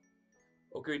lot.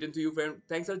 Okay, written to you, friend.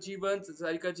 Thanks, our Jeevan,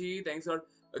 Sarika ji. Thanks, our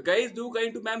guys. Do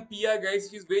kind to ma'am Pia, guys.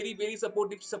 She's very, very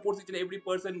supportive. She supports each and every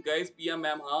person, guys. Pia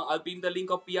ma'am, huh? I'll pin the link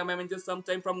of Pia ma'am in just some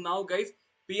time from now, guys.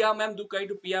 Pia ma'am, do kind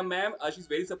to Pia ma'am. She's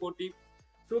very supportive.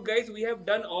 So, guys, we have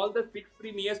done all the six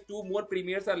premieres. Two more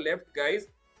premieres are left, guys.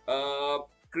 Uh,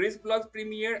 Chris Vlogs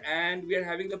premiere, and we are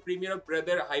having the premiere of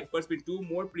Brother Hyperspin. Two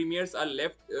more premieres are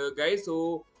left, guys.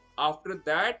 So after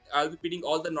that, I'll be pinning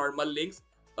all the normal links.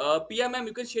 Pia ma'am,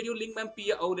 you can share your link, ma'am.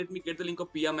 Pia, oh, let me get the link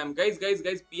of Pia ma'am, guys.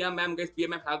 Pia ma'am,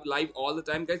 have live all the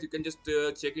time, guys. You can just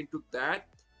check into that.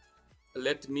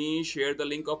 Let me share the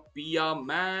link of Pia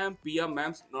ma'am. Pia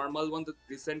ma'am's normal one, the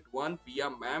recent one. Pia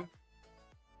ma'am,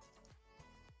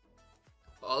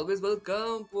 always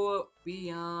welcome for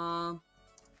Pia.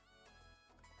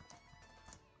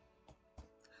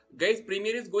 Guys,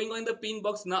 premiere is going on in the pin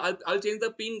box now. I'll change the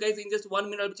pin, guys, in just 1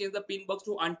 minute. I'll change the pin box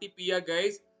to Auntie Pia,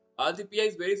 guys. Auntie Pia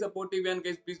is very supportive, and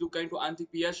guys, please do kind to Auntie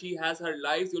Pia. She has her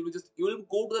lives. You'll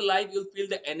go to the live. You'll feel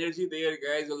the energy there,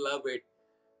 guys. You'll love it.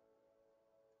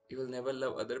 You will never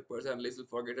love other person unless you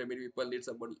forget how many people need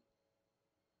someone.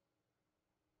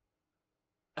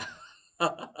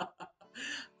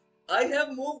 I have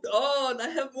moved on. I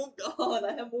have moved on.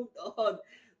 I have moved on.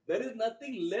 There is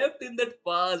nothing left in that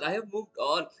past. I have moved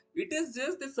on. It is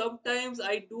just that sometimes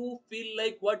I do feel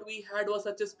like what we had was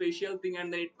such a special thing,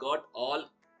 and then it got all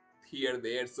here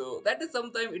there. So that is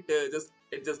sometimes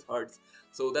it just hurts.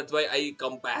 So that's why I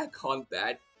come back on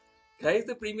that. Guys,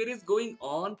 the premiere is going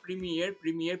on. Premiere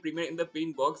in the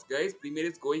pin box, guys. Premiere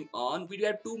is going on. We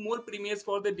have two more premieres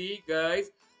for the day,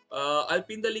 guys. I'll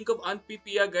pin the link of Auntie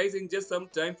Pia, guys, in just some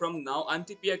time from now.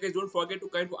 Auntie Pia, guys, don't forget to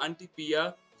come to Auntie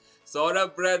Pia.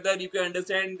 Saurabh, brother, you can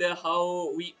understand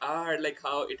how we are, like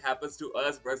how it happens to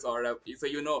us, bro, Saurabh.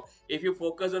 So, if you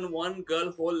focus on one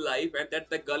girl whole life and that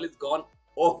the girl is gone,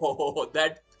 oh,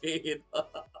 that pain.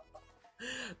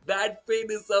 That pain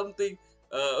is something.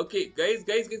 Okay, guys,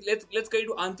 let's get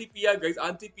to Auntie Pia, guys.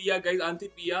 Auntie Pia, guys. Auntie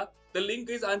Pia. The link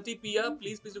is Auntie Pia.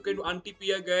 Please look into Auntie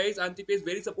Pia, guys. Auntie Pia is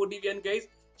very supportive, and guys,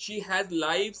 she has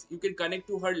lives. You can connect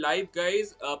to her live,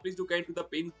 guys. Please look into the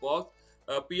pin box.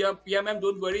 Pia, ma'am,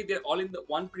 don't worry. They're all in the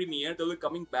one premiere. They'll be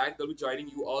coming back. They'll be joining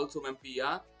you also, ma'am,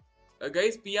 Pia.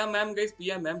 Guys पिया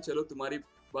ma'am चलो तुम्हारी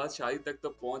बात शादी तक तो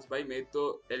पहुंच भाई मैं तो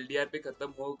एलडीआर पे खत्म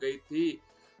हो गई थी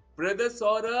ब्रदर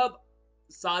सौरभ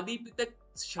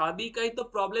शादी का ही तो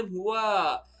प्रॉब्लम हुआ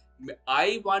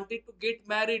I wanted to get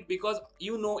married because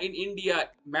in India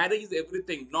marriage is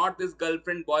everything, not this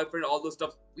girlfriend boyfriend all those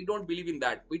stuff. We don't believe in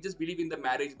that. We just believe in the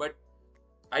marriage. But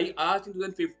I asked in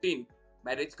 2015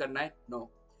 marriage करना है no,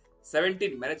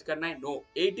 17 marriage करना है no,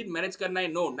 18 marriage करना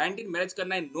है no, 19 marriage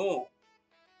करना है no.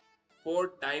 4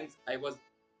 times I was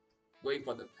going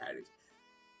for the marriage.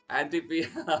 Antipia.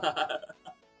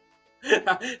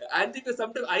 Antipia,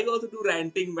 sometimes I also do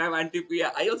ranting, ma'am.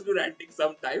 Antipia, I also do ranting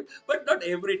sometimes, but not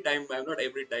every time, ma'am. Not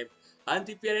every time.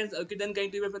 Antipia and Kidan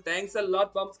kind to thanks a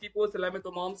lot, moms की post सलाम है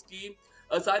तो moms की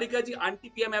सारिका जी aunty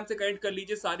पिया ma'am से connect कर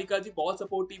लीजिए सारिका जी बहुत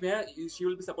सपोर्टिव है she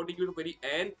will be supporting you to very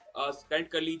and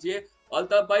connect कर लीजिए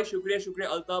अल्ताफ भाई शुक्रिया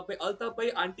अल्ताफ भाई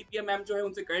आंटी पिया मैम जो है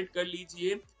उनसे कनेक्ट कर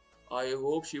लीजिए I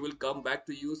hope she will come back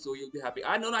to you, so you'll be happy.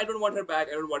 Ah, no, I don't want her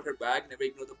back. I don't want her back. Never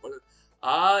ignore the person.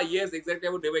 Ah, yes, exactly.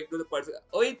 I would never ignore the person.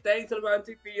 Oh, thanks,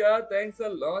 Almanti Pia. Thanks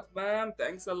a lot, ma'am.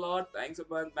 Thanks a lot. Thanks,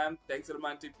 ma'am. Thanks,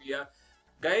 Almanti Pia.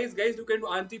 Guys, look into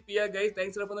Auntie Pia, guys.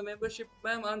 Thanks a lot for the membership,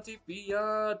 ma'am. Auntie Pia.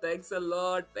 Thanks a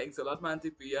lot. Thanks a lot,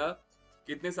 Auntie Pia.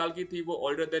 कितने साल की थी वो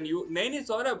older than you? नहीं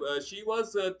Saurabh, she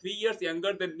was 3 years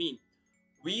younger than me.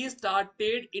 We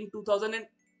started in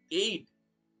 2008.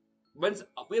 Once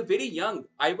we were very young.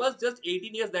 I was just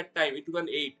 18 years that time in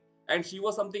 2008, and she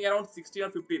was something around 16 or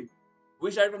 15.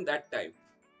 We started from that time.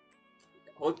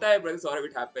 होता है brother, sorry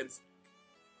it happens.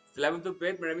 Salamat to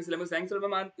bet, maraming salamat. Thanks a lot,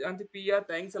 ma'am. Auntie Pia.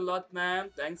 Thanks a lot, ma'am.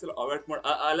 Thanks a lot. Alright, more.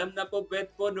 Alam na po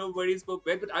bet po, no worries po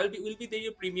bet. But we'll be there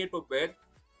your premiere po bet.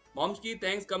 Momski,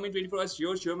 thanks coming 24 hours.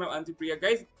 Sure, ma'am. Auntie Pia,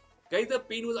 guys, the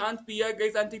pin was Auntie Pia,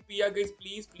 guys. Auntie Pia, guys,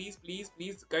 please,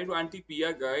 kind to Auntie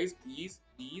Pia, guys, please.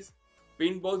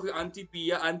 Paint box with Auntie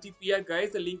Pia,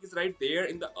 guys. The link is right there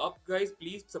in the up, guys.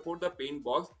 Please support the paint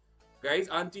box, guys.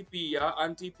 Auntie Pia,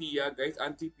 guys.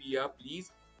 Auntie Pia,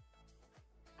 please.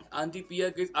 Auntie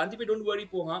Pia, guys. Auntie Pia, don't worry,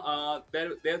 po, huh?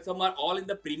 There some are all in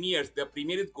the premieres. The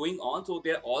premiere is going on, so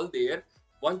they're all there.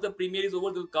 Once the premiere is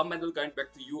over, they'll come and they'll come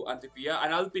back to you, Auntie Pia.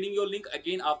 And I'll pinning your link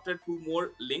again after 2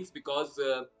 more links because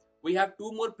we have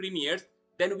 2 more premieres.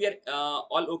 Then we are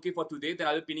all okay for today. Then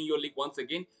I'll be pinning your link once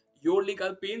again. Your link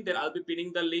I'll pin. Then I'll be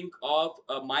pinning the link of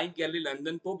My Gallery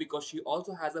London Po because she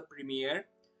also has a premiere.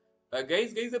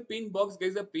 Guys, the pin box,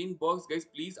 guys,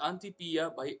 please, Auntie Pia,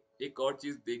 bhai, एक और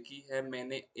चीज देखी है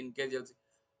मैंने इनके जल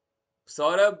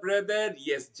Saurabh brother,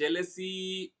 yes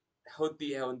jealousy होती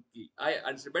है उनकी, आई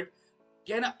अंडरस्टैंड, बट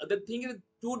क्या है ना, the thing is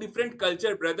to different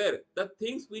culture brother, the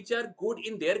things which are good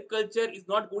in their culture is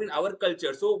not good in our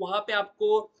culture, सो वहां पे आपको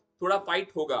थोड़ा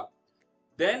फाइट होगा.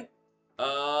 Then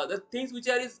the things which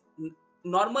are is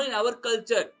normal in our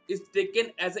culture is taken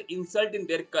as an insult in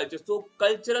their culture. So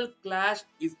cultural clash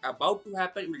is about to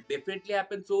happen. It will definitely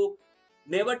happen. So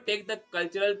never take the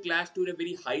cultural clash to a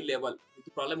very high level.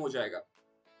 तो problem हो जाएगा.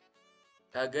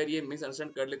 अगर ये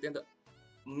misunderstand कर लेते हैं तो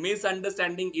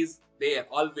misunderstanding is there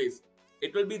always.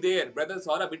 It will be there, brother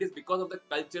Saurabh. It is because of the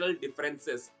cultural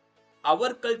differences.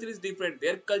 Our culture is different,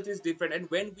 their culture is different,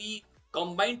 and when we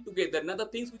combine together, now the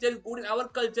things which are good in our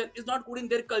culture is not good in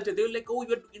their culture. They will like, oh,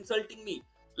 you are insulting me.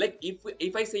 Like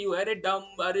if I say you are a dumb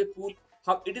or a fool,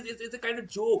 how it is, it's a kind of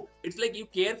joke. It's like you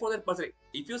care for that person.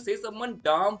 If you say someone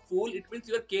dumb fool, it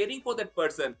means you are caring for that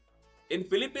person. In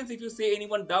Philippines, if you say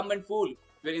anyone dumb and fool,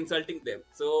 you are insulting them.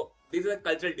 So these are the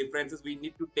cultural differences. We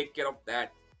need to take care of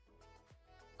that.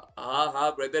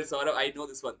 Brother Saurav, I know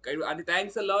this one. And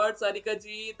thanks a lot, Sarika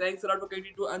ji. Thanks a lot for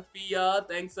connecting to Aunt Pia.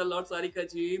 Thanks a lot,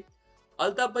 Sarika ji.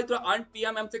 Altaf भाई थोड़ा aunt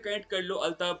पिया ma'am से connect कर लो.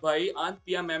 अल्ताफ भाई aunt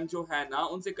पिया ma'am जो है ना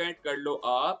उनसे कनेक्ट कर लो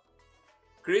आप.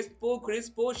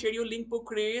 Crispo, share your link for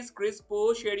Chris.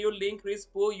 Crispo, share your link.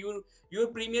 Crispo, your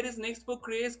premiere is next for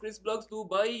Chris. Chris Blogs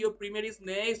Dubai. Your premiere is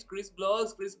next. Chris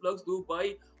Blogs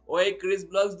Dubai. Oi, Chris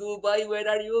Blogs Dubai, where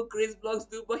are you? Chris Blogs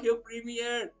Dubai, your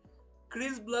premiere.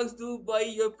 Chris Blogs Dubai,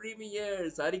 your premiere.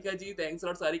 Sarika ji, thanks a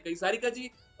lot Sarika जी. सारिका जी,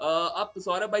 आप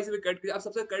सौरभ भाई से भी connect कीजिए. आप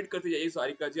सबसे connect करते जाइए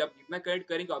सारिका जी. आप जितना कनेक्ट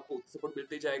करेंगे आपको सपोर्ट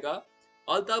मिलते जाएगा.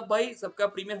 अल्ताफ भाई, सबका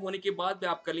प्रीमियर होने के बाद मैं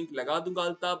आपका लिंक लगा दूंगा.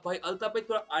 अल्ताफ भाई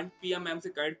थोड़ा आंटी पिया मैम से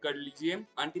कनेक्ट कर लीजिए.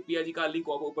 आंटी पिया जी का लिंक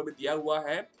ऊपर में दिया हुआ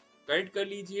है, कनेक्ट कर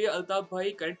लीजिए. अल्ताफ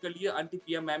भाई कनेक्ट कर लीजिए आंटी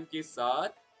पिया मैम के साथ.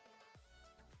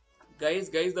 Guys,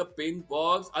 the pin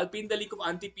box. I'll pin the link of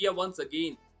Auntie Pia once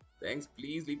again. Thanks,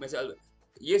 please leave message.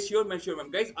 Yes, sure,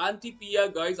 ma'am. Guys, Auntie Pia,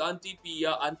 guys, Auntie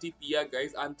Pia,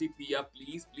 guys, Auntie Pia,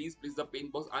 please, the pin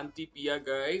box. Auntie Pia,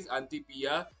 guys, Auntie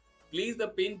Pia, please, the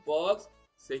pin box.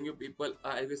 Saying you people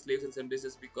are always slaves and some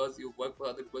just because you work for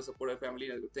other people, support our family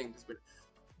and everything.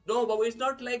 No, but it's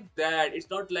not like that. It's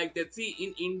not like that. See,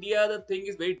 in India, the thing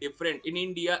is very different. In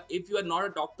India, if you are not a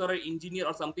doctor or engineer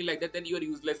or something like that, then you are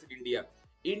useless in India.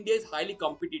 India is highly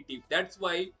competitive. That's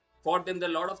why for them, the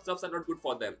lot of stuffs are not good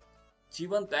for them.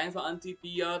 Jivan, thanks for Auntie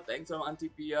Pia. Thanks for Auntie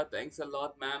Pia. Thanks a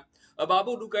lot, ma'am.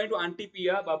 Babu, do kind to Auntie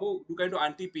Pia. Babu, do kind to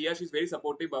Auntie Pia. She's very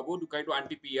supportive. Babu, do kind to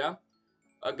Auntie Pia.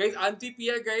 Guys, Auntie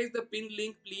Pia, guys, the pin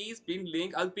link, please. Pin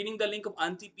link. I'll pinning the link of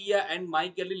Auntie Pia and My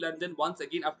Gallery London once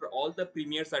again after all the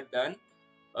premieres are done.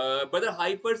 Brother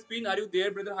Hyperspin, are you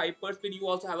there, brother Hyperspin? You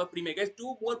also have a premiere. Guys,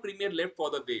 2 more premiere left for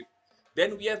the day.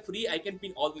 Then we are free. I can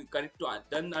pin all connect to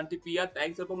done Auntie Pia.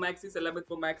 Thanks for Maxi. Salamat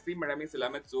po Maxi. Madami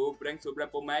salamat. Sobra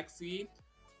po Maxi.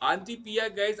 Auntie Pia,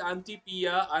 guys. Auntie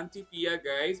Pia,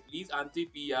 guys. Please, Auntie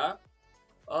Pia.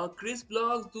 Chris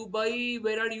Blogs Dubai,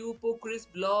 where are you for Chris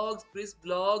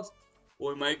Blogs?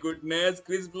 Oh my goodness,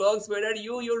 Chris Blogs, where are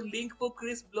you? Your link for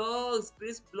Chris Blogs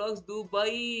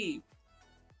Dubai.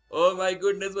 Oh my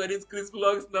goodness, where is Chris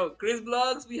Blogs now? Chris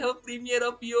Blogs, we have premiere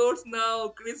of yours now.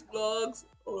 Chris Blogs.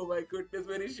 Oh my goodness,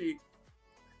 where is she?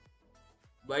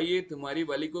 भाई ये तुम्हारी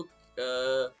वाली को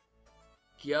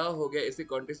क्या हो गया? इसे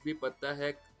context भी पता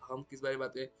है हम किस बारे में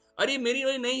बात करें. अरे मेरी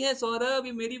वाली नहीं है सौरभ,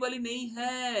 ये मेरी वाली नहीं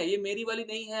है, ये मेरी वाली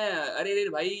नहीं है. अरे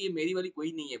भाई ये मेरी वाली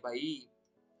कोई नहीं है भाई,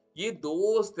 ये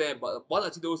दोस्त है, बहुत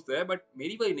अच्छी दोस्त है, बट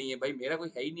मेरी वाली नहीं है भाई, मेरा कोई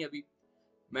है ही नहीं अभी.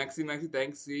 Maxi,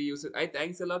 thanks. See you. I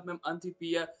thanks a lot, ma'am. Auntie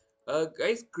Pia.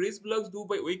 Guys, Chris Blogs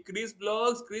Dubai. Wait, Chris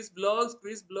Blogs.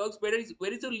 Where is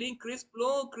your link?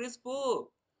 Crispo.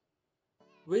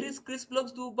 Where is Chris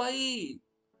Blogs Dubai?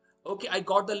 Okay, I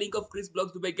got the link of Chris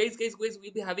Blogs Dubai. Guys,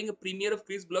 we'll be having a premiere of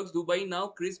Chris Blogs Dubai now.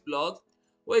 Chris Blogs.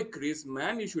 Wait, Chris,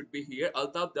 ma'am, you should be here.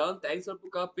 Altaf down. Thanks for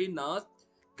copying us.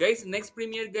 Guys, next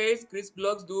premiere, guys. Chris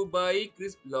Blogs Dubai.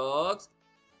 Chris Blogs.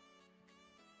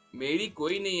 मेरी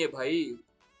कोई नहीं है भाई,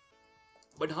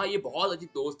 but हाँ ये बहुत अच्छी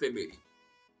दोस्त है मेरी.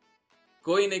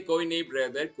 कोई नहीं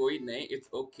ब्रदर, कोई नहीं. It's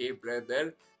okay,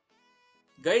 brother.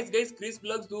 Guys, Chris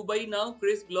Blogs Dubai now.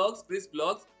 Chris Blogs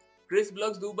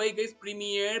Dubai, guys.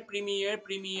 Premiere.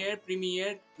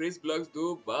 Chris Blogs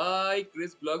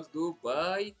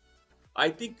Dubai. I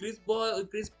think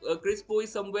Crispo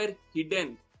is somewhere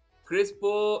hidden.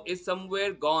 Crispo is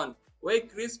somewhere gone. Wait,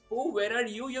 Crispo, where are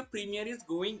you? Your premiere is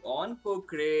going on for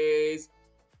Chris.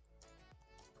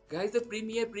 Guys, the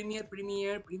premiere.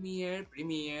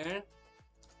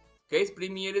 Guys,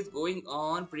 premiere is going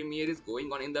on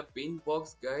in the pin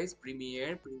box, guys.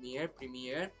 Premiere.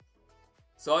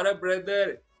 Saurabh,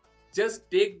 brother. just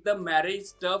take the marriage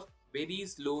stuff very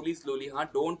slowly, huh?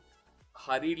 Don't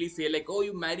hurriedly say like, oh,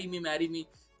 you marry me.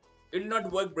 It will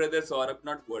not work, brother Saurabh,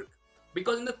 not work.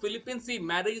 Because in the Philippines, see,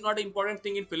 marriage is not an important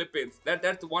thing in Philippines.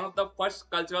 That's one of the first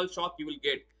cultural shock you will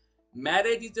get.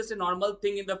 Marriage is just a normal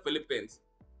thing in the Philippines.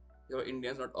 You're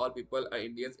Indians, not all people are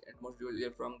Indians, and most people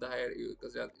are from the higher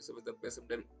because they are the best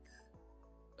sometimes.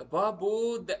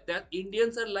 Babu, that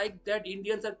Indians are like that.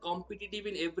 Indians are competitive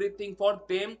in everything. For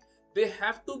them, they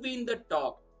have to be in the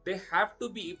top. They have to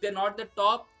be. If they're not the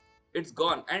top, it's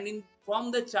gone. And in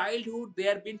from the childhood, they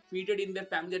are being treated in their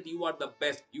family that you are the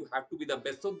best. You have to be the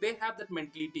best. So they have that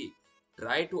mentality.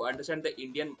 Try to understand the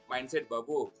Indian mindset,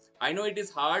 Babu. I know it is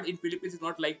hard. In Philippines, it's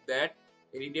not like that.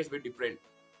 In India, it's very different.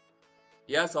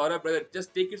 Yeah, Saurabh, brother,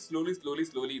 just take it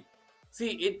slowly.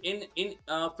 See, in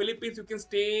Philippines, you can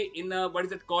stay in what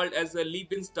is it called as a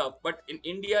live-in stuff. But in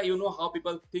India, you know how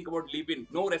people think about live-in.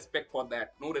 No respect for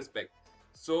that. No respect.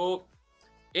 So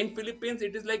in Philippines,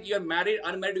 it is like you are married,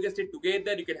 unmarried, you can stay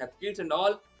together, you can have kids and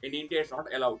all. In India, it's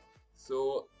not allowed.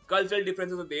 So cultural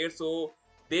differences are there. So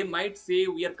they might say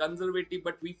we are conservative,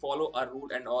 but we follow a rule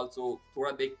and also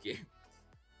thoda dekh ke.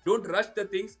 Don't rush the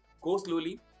things. Go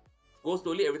slowly. Go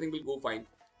slowly. Everything will go fine.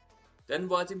 Then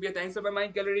watching Pia, thanks for my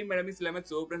gallery. My name is Slamet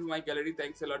Sobran for my gallery.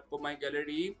 Thanks a lot for my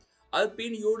gallery. I'll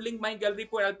pin your link, my gallery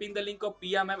for. I'll pin the link of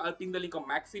Pia ma'am. I'll pin the link of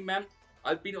Maxi ma'am.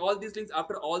 I'll pin all these links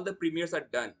after all the premieres are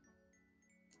done.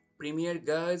 Premiere,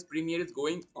 guys. Premiere is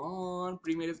going on.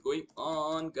 Premiere is going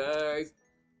on, guys.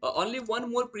 Only one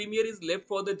more premiere is left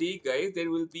for the day, guys. There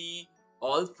will be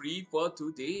all free for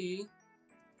today.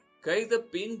 Guys, the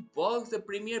pin box, the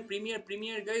premiere,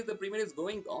 guys. The premiere is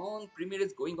going on. Premiere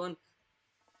is going on.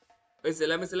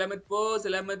 Salamat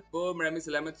po, maraming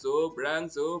salamat sobrang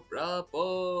sobra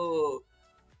po.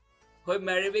 Hoy,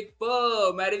 Marivic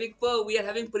po, we are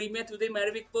having premiere today,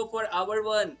 Marivic po, for hour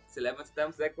 1. Salamat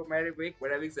thumbs up po, Marivic,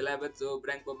 maraming salamat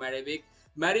sobrang po, Marivic.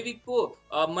 Marivic po,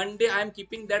 Monday I am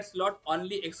keeping that slot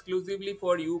only exclusively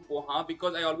for you po, huh?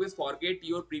 Because I always forget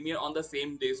your premiere on the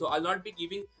same day. So I'll not be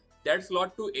giving that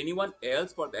slot to anyone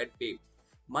else for that day.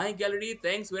 My gallery,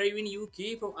 thanks, where are you in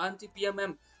UK from Auntie Pia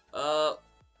ma'am.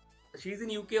 She's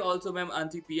in UK also, ma'am.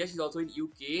 Auntie Pia, she's also in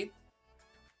UK.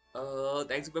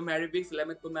 Thanks for Marivic.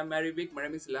 Salamat po, ma'am Marivic.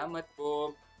 Maraming salamat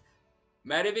po.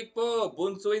 Marivic po,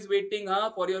 Bunso is waiting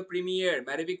for your premiere.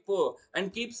 Marivic po.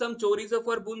 And keep some chorizo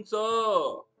for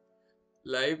Bunso.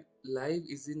 Live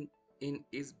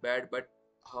is bad, but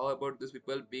how about these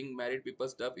people being married people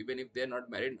stuff, even if they're not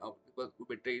married now, people who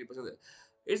betray person.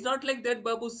 It's not like that,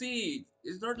 Babu. See,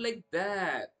 it's not like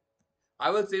that. I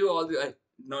will say you all the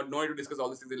no need to discuss all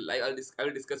these things in live. I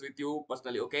will discuss with you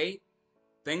personally, okay?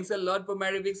 Thanks a lot for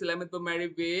Marivic. Salamat for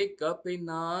Marivic.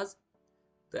 Kapinas.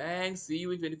 Thanks. See you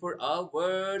in 24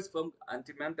 hours from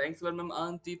Auntie Ma'am. Thanks a lot, Ma'am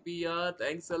Auntie Pia.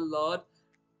 Thanks a lot.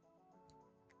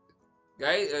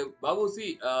 Guys, Babu,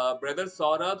 see, brother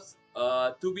Saurabh's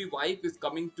to-be wife is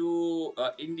coming to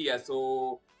India.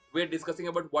 So we're discussing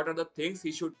about what are the things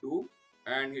he should do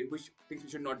and which things he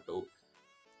should not do.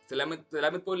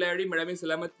 Salamat po, Larry. Maraming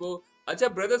salamat po.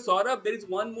 Acha, brother Saurabh, there is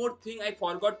one more thing I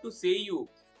forgot to say you.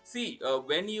 See,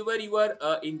 whenever you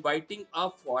are inviting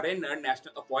a foreign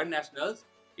nationals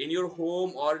in your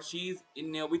home, or she's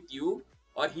in with you,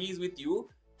 or he is with you,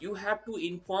 you have to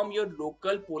inform your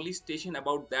local police station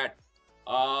about that.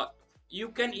 Uh, you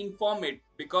can inform it,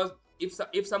 because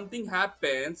if something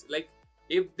happens, like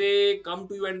if they come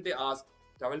to you and they ask,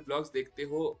 travel blogs देखते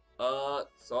हो?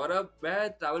 सौरभ, मैं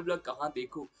travel blog कहाँ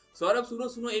देखूं? सौरभ,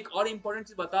 सुनो एक और important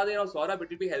चीज बता दे रहा हूँ Saurabh, it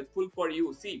will be helpful for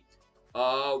you. C,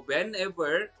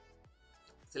 whenever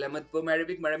Salamat po,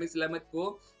 Marivic, maraming salamat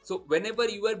po. So whenever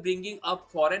you are bringing a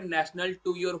foreign national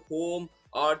to your home,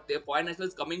 or the foreign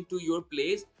nationals coming to your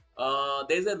place,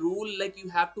 there's a rule like you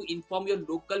have to inform your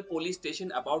local police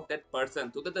station about that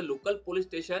person, so that the local police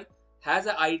station has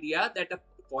an idea that a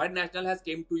foreign national has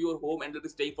came to your home and will be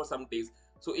staying for some days.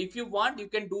 So if you want, you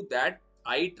can do that.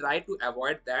 I try to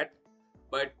avoid that,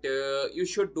 but you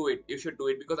should do it. You should do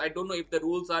it, because I don't know if the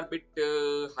rules are a bit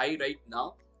high right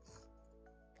now.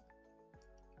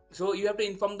 So you have to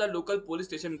inform the local police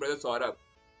station, brother Saurabh.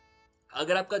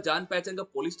 अगर आपका जान पहचान का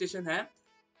police station है,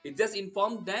 just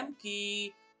inform them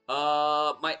कि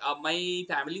my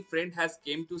family friend has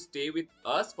came to stay with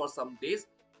us for some days.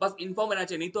 बस inform रहना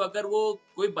चाहिए. नहीं तो अगर वो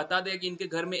कोई बता दे कि इनके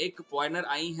घर में एक फॉरेनर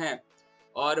आई हैं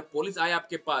और पुलिस आए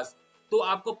आपके पास, तो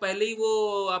आपको पहले ही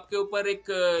वो आपके ऊपर एक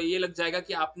ये लग जाएगा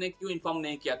कि आपने क्यों इन्फॉर्म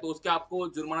नहीं किया, तो उसके आपको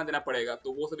जुर्माना देना पड़ेगा.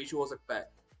 तो वो सब इशू हो सकता है.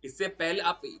 इससे पहले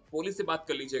आप पुलिस से बात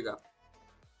कर लीजिएगा.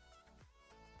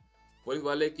 पुलिस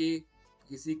वाले की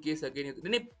किसी केस अगेन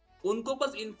नहीं, उनको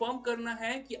बस इन्फॉर्म करना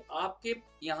है कि आपके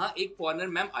यहाँ एक फॉरेनर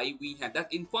मैम आई हुई है,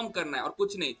 दैट इन्फॉर्म करना है और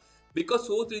कुछ नहीं। बिकॉज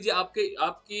सोच लीजिए आपके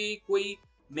आपकी कोई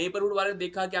नेबरहुड वाले ने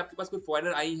देखा कि आपके पास कोई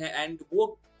फॉरेनर आई है एंड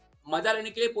वो मजा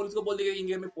लेने के लिए पुलिस को बोल देगा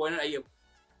इंडिया में फॉरेनर आई है,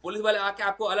 पुलिस वाले आके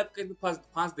आपको अलग करके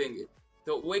फांस देंगे,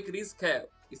 तो वो एक रिस्क है।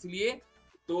 इसलिए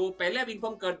तो पहले आप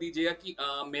इन्फॉर्म कर दीजिएगा कि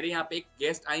मेरे यहाँ पे एक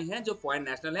गेस्ट आई हैं जो फॉरेन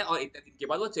नेशनल है और इतने दिन के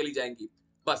बाद वो चली जाएंगी,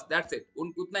 बस दैट्स इट,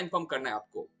 उतना इन्फॉर्म करना है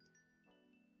आपको।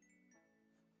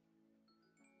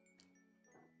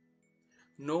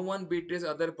 No one betrays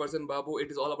other person, Babu.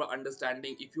 It is all about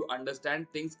understanding. If you understand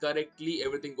things correctly,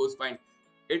 everything goes fine.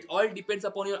 It all depends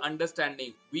upon your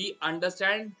understanding. We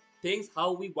understand things how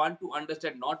we want to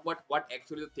understand, not what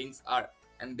actually the things are,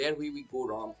 and there we go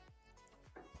wrong.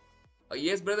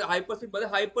 Yes, brother, Hyperspin. Brother,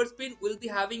 Hyperspin will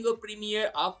be having a premiere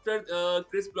after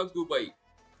Chris Vlogs Dubai.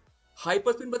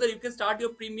 Hyperspin, brother, you can start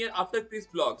your premiere after Chris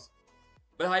Vlogs.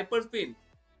 But Hyperspin,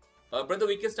 brother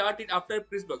we can start it after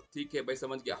Chris blog. ठीक है भाई,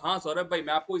 समझ गया। हाँ सौरभ भाई,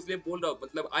 मैं आपको इसलिए बोल रहा हूँ,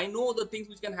 मतलब I know the things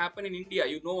which can happen in India,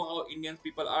 you know how Indian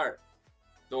people are,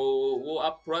 तो वो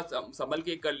आप थोड़ा संभल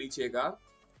के कर लीजिएगा।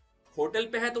 होटल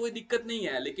पे है तो कोई दिक्कत नहीं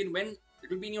है, लेकिन when it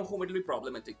will be in your home it will be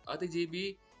problematic. आते जी भी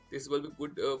this will be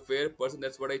good fair person,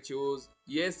 that's what I choose.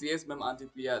 Yes yes ma'am aunty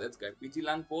पिया, that's guide PG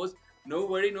Lang post. No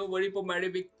worry for Mary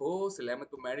big post, सलामत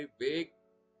for Mary big.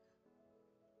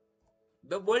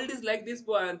 The world is like this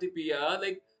for Antipia,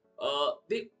 like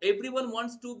everyone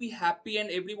wants to be happy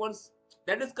and everyone's,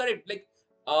 that is correct, like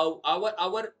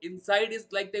our inside is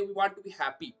like that we want to be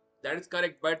happy, that is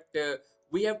correct, but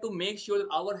we have to make sure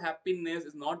that our happiness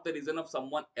is not the reason of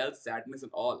someone else sadness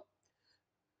and all.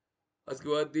 उसके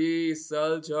बाद इस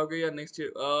साल जाओगे या next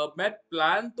year? मैं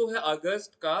plan तो है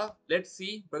अगस्त का, let's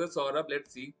see brother Saurabh,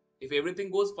 let's see if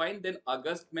everything goes fine then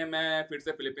अगस्त में मैं फिर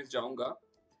से फिलीपींस जाऊंगा।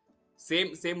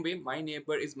 Same way, my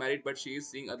neighbor is married but she is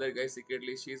seeing other guys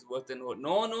secretly, she is worse than her.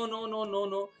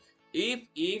 No. If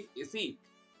you see,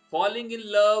 falling in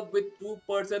love with two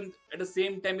persons at the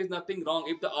same time is nothing wrong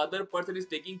if the other person is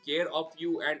taking care of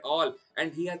you and all,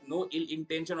 and he has no ill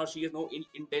intention or she has no ill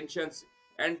intentions,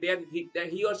 and then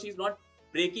he or she is not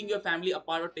breaking your family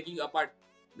apart or taking you apart.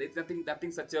 There's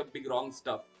nothing such a big wrong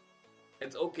stuff.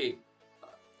 It's okay.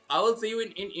 I will see you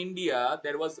in India.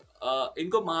 There was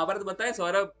इनको महाभारत बताए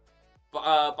सौरभ,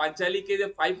 पांचाली के जो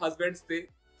 5 husbands थे।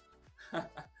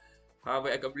 हाँ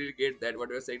भाई, I completely get that what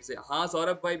you are saying. हाँ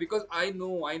सौरभ भाई, because I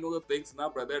know the things ना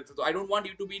brother, so I don't want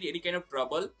you to be in any kind of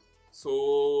trouble, so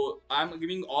I'm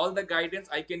giving all the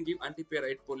guidance I can give. Antipia,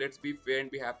 right? So let's be fair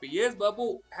and be happy. Yes Babu,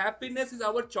 happiness is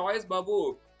our choice Babu,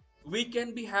 we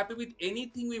can be happy with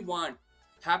anything we want.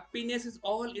 Happiness is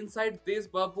all inside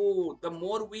this Babu. The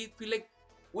more we feel like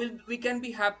we can be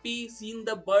happy seeing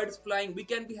the birds flying, we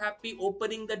can be happy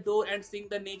opening the door and seeing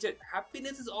the nature.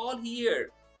 Happiness is all here,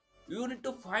 you need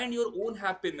to find your own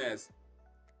happiness.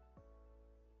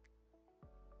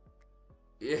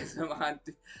 Yes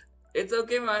Auntie, it's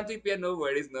okay Auntie Pia, no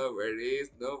worries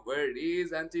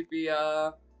Auntie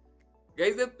Pia.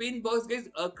 Guys, the pin box, guys,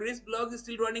 Chris Vlogs is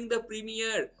still running the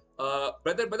premiere.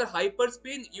 Brother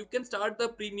Hyperspin, you can start the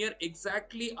premiere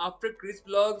exactly after Chris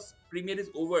Vlogs premiere is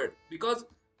over, because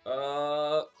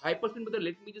Hyperspin, brother,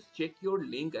 let me just check your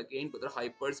link again, brother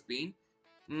Hyperspin.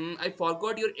 I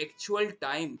forgot your actual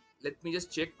time. Let me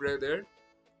just check, brother.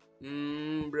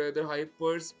 Brother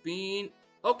Hyperspin.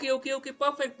 Okay.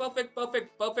 Perfect.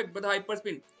 Brother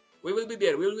Hyperspin. We will be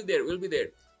there.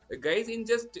 Guys, in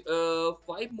just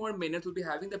 5 more minutes, we'll be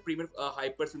having the premiere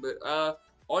Hyperspin.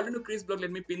 All into Chris blog.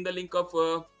 Let me pin the link of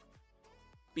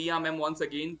Pia ma'am once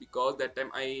again, because that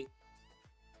time I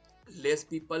less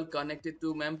people connected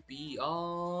to ma'am Pia.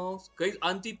 Guys,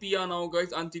 Auntie Pia now,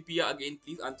 guys. Auntie Pia again,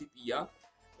 please. Auntie Pia.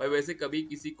 भाई वैसे कभी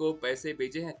किसी को पैसे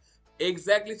भेजे हैं?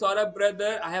 Exactly, Saurabh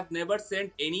brother. I have never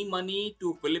sent any money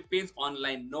to Philippines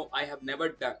online. No, I have never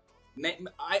done.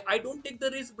 I don't take the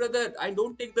risk, brother. I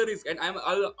don't take the risk, and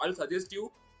I'll suggest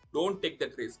you don't take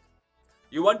that risk.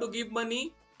 You want to give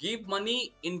money? Give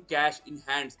money in cash in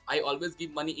hands. I always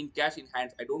give money in cash in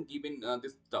hands. I don't give in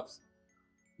this stuffs.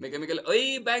 Mechanical.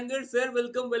 Hey, Bangers, sir.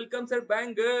 Welcome, sir.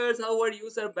 Bangers. How are you,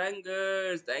 sir?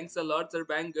 Bangers. Thanks a lot, sir.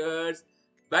 Bangers.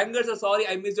 Bangers, sorry,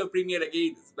 I missed your premiere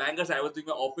again. Bangers, I was doing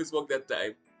my office work that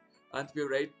time. Auntie, you're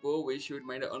right, Po. We should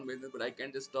mind our own business, but I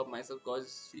can't just stop myself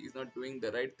because she is not doing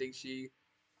the right thing.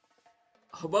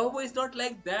 Babu is not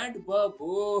like that,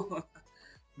 Babu.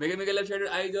 Mega Love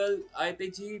Shadow Idol,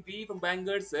 ITGB from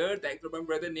Bangers, sir. Thanks for my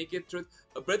brother Naked Truth.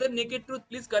 Brother Naked Truth,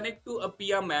 please connect to a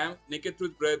Pia ma'am. Naked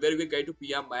Truth, brother, you can guide to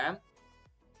Pia ma'am.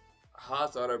 Ha,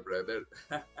 sorry, brother.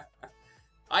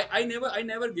 I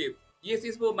never gave. Yes,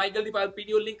 yes, for my gallery, I'll pin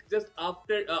your link just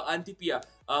after Auntie Pia.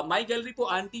 My gallery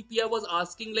for Auntie Pia was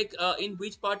asking like, in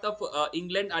which part of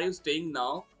England are you staying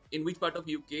now? In which part of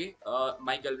UK?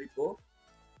 My gallery for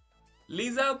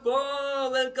Lisa Po,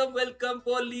 welcome, welcome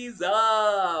for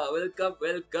Lisa. Welcome,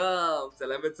 welcome.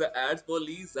 Salamat sa ads for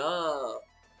Lisa.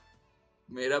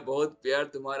 मेरा बहुत प्यार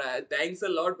तुम्हारा है. Thanks a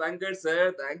lot, Bankers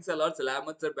sir. Thanks a lot,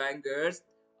 Salamat sir, Bankers.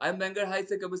 I'm Banker. Hi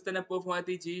sir, kamusta na po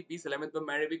Fumati ji? Be Salamat po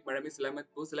Marivik, Marami Salamat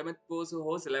po so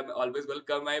ho Salamat. Always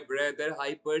welcome my brother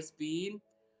Hyper Spin.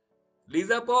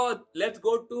 Lisa po, let's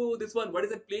go to this one. What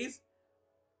is it, please?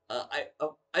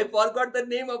 I forgot the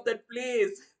name of that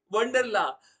place.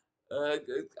 Wonderla. Uh,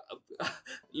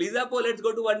 Lisa Po, let's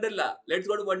go to Wonderla. Let's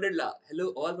go to Wonderla.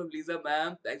 Hello, all from Lisa,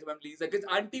 ma'am. Thanks, ma'am. Lisa, guys.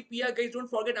 Auntie Pia, guys. Don't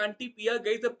forget Auntie Pia,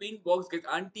 guys. The pink box, guys.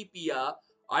 Auntie Pia.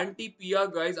 Auntie Pia,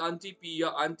 guys. Auntie Pia.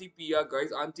 Auntie Pia,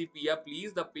 guys. Auntie Pia,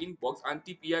 please. The pink box.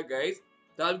 Auntie Pia, guys.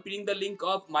 So I'll be pinning the link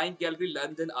of My Gallery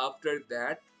London after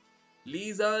that.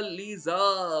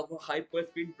 Lisa, hyper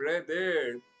spin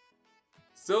brother.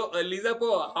 So, Lisa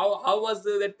Po, how was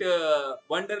that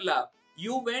Wonderla?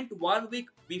 You went 1 week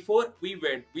before we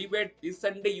went. We went this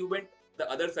Sunday. You went the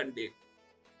other Sunday.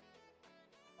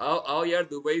 आओ यार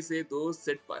Dubai से दोस्त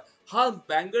set पर हाँ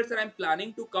banger sir I am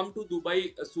planning to come to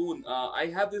Dubai soon I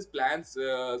have this plans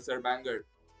sir banger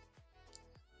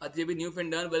Adjebi new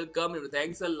friend done welcome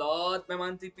thanks a lot ma'am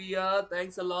Antipia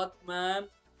thanks a lot ma'am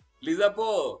Lisa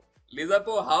Po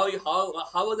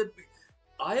how was it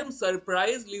I am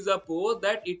surprised, Lisa Po,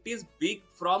 that it is big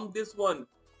from this one.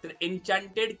 The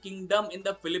Enchanted Kingdom in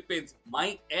the Philippines.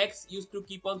 My ex used to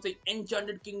keep on saying,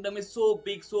 Enchanted Kingdom is so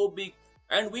big, so big.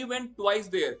 And we went twice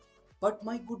there. But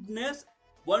my goodness,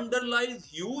 Wonderla is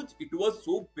huge. It was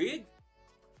so big.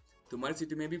 तुम्हारी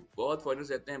city में भी बहुत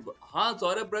foreigners रहते हैं हाँ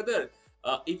Saurabh brother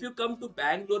if you come to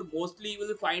Bangalore mostly you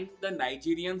will find the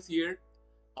Nigerians here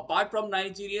apart from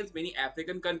Nigerians many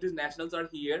African countries nationals are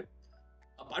here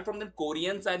apart from that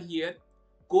Koreans are here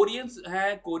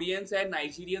Koreans है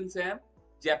Nigerians हैं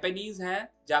Japanese हैं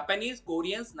Japanese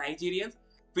Koreans Nigerians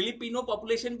Filipino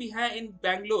population भी है in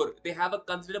Bangalore they have a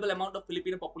considerable amount of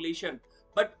Filipino population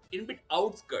but in bit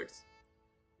outskirts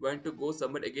want to go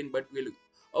somewhere again but we'll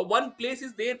one place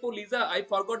is there for Lisa I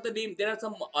forgot the name there are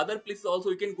some other places also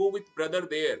you can go with brother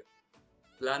there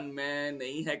plan में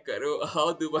नहीं है करो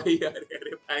आओ Dubai यार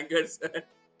अरे bangers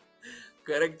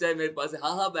कड़क चाय मेरे पास है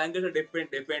हाँ हाँ bangers are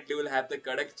definitely will have the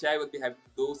कड़क चाय will be having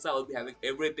dosa will be having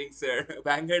everything sir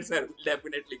bangers sir will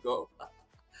definitely go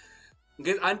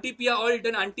guys Auntie Pia all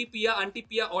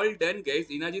done guys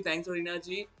Rina ji thanks for Rina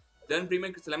ji done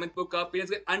premium Salamat po ka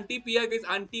guys Auntie Pia guys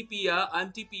Auntie Pia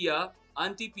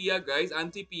guys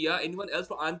Auntie Pia anyone else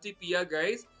for Auntie Pia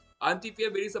guys Auntie Pia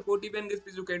very supportive and guys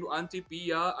please look into Auntie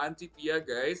Pia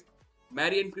guys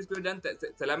Mary and Chris have done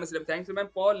Salamat Salam thanks ma'am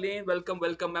Pauline welcome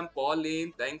ma'am Pauline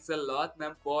thanks a lot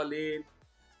ma'am Pauline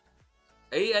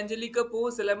hey Angelica po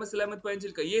Salamat po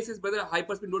Angelica yes brother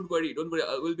hyperspin don't worry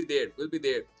we'll be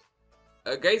there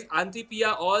guys Auntie Pia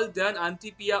all done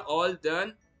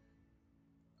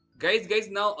guys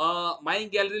now my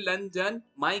gallery London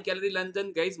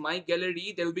guys my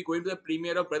gallery they will be going to the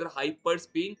premiere of brother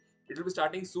Hyperspin it will be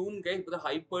starting soon guys brother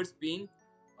Hyperspin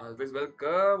always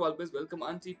welcome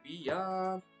Auntie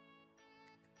Pia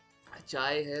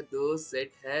चाय है दो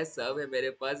set है सब है मेरे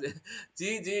पास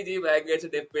जी bangers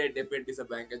definitely सब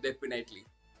bangers definitely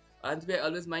Auntie I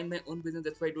always mind my own business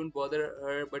that's why I don't bother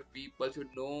her but people should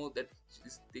know that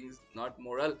this thing is not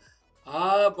moral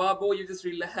Babo you just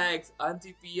relax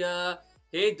Auntie Pia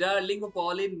hey darling for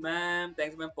Pauline ma'am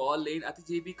thanks ma'am Pauline Ati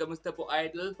JB kamusta po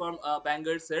idol from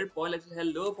Bangor sir Paul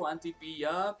hello for Auntie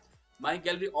Pia my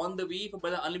gallery on the way for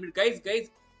brother unlimited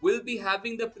guys we'll be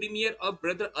having the premiere of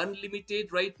brother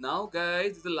unlimited right now guys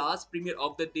this is the last premiere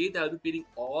of the day that I'll be pinning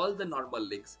all the normal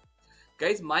links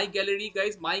guys my gallery they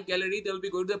will be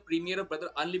going to the premiere of brother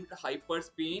unlimited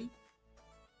Hyperspin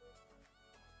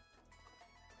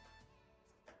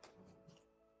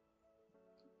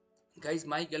guys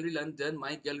my gallery London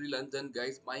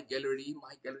guys my gallery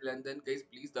London guys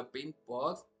please the pin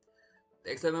box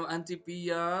thanks ma'am Auntie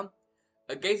Pia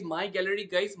guys my gallery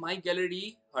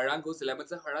harang ko salamat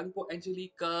sa harang po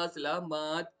Angelica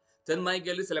salamat dan my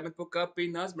gallery salamat po ka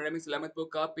Pinas maraming salamat po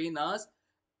ka Pinas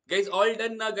guys all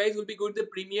done now guys we'll be going to the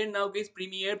premiere now guys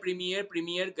premiere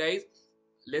guys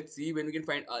let's see when we can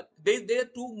find there are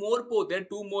two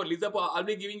more Lisa I'll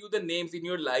be giving you the names in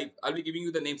your live I'll be giving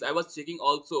you the names I was checking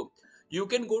also you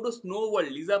can go to Snow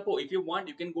World Lisa Po if you want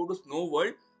you can go to Snow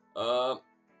World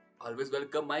always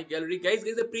welcome my gallery guys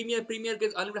the premiere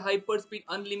guys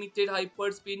unlimited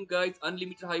hyperspin guys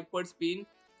unlimited hyperspin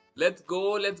let's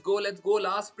go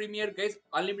last premiere guys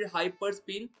unlimited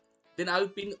hyperspin Then I'll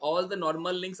pin all the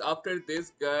normal links after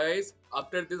this, guys.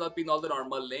 After this, I'll pin all the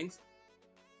normal links.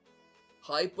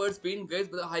 Hyper spin, guys,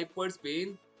 with the hyper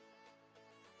spin.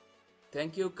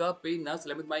 Thank you, Kapin. Now,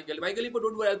 Salam with My Gully, but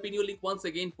don't worry, I'll pin your link once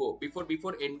again, Po.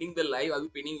 Before ending the live, I'll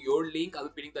be pinning your link. I'll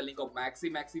be pinning the link of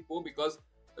Maxi Po, because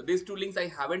these two links I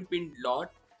haven't pinned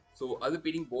lot. So I'll be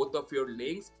pinning both of your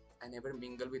links. I never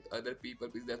mingle with other people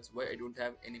because that's why I don't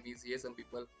have enemies here. Some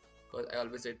people, because I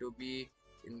always try to be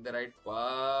in the right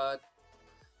path.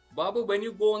 Babu, when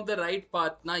you go on the right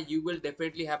path, now you will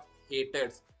definitely have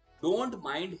haters. Don't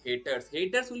mind haters.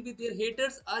 Haters will be there.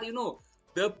 Haters are,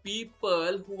 the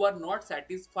people who are not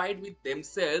satisfied with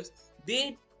themselves.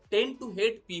 They tend to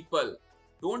hate people.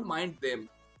 Don't mind them.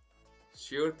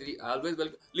 Sure, three always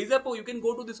welcome. Lisa Po, you can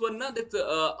go to this one now. That's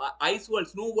Ice World,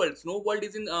 Snow World. Snow World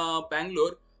is in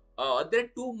Bangalore. There are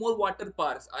two more water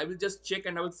parks. I will just check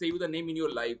and I will save you the name in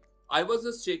your life. I was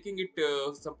just checking it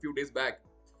some few days back.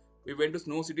 We went to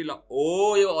Snow City.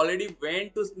 Oh, you already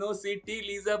went to Snow City,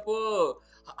 Lisa Po.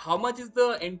 How much is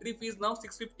the entry fees now?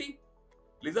 650.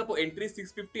 Lisa Po, entry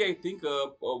 650. I think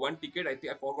one ticket. I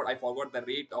think I forgot. I forgot the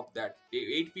rate of that.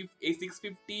 850,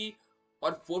 650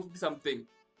 or 450 something.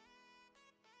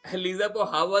 Lisa Po,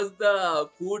 how was the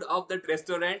food of that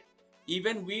restaurant?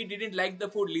 Even we didn't like the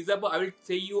food. Lisa Po, I will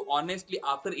say you honestly,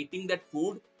 after eating that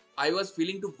food, I was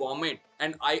feeling to vomit,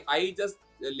 and I just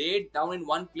laid down in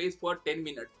one place for 10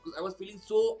 minutes because I was feeling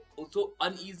so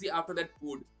uneasy after that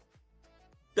food.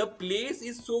 The place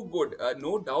is so good.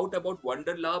 No doubt about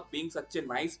Wonderla being such a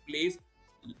nice place.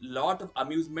 Lot of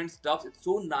amusement stuff. It's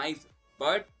so nice.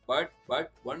 But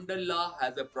Wonderla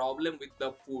has a problem with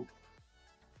the food.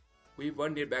 We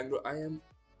won near Bangalore. I am.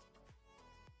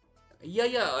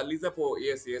 Yeah, Lisa Po.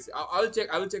 Yes. I'll check.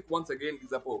 I will check once again,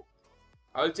 Lisa Po.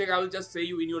 I will check. I will just say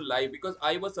you in your live because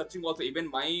I was searching also. Even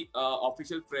my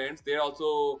official friends, they're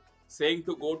also saying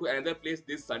to go to another place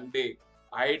this Sunday.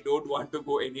 I don't want to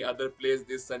go any other place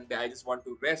this Sunday. I just want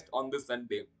to rest on this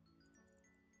Sunday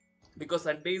because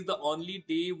Sunday is the only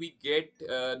day we get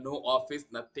no office,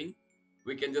 nothing.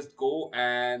 We can just go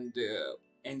and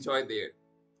enjoy there.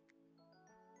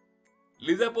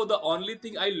 Lisa Po, the only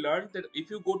thing I learned that if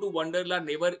you go to Wonderland,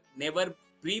 never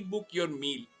pre-book your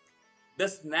meal. The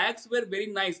snacks were very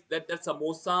nice. That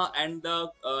samosa and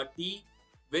the tea,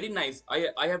 very nice.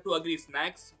 I have to agree.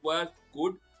 Snacks were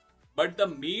good, but the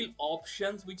meal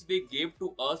options which they gave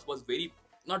to us was very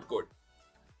not good.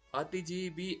 Ati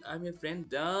ji, I'm your friend.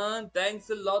 Done.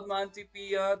 Thanks a lot, Mansi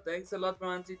Pia. Thanks a lot,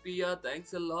 Mansi Pia.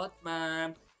 Thanks a lot,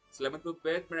 ma'am. Selamat po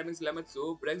pet. Maraming salamat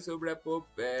sobra po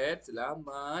pet.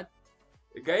 Selamat.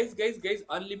 Guys,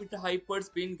 unlimited hyper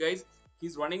spin, guys.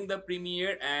 He's running the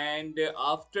premiere, and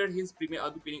after his premiere,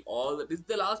 I'll be pinning all. This is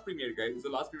the last premiere, guys. This is the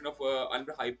last premiere of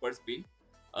under hyper spin.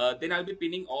 Then I'll be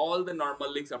pinning all the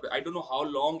normal links after. I don't know how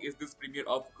long is this premiere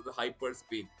of the hyper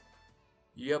spin.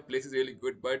 Yeah, place is really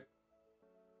good, but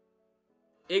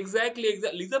exactly.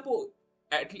 Lisa Po,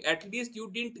 at least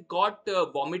you didn't got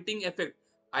vomiting effect.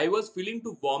 I was feeling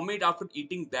to vomit after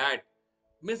eating that.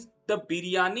 Miss the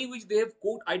biryani which they have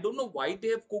cooked. I don't know why they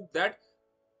have cooked that.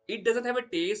 It doesn't have a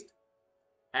taste,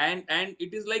 and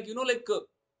it is like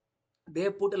they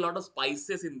have put a lot of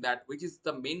spices in that, which is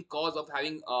the main cause of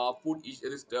having food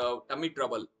issues, tummy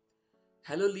trouble.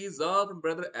 Hello, Lisa from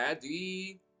brother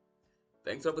Adi.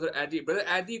 Thanks for brother Adi. Brother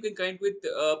Adi, you can connect with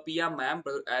Pia ma'am.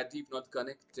 Brother Adi, if not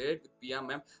connected with Pia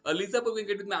ma'am. Lisa, you can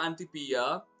get with my auntie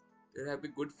Pia. There have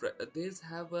been good. There's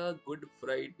have a good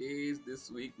Fridays this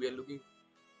week. We are looking.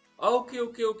 Okay.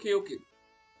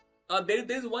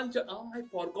 There's one. I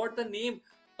forgot the name.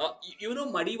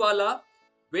 Madiwala.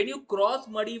 When you cross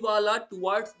Madiwala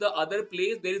towards the other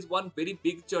place, there is one very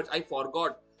big church. I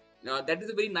forgot. That is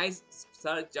a very nice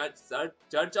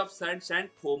church of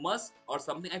Saint Thomas or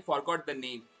something. I forgot the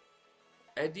name.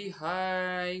 Eddie,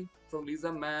 hi from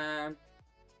Lisa, ma'am.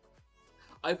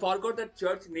 I forgot the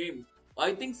church name.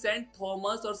 I think Saint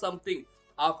Thomas or something.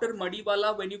 After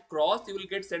Madiwala, when you cross, you will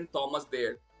get Saint Thomas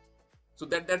there. So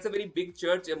that's a very big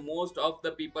church, and most of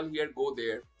the people here go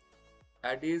there.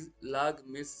 Addis Lag,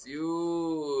 miss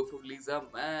you from Lisa,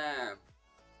 ma'am.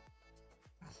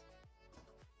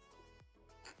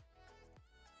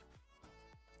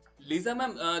 Lisa,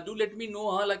 ma'am, do let me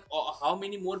know how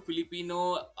many more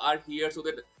Filipino are here so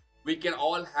that we can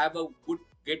all have a good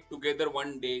get together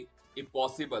one day, if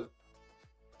possible.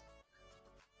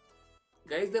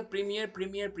 Guys, the premiere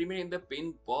in the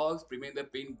pin box, premiere in the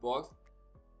pin box.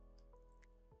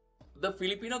 The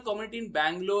Filipino community in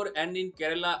Bangalore and in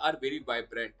Kerala are very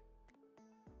vibrant.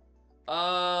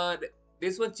 Uh,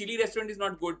 this one chili restaurant is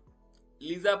not good.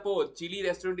 Lisa Po, chili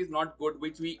restaurant is not good,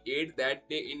 which we ate that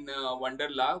day in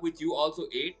Wonderla, which you also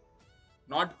ate.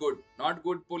 Not good. Not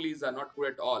good, Polisa. Not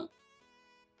good at all.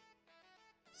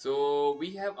 So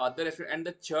we have other restaurant and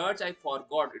the church I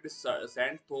forgot. It is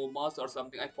Saint Thomas or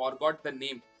something. I forgot the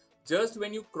name. Just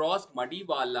when you cross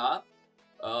Madiwala,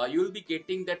 you'll be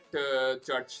getting that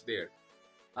church there.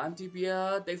 Auntie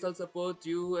Pia, thanks, I'll support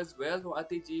you as well from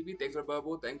Ati GB. Thanks for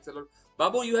Babu, thanks a lot.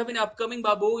 Babu, you have an upcoming,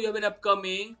 Babu, you have an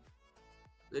upcoming.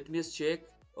 Let me just check.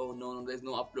 Oh no, no, there's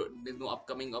no upload, there's no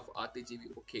upcoming of Ati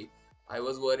GB. Okay, I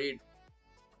was worried.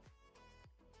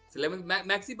 Salamat,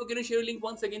 Maxi, can you share a link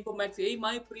once again for Maxi? Hey,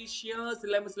 my precious,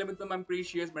 Salamat, my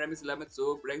precious, Marami Salamat,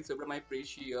 so, Brang Sobra, my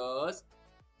precious.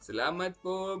 Salamat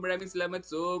po, Marami Salamat,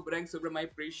 so, Brang Sobra, my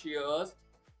precious.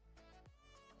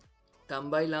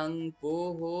 Tambay lang po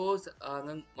ho sa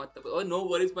angang mata. Oh, no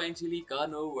worries pa, Angelica.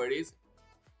 No worries.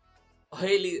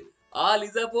 Hey,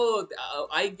 Lisa po.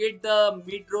 I get the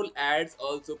mid-roll ads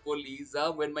also for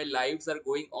Lisa when my lives are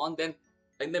going on. Then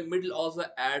in the middle also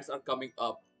ads are coming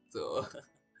up. So,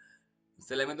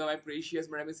 salamat to my precious.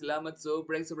 Maraming salamat. So,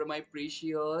 prank sobre my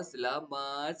precious.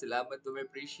 Salamat. Salamat to my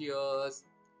precious.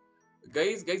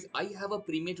 Guys, I have a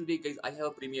premiere today, guys. I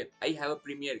have a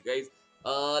premiere, guys.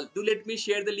 Do let me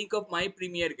share the link of my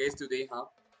premiere, guys, today, huh?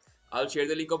 I'll share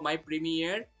the link of my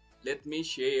premiere. Let me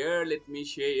share the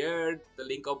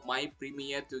link of my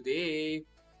premiere today.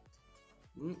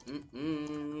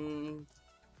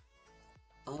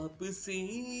 आपसे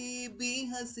भी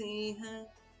हंसी हैं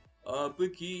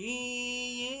आपकी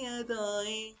ये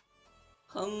अदाएं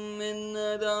हम इन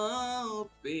अदाओं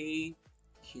पे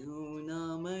क्यों ना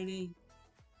मरे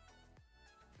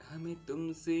हमें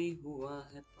तुमसे हुआ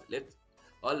है let's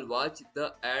all watch the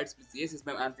ads please. Yes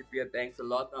ma'am Antipia, thanks a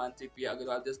lot ma'am Antipia.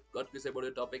 I'll just got to say about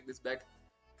your topic this back.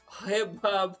 Hey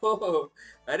Babu,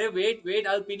 Arey, wait,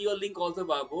 I'll pin your link also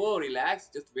Babu, relax,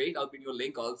 just wait, I'll pin your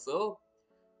link also.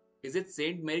 Is it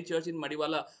Saint Mary Church in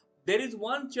Madiwala? There is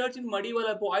one church in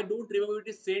Madiwala, but I don't remember it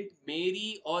is Saint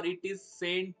Mary or it is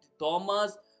Saint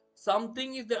Thomas.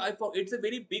 Something is there. I thought it's a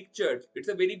very big church. It's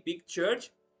a very big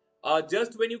church.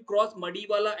 Just when you cross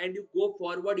Madiwala and you go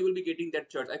forward, you will be getting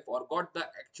that church. I forgot the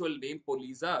actual name,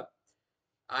 Polisa.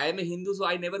 I am a Hindu, so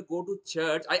I never go to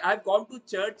church. I've gone to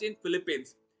church in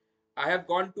Philippines. I have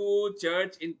gone to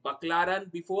church in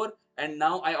Baclaran before, and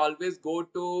now I always go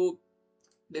to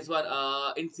this one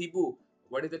in Cebu.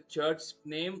 What is the church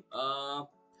name?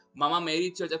 Mama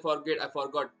Mary Church. I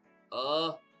forgot.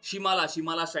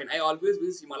 Shimala Shrine. I always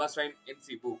visit Shimala Shrine in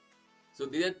Cebu. So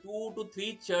these are 2 to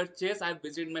 3 churches I've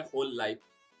visited my whole life.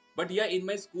 But yeah, in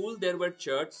my school there were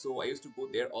church, so I used to go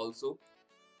there also.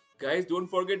 Guys, don't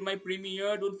forget my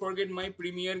premiere. Don't forget my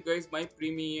premiere, guys. My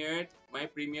premiere. My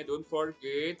premiere. Don't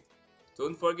forget.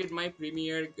 Don't forget my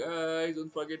premiere, guys.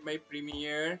 Don't forget my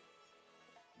premiere.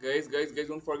 Guys,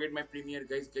 don't forget my premiere,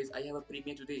 guys. I have a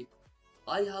premiere today.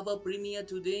 I have a premiere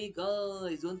today,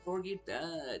 guys. Don't forget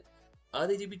that.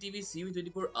 RGB see you in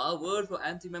 24 hours for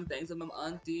Auntie Ma'am. Thanks, Ma'am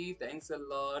Auntie. Thanks a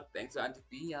lot. Thanks, Auntie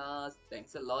Pias.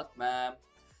 Thanks a lot, ma'am.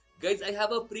 Guys, I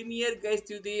have a premiere, guys.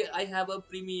 Today I have a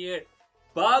premiere.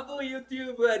 Babu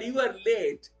YouTuber, you are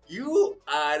late. You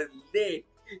are late.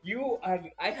 You are.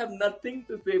 I have nothing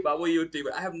to say, Babu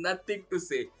YouTuber. I have nothing to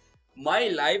say. My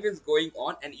life is going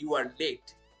on, and you are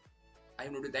late. I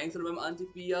am noted. Thanks a lot, ma'am. Auntie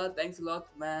Pia. Thanks a lot,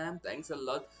 ma'am. Thanks a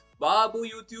lot. Babu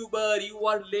YouTuber, you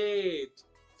are late.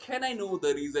 Can I know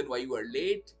the reason why you are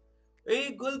late?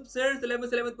 Hey, Gulp sir,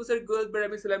 salamat po sir Gulp,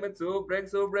 maraming salamat so, brang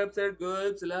so brab sir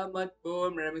Gulp, salamat po,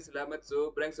 maraming salamat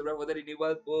so, brang so brab for the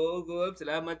renewal po, Gulp,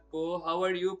 salamat po, how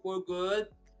are you po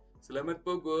Gulp? Salamat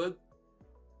po Gulp,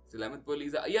 salamat po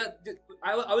Lisa. Yeah,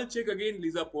 I will check again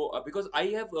Lisa po, because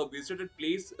I have visited a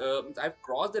place, I've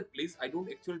crossed that place, I don't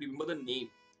actually remember the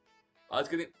name. आज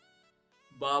के दिन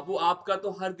बाबू आपका तो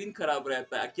हर दिन खराब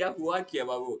रहता है क्या हुआ क्या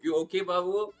बाबू you okay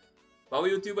Babu Babu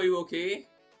YouTube are you okay?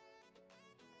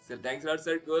 So thanks a lot,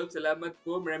 Sir Gulp. Salamat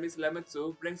po. Maraming salamat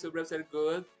so. Bring sobrang Sir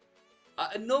Gulp.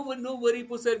 No worry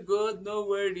po, Sir Gulp. No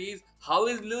worries. How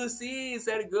is Lucy,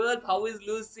 Sir Gulp? How is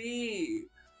Lucy?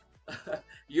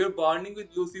 You're bonding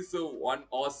with Lucy so one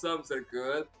awesome, Sir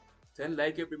Gulp. Send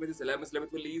like your premium.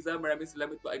 Salamat po, Lisa. Maraming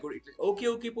salamat po. I go eat.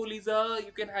 Okay po, Lisa.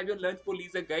 You can have your lunch po,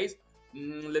 Lisa, guys.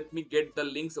 Let me get the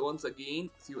links once again.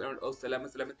 See you. Oh,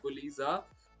 salamat po, Lisa.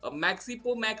 Maxi,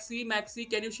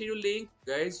 can you share your link?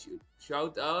 Guys,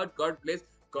 shout out. God bless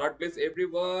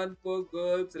everyone. Po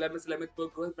Gulp. Salamat po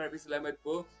Gulp. Maraming salamat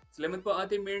po. Salamat po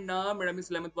Ate Mirna. Maraming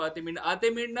salamat po Ate Mirna. Ate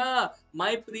Mirna,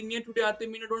 my premiere today. Ate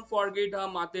Mirna, don't forget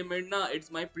Ate Mirna. It's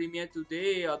my premiere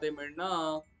today, Ate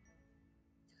Mirna.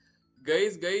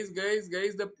 Guys,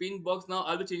 the pin box now.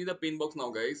 I'll be changing the pin box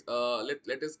now, guys.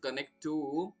 Let us connect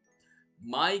to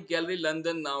my gallery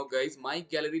London now, guys. My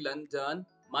gallery London.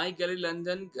 My Gallery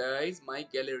London, guys. My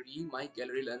gallery. My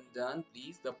Gallery London.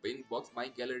 Please, the pin box. My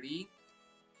gallery.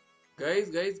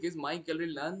 Guys. My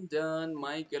Gallery London.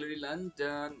 My Gallery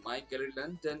London. My Gallery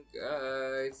London,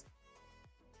 guys.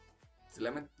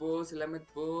 Selamat po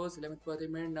Ate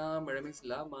Mirna. Maraming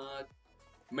salamat.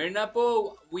 Mirna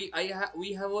po, we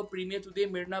have a premiere today,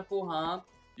 Mirna po, huh?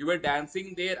 You were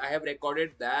dancing there. I have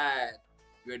recorded that.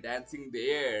 You were dancing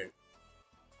there.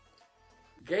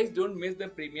 Guys, don't miss the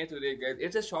premiere today, guys.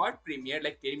 It's a short premiere,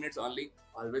 like 10 minutes only.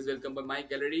 Always welcome by my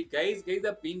gallery. Guys,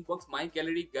 the pink box, my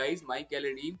gallery, guys, my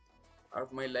gallery. Out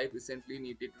of my life recently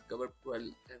needed to cover well,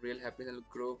 real happiness and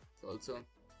grow also.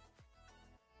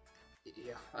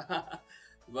 Yeah.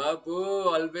 Babu,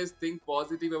 always think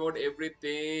positive about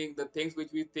everything. The things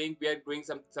which we think we are doing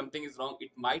something is wrong.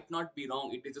 It might not be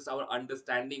wrong. It is just our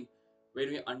understanding. When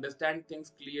we understand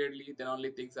things clearly, then only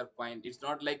things are fine. It's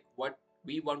not like what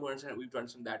we want to understand, we have to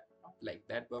understand that. Not like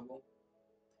that, Babu.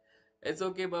 It's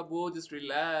okay, Babu. Just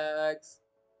relax.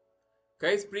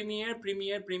 Guys, premiere,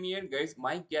 guys.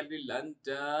 My gallery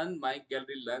London, my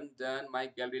gallery London, my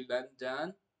gallery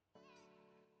London.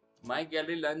 My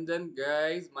gallery London,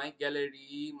 guys. My gallery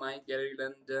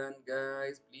London,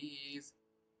 guys. Please.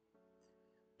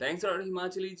 Thanks a lot,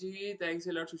 Himachali ji. Thanks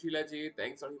a lot, Sushila ji.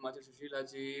 Thanks a lot, Himachal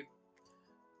Sushila ji.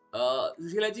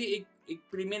 Sushila जी एक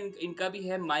premium इनका भी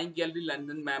है माई gallery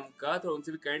London ma'am का, तो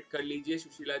उनसे भी connect कर लीजिए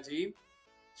सुशीला जी.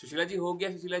 सुशीला जी हो गया,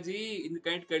 सुशीला जी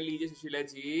कनेक्ट कर लीजिए, सुशीला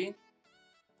जी.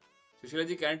 सुशीला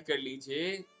जी कनेक्ट कर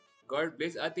लीजिए. गॉड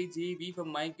ब्लेस आती जी वी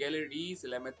फ्रॉम माई गैलरी.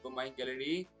 सलामत for my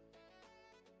gallery.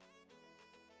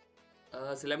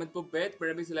 Salamat po bet,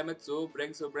 maraming salamat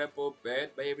sobrang sobra po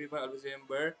bet. By everyone, always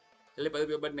remember, help other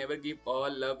people but never give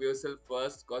all, love yourself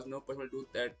first, cause no person will do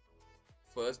that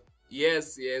first.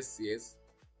 Yes.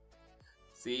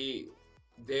 See,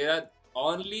 there are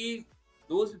only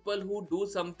those people who do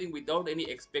something without any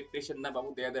expectation, na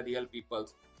babu, they are the real people.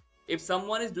 If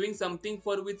someone is doing something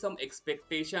for with some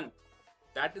expectation,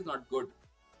 that is not good.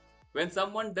 When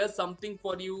someone does something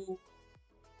for you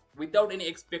without any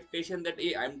expectation that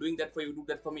hey, I'm doing that for you, do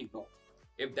that for me, no.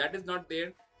 If that is not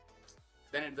there,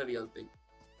 then it's the real thing.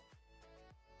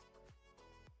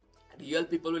 Real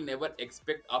people will never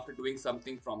expect after doing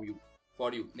something from you,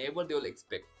 for you. Never they will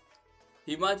expect.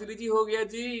 Himachali जी हो गया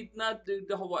जी, इतना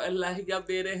like आप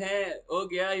दे रहे हैं, हो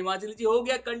गया हिमाचली जी, हो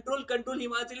गया. कंट्रोल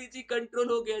हिमाचली जी, कंट्रोल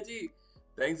हो गया जी.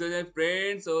 Thanks for my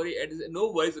friend. Sorry, no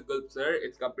worries, Gulp sir.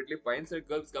 It's completely fine, sir.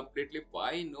 Gulp's completely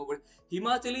fine. No worries.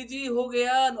 Himachali जी हो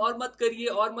गया, और मत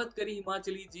करिए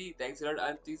हिमाचली जी. Thanks a lot,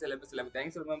 auntie. Salam.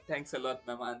 Thanks a lot, thanks a lot,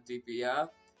 ma'am, auntie Pia.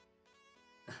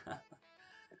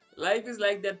 Life is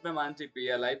like that, ma'am, auntie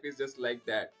Pia. Life is just like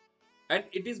that. And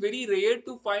it is very rare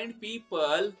to find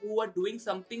people who are doing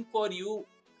something for you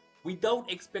without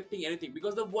expecting anything,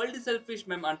 because the world is selfish,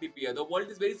 ma'am, auntie Pia. The world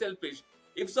is very selfish.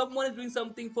 If someone is doing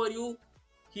something for you,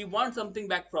 he wants something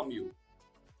back from you,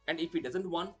 and if he doesn't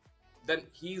want, then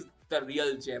he's the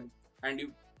real gem, and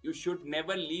you should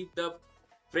never leave the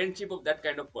friendship of that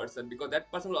kind of person, because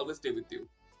that person will always stay with you.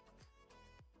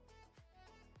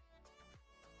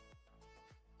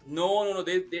 No.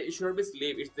 They should not be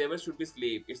slave. It never should be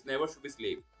slave. It never should be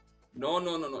slave. No.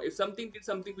 If something did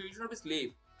something for you, you should not be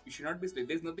slave. You should not be slave.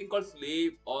 There's nothing called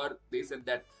slave or this and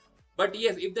that. But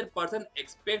yes, if that person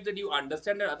expects that you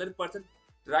understand that other person,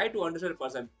 try to understand the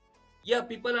person. Yeah,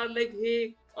 people are like,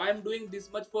 hey, I'm doing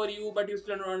this much for you, but you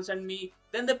still don't understand me.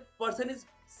 Then the person is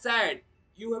sad.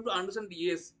 You have to understand,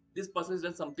 yes, this person has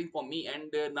done something for me,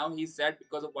 and now he's sad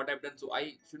because of what I've done. So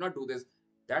I should not do this.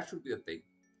 That should be the thing.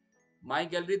 My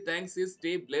gallery thanks is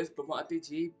stay blessed Prabhati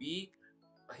G B.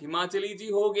 Himachali जी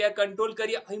हो गया, control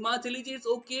करिए हिमाचली जी. It's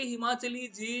okay Himachali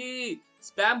ji.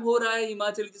 Spam हो रहा है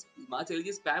हिमाचली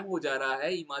जी spam हो जा रहा है.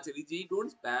 हिमाचली जी don't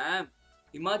spam.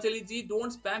 Himachali ji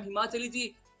don't spam. Himachali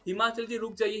जी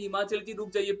रुक जाइए. हिमाचली जी रुक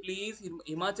जाइए प्लीज.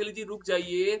 हिमाचली जी रुक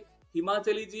जाइए.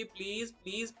 हिमाचली जी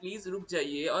प्लीज रुक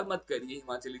जाइए और मत करिए.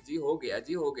 हिमाचली जी हो गया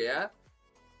जी, हो गया.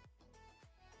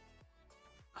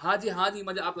 हाँ जी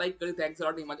हिमाचल आप लाइक करिए. Thanks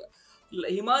lot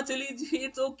Himachali ji.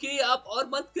 It's okay आप और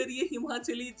मत करिए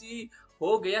हिमाचली जी.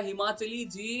 हो गया हिमाचली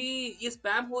जी. ये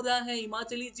स्पैम हो रहा है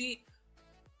हिमाचली जी.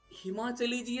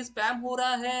 हिमाचली जी ये स्पैम हो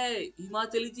रहा है.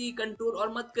 हिमाचली जी कंट्रोल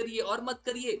और मत करिए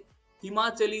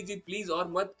हिमाचली जी प्लीज और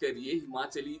मत करिए.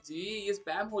 हिमाचली जी ये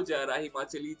स्पैम हो जा रहा है.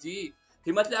 हिमाचली जी,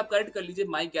 हिमाचली आप कनेक्ट कर लीजिए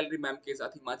माई गैलरी मैम के साथ.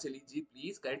 हिमाचली जी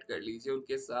प्लीज कनेक्ट कर लीजिए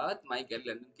उनके साथ, माई गैलरी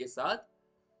लंदन के साथ.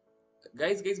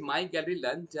 Guys, my gallery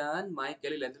London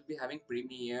will be having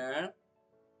premiere.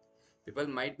 People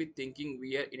might be thinking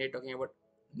we are in it talking about.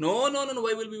 No.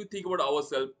 Why will we think about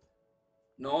ourselves?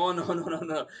 No, no, no, no,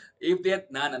 no. If they had,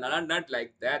 nah, nah, nah, not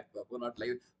like that, Babu, not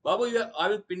like that. Babu, I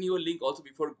will pin your link also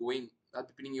before going. I'll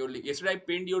be pinning your link. Yesterday I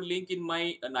pinned your link in my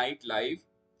night live.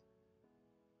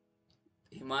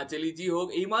 Himachali जी हो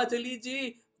हिमाचली जी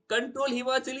control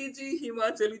Himachali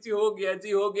जी हो गया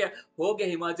जी हो गया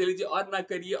हिमाचली जी और ना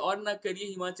करिए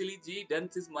हिमाचली जी done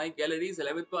is my gallery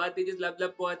सलामत को आते जिस लब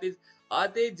लब को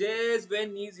आते जैस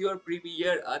व्हेन इज योर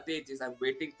प्रीमियर आते जैस I am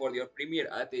waiting for your premiere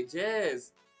आते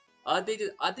जैस आते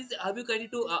have you kind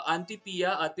to Auntie Pia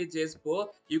आते जैस को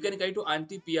you can kind to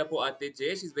Auntie Pia को आते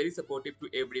जैस she's very supportive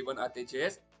to everyone आते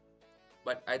जैस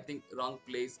but I think wrong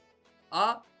place.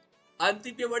 Ah,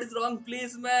 Antipia, what is wrong,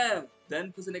 please, ma'am? Then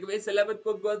pusine ke bhai salamat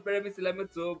po girls, pero may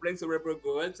salamat so prank super pro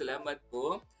girls, salamat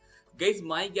po. Guys,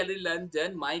 my gallery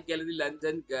London,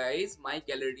 guys, my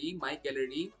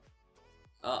gallery.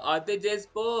 Ate Jess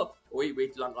po.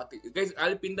 Wait long. Guys,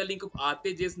 I'll pin the link of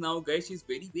Ate Jess now, guys. She's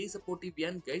very supportive,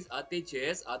 yan, guys. Ate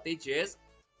Jess.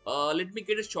 Let me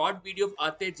get a short video of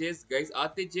Ate Jess, guys.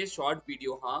 Ate Jess short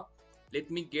video, huh? Let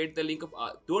me get the link of.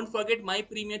 Don't forget my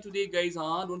premiere today, guys,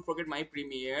 huh? Don't forget my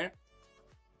premiere.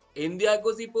 Hindi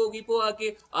ako si Pogi po,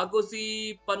 ako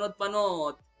si Panot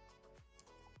Panot.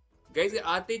 Guys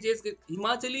आते जेस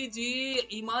हिमाचली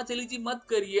जी मत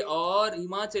करिए और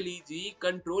हिमाचली जी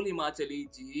control Himachali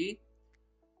ji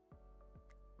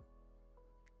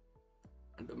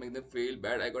to make them feel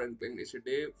bad I got unpaid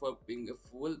yesterday for being a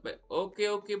fool but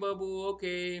okay babu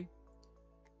okay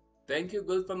thank you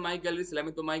girls from my gallery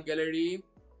slamming to my gallery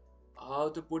how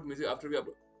to put music after we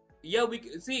upload yeah we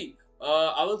see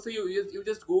I will say you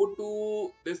just go to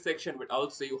this section but I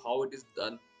will say you how it is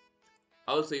done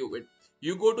I'll say you wait.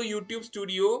 You go to YouTube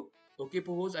Studio. Okay,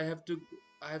 pause. I have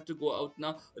to go out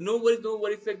now. No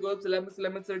worries, sir. Girl,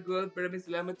 salamat, sir. Girl, pyramid,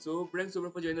 salamat. So, thanks so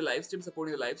much for joining the live stream,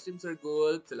 supporting the live stream, sir.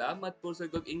 Girl, salamat po, sir.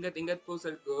 Girl, ingat po,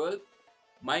 sir. Girl.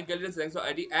 My girl is thanks for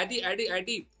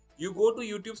Addy. You go to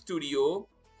YouTube Studio,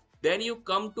 then you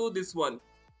come to this one.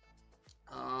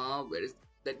 Where is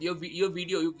that? Your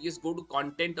video. You just go to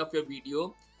content of your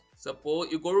video.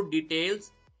 Suppose you go to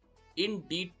details. In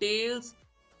details,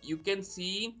 you can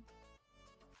see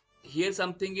here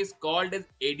something is called as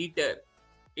editor.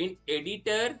 In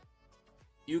editor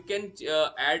you can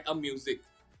add a music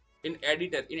in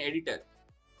editor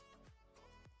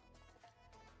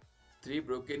 3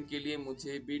 broken के लिए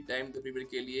मुझे भी time दो premiere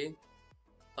के लिए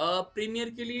premiere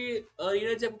के लिए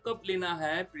रीना जब कब लेना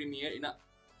है प्रीमियर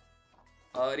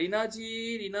रीना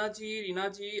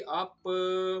जी आप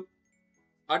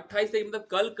 28 तारीख मतलब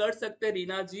कल कर सकते हैं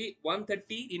रीना जी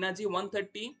 130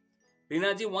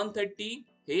 रीना जी 130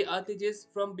 Hey Atijis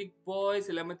from Big Boy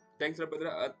Salamat thanks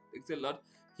brother thanks a lot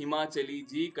Himachali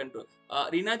ji control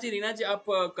Reena जी आप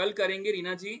कल करेंगे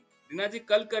रीना जी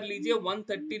कल कर लीजिए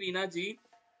 130 रीना जी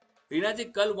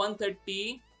कल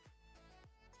 130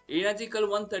 रीना जी कल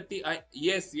 130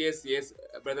 yes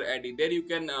brother Eddie there you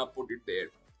can put it there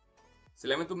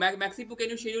Salamat to Maxipo can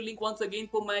you share your link once again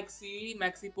for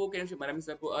Maxipo can you share Madam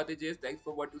Sapo Atijis thanks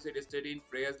for what you said yesterday in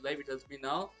Freya's live it helps me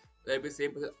now let me say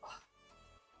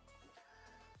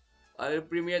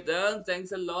Premier done.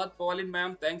 Thanks a lot, Pauline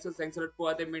ma'am. Thanks a lot po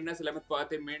ate Mirna. Salamat po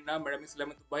ate Mirna. Madam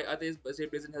salamat po bhai ate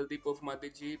safe days and healthy po from ate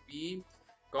GP.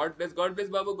 God bless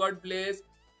Babu. God bless.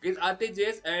 Guys, ate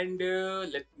Jess and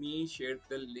let me share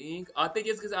the link. Ate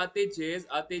Jess guys,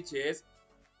 ate Jess.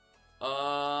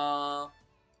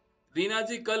 Reena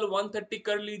जी कल 130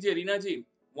 कर लीजिए रीना जी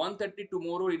 130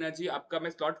 tomorrow Reena जी आपका मैं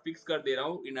slot fix कर दे रहा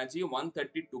हूँ रीना जी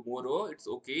 130 tomorrow it's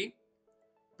okay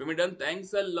Pyramidon, thanks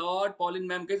a lot, Pauline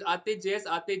ma'am. Guys, Ate Chess,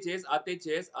 guys,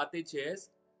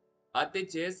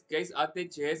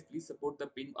 Ate Chess. Please support the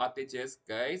pin, Ate Chess,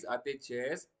 guys, Ate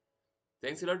Chess.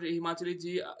 Thanks a lot, Himachali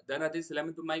ji. Then Ate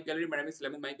Salamat to my gallery. My name is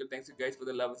Salamat Michael. Thanks you guys for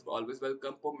the love. Always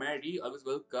welcome. For Mary, always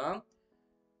welcome.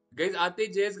 Guys,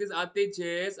 Ate Chess.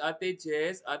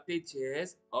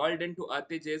 All done to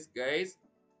Ate Chess, guys.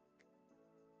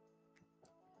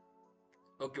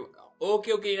 Okay,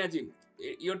 Inaji.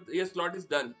 Your slot is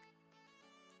done.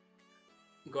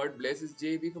 God bless his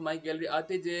JB for my gallery.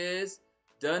 Ate Jess.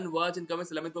 Done watch and comment.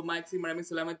 Salamat po Maxi. Maraming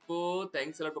salamat po.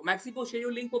 Thanks a lot po. Maxi po, share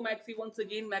your link po Maxi once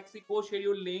again. Maxi po, share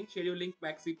your link.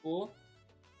 Maxi po.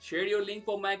 Share your link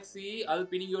po Maxi. I'll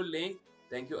pin your link.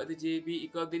 Thank you Ate JB.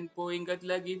 Ikaw din po. Ingat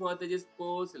lagi po Ate Jess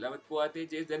po. Salamat po Ate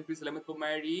Jess. Then please salamat po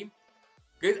Mary.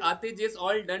 Guys, Ate Jess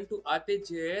all done to Ate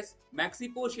Jess. Maxi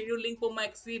po, share your link po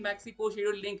Maxi. Maxi po, share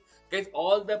your link. Guys,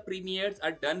 all the premieres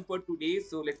are done for today.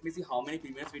 So let me see how many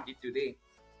premieres we did today.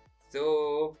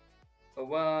 So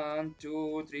 1,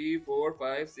 2, 3, 4,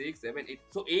 5, 6, 7, 8.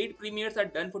 So 8 premieres are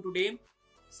done for today.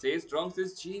 Stay strong,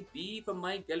 says GB from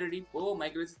my gallery. Oh, my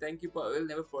gallery, thank you. I will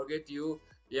never forget you.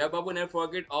 Yeah, Babu, never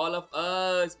forget all of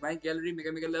us. My gallery,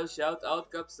 mega mega love, shout out,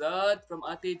 Kapsat from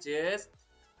Ate Jess.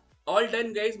 All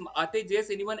done, guys. Ate Jess,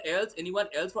 anyone else? Anyone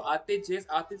else for Ate Jess?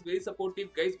 Ate is very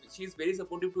supportive, guys. She's very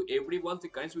supportive to everyone. She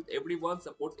connects with everyone,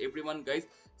 supports everyone, guys.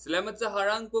 Salamat sa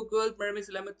harang po, girl. Marami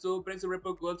salamat so. Prince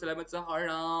Rapper, girl. Salamat sa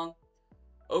harang.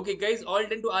 Okay, guys, all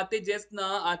done to Ate Jess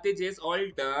na. Ate Jess, all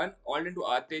done. All done to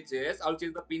Ate Jess. I'll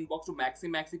change the pin box to Maxi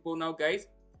Maxi Po now, guys.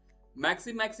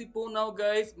 Maxi Maxi Po now,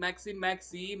 guys. Maxi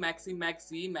Maxi, Maxi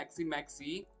Maxi, Maxi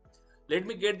Maxi. Let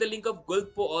me get the link of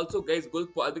Gulpo also, guys.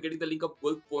 Gulpo, I'll be getting the link of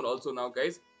Gulpo also now,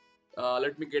 guys.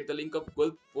 Let me get the link of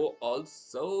Gulpo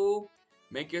also.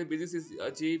 Make your business is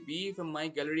JB from my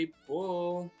gallery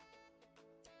Po.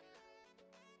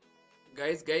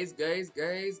 Guys.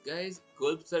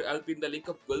 Gulp, sir. I'll pin the link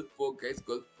of Gulpo, guys.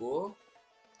 Gulpo.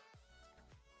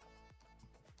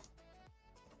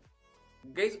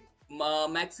 Guys,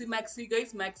 Maxi Maxi,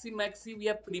 guys. Maxi Maxi. We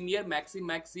have Premier Maxi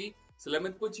Maxi.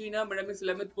 Salamat po Gina, Madam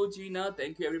Salamat po Gina.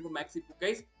 Thank you everyone for Maxi po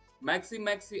guys. Maxi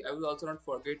Maxi, I will also not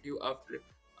forget you after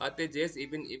Ate Jess.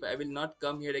 Even if I will not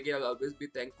come here again, I'll always be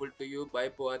thankful to you. Bye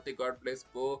po Ate, God bless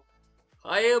po.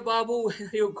 Hi Babu, where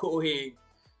are you going?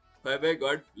 Bye bye,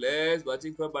 God bless.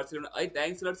 Watching from Barcelona. I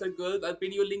thanks a lot, sir girl. I'll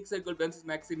pin your link, sir girl. This is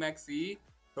Maxi Maxi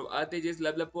from Ate Jess.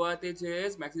 Love po Ate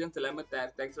Jess. Maxi Jang Salamat.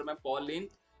 Thanks for my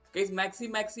Pauline. Guys, Maxi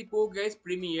Maxi po guys,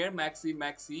 premiere Maxi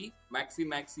Maxi, Maxi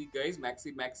Maxi guys,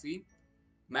 Maxi Maxi,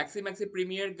 Maxi Maxi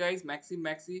premiere guys, Maxi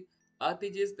Maxi.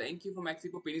 Ate Jess, thank you for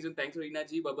Maxi for pennies thanks for Reena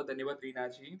जी, बहुत धन्यवाद रीना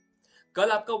जी.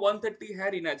 कल आपका 1:30 है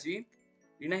रीना जी,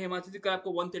 रीना हिमाचल जी कल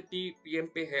आपका 1:30 PM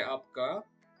पे है आपका.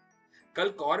 कल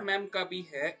कौर मैम का भी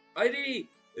है. अरे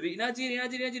रीना जी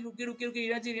रुकिए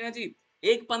रीना जी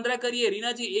 1:15 करिए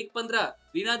रीना जी 1:15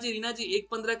 रीना जी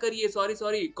 1:15 करिए.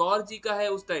 सॉरी कौर जी का है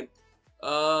उस टाइम.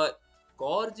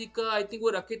 कौर जी का आई थिंक वो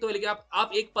रखे तो है, लेकिन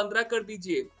आप 1:15 कर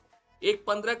दीजिए,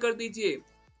 1:15 कर दीजिए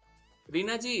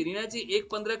रीना जी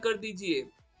 1:15 कर दीजिए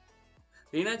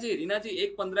रीना जी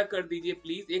 1:15 कर दीजिए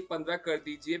प्लीज, 1:15 कर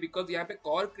दीजिए. बिकॉज यहाँ पे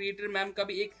कौर क्रिएटर मैम का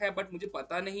भी एक है, बट मुझे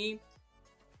पता नहीं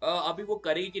अभी वो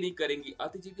करेगी कि नहीं करेंगी.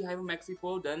 आती जी की हाई मैक्सी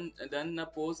पो डन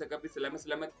पो सकपी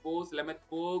सलामत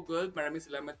पो गर्ल मैडम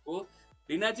सलामत पो.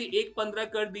 रीना जी 1:15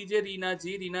 कर दीजिए रीना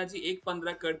जी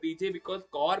 1:15 कर दीजिए. बिकॉज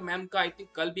कौर मैम का आई थिंक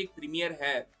कल भी एक प्रीमियर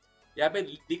है, यहाँ पे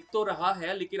दिख तो रहा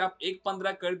है, लेकिन आप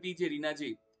 1:15 कर दीजिए रीना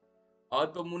जी. और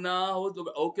तो मुना हो तो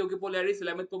ओके पोलैरी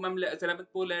सलामत पो मैम, सलामत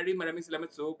पोलैरी मैडम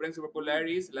सलामत सो प्रेंग सुपर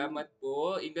पोलैरी सलामत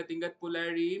पो इंगत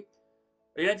पोलैरी.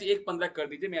 रीना जी 1:15 कर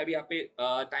दीजिए. मैं अभी यहाँ पे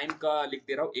टाइम का लिख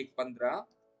दे रहा हूँ 1:15.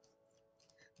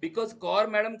 बिकॉज कौर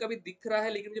मैडम का भी दिख रहा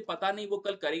है, लेकिन मुझे पता नहीं वो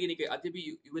कल करेगी नहीं करेगी. अभी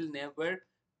you will never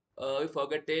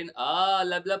forgotten.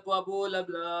 Love Babu.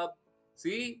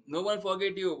 See, no one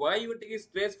forget you. Why you taking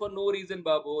stress for no reason,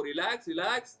 Babu? Relax,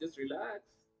 just relax.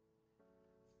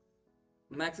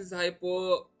 Max is hypo.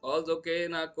 All's okay.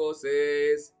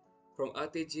 Narcosis from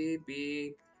Ate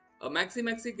GB.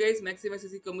 Maxi guys.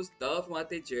 Maxi como está from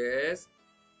Ate Jess.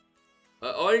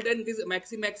 All done guys.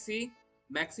 Maxi.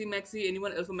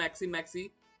 Anyone else for Maxi?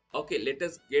 Okay, let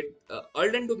us get all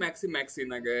done to Maxi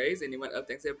na guys. Anyone else?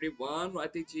 Thanks everyone from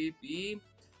Ate GB.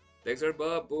 Thanks for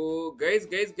Babu. Guys.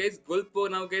 Gulpo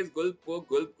now, guys. Gulpo,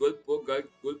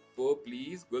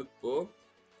 please. Gulpo.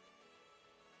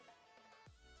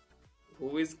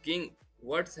 Who is king?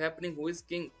 What's happening? Who is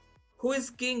king? Who is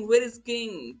king? Where is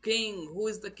king? King. Who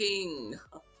is the king?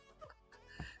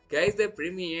 Guys, the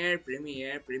premiere.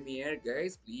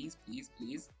 Guys, please.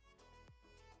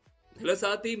 Hello,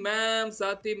 Sati ma'am.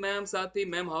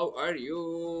 How are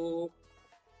you?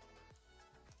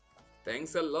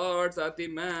 Thanks a lot, Sati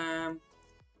ma'am.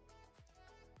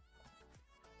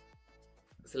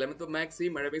 Salamat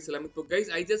Maxi, Madam Salamat. Guys,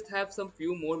 I just have some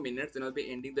few more minutes and I'll be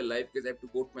ending the live because I have to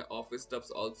go to my office stuffs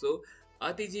also.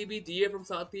 Ati GB GA from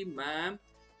Sati ma'am.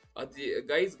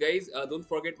 Guys, don't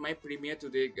forget my premiere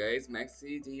today, guys.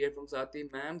 Maxi GA from Sati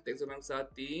ma'am. Thanks, ma'am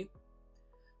Sati.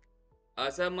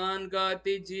 Asaman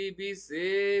Gati GB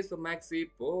says so Maxi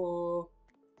po.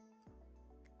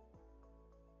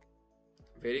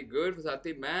 Very good for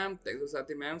Sati ma'am. Thanks for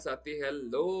Sati ma'am. Sati,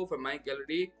 hello for my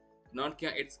gallery. Not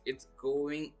kya, it's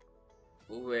going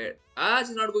where?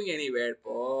 It's not going anywhere.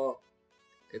 Oh,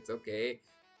 it's okay.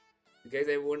 Guys,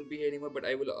 I won't be here anymore, but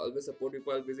I will always support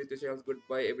people. I'll visit the channels.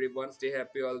 Goodbye, everyone. Stay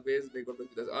happy always. May God bless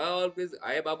with us.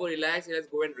 I Babu, relax. Let's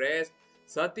go and rest.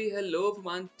 Sati, hello from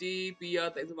Auntie Pia.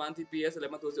 Thanks for Auntie Pia.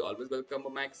 Salamat was always welcome,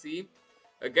 Maxi.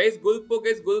 Guys, Gulpo,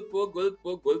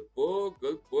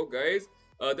 guys.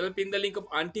 They'll pin the link of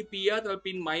Auntie Pia. They'll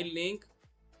pin my link.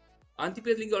 Auntie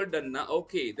Pia's link is all done now.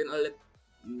 Okay, then I'll let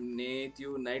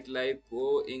Native Nightlife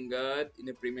po Ingat in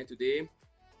a premiere today.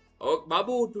 Oh,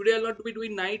 Babu, today I'll not be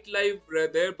doing night live,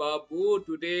 brother. Babu,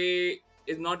 today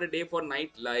is not a day for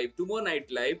night live. Tomorrow night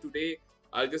live. Today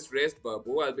I'll just rest,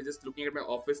 Babu. I'll be just looking at my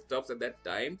office stuffs at that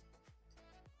time.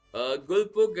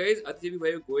 Gulpo, guys, Atibi,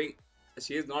 where you going?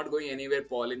 She is not going anywhere.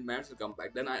 Pauline, ma'am, she'll come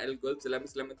back. Then I'll go. Salam,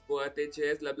 salam, poate,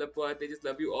 chess, love, poate, just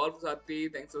love you all, Sati.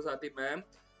 Thanks for Sati, ma'am.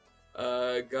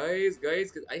 Guys,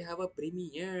 I have a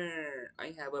premiere.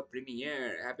 I have a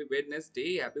premiere. Happy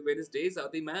Wednesday. Happy Wednesday,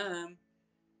 Sati, ma'am.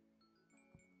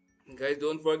 Guys,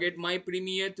 don't forget my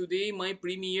premiere today. My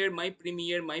premiere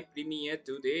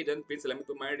today. Don't pin Salami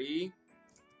Tumari.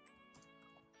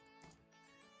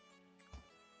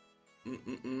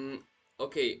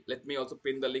 Okay, let me also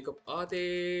pin the link of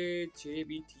Ade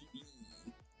JBTV.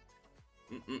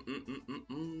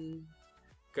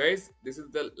 Guys, this is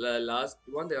the last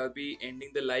one. That I'll be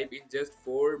ending the live in just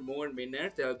 4 more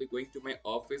minutes. I'll be going to my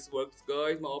office works,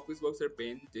 guys. My office works are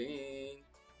pending.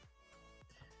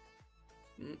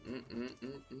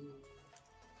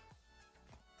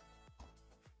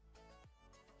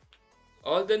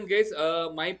 All done, guys.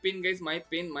 My pin, guys. My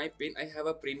pin. I have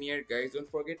a premiere, guys.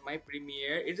 Don't forget my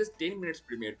premiere. It's just 10 minutes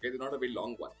premiere, guys. Not a very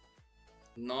long one.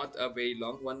 Not a very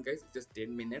long one, guys. It's just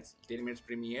 10 minutes. 10 minutes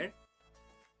premiere.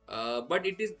 But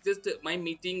it is just my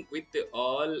meeting with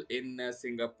all in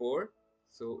Singapore.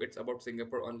 So it's about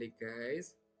Singapore only,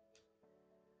 guys.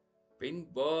 Pin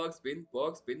box, pin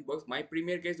box, pin box. My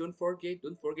premiere, guys. Don't forget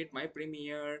my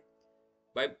premiere.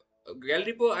 By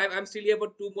gallery po, I'm still here for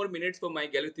 2 more minutes for my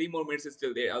gallery. 3 more minutes is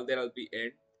still there. I'll be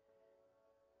end.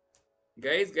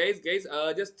 Guys.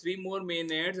 Just 3 more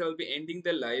minutes. I'll be ending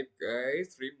the live,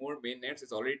 guys. 3 more minutes.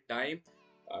 It's already time.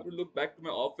 I will look back to my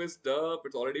office stuff.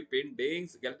 It's already pending.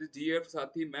 Gallery GF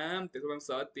Sati, ma'am. This is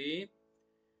Sati.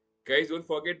 Guys, don't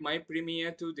forget my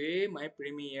premiere today. My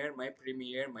premiere.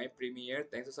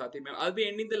 Thanks to Sati, ma'am. I'll be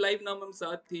ending the live now, ma'am.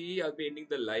 Sati. I'll be ending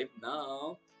the live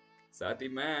now. Sati,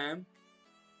 ma'am.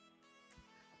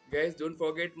 Guys, don't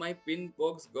forget my pin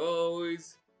box,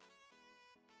 guys.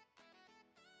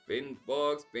 Pin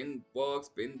box, pin box,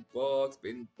 pin box,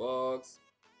 pin box.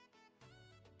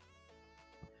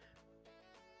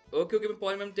 Okay,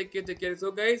 Paul ma'am, take care.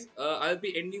 So, guys, I'll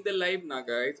be ending the live now,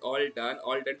 guys. All done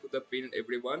to the pin,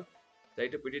 everyone. Try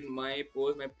to put in my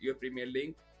post, your premiere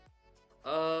link.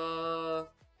 How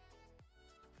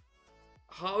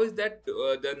is that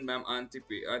done, ma'am?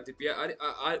 Antipia,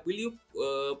 will you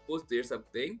post there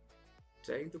something?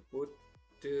 Trying to put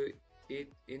it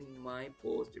in my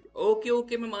post.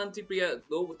 Okay, ma'am. Auntie Priya.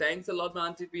 No, thanks a lot, ma'am.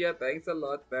 Auntie Priya. Thanks a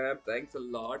lot, ma'am. Thanks a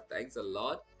lot.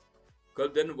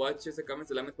 Then watch as a comment.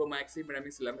 Salamat po Maxi. Maraming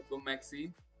salamat po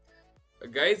Maxi.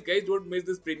 Guys, don't miss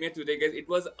this premiere today, guys. It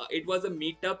was a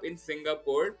meetup in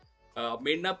Singapore.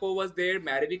 Mirna Po was there.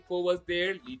 Maravik Po was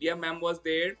there. Lydia ma'am was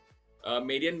there.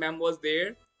 Marian ma'am was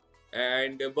there.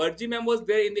 And Virgie ma'am was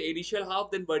there in the initial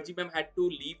half. Then Virgie ma'am had to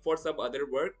leave for some other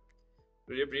work.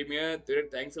 Premiere.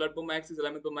 Thanks a lot for Maxi.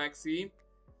 Salamat po Maxi.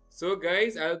 So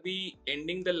guys, I'll be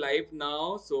ending the live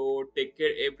now. So take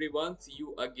care, everyone. See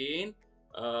you again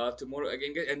tomorrow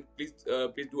again, guys. And please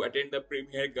do attend the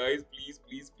premiere, guys. Please.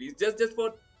 Just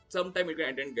for some time you can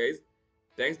attend, guys.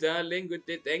 Thanks, darling. Good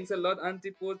day. Thanks a lot,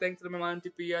 Auntie Po. Thanks, Mama Auntie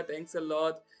Pia. Thanks a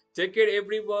lot. Take care,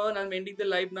 everyone. I'm ending the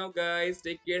live now, guys.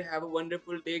 Take care. Have a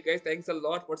wonderful day, guys. Thanks a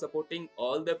lot for supporting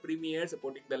all the premieres,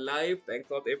 supporting the live. Thanks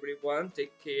a lot, everyone.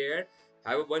 Take care.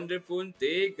 Have a wonderful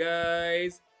day,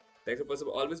 guys. Thanks for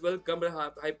always welcome,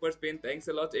 Hyperspin. Thanks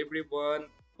a lot, everyone.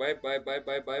 Bye,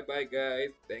 guys.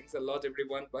 Thanks a lot,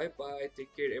 everyone. Bye.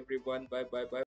 Take care, everyone. Bye.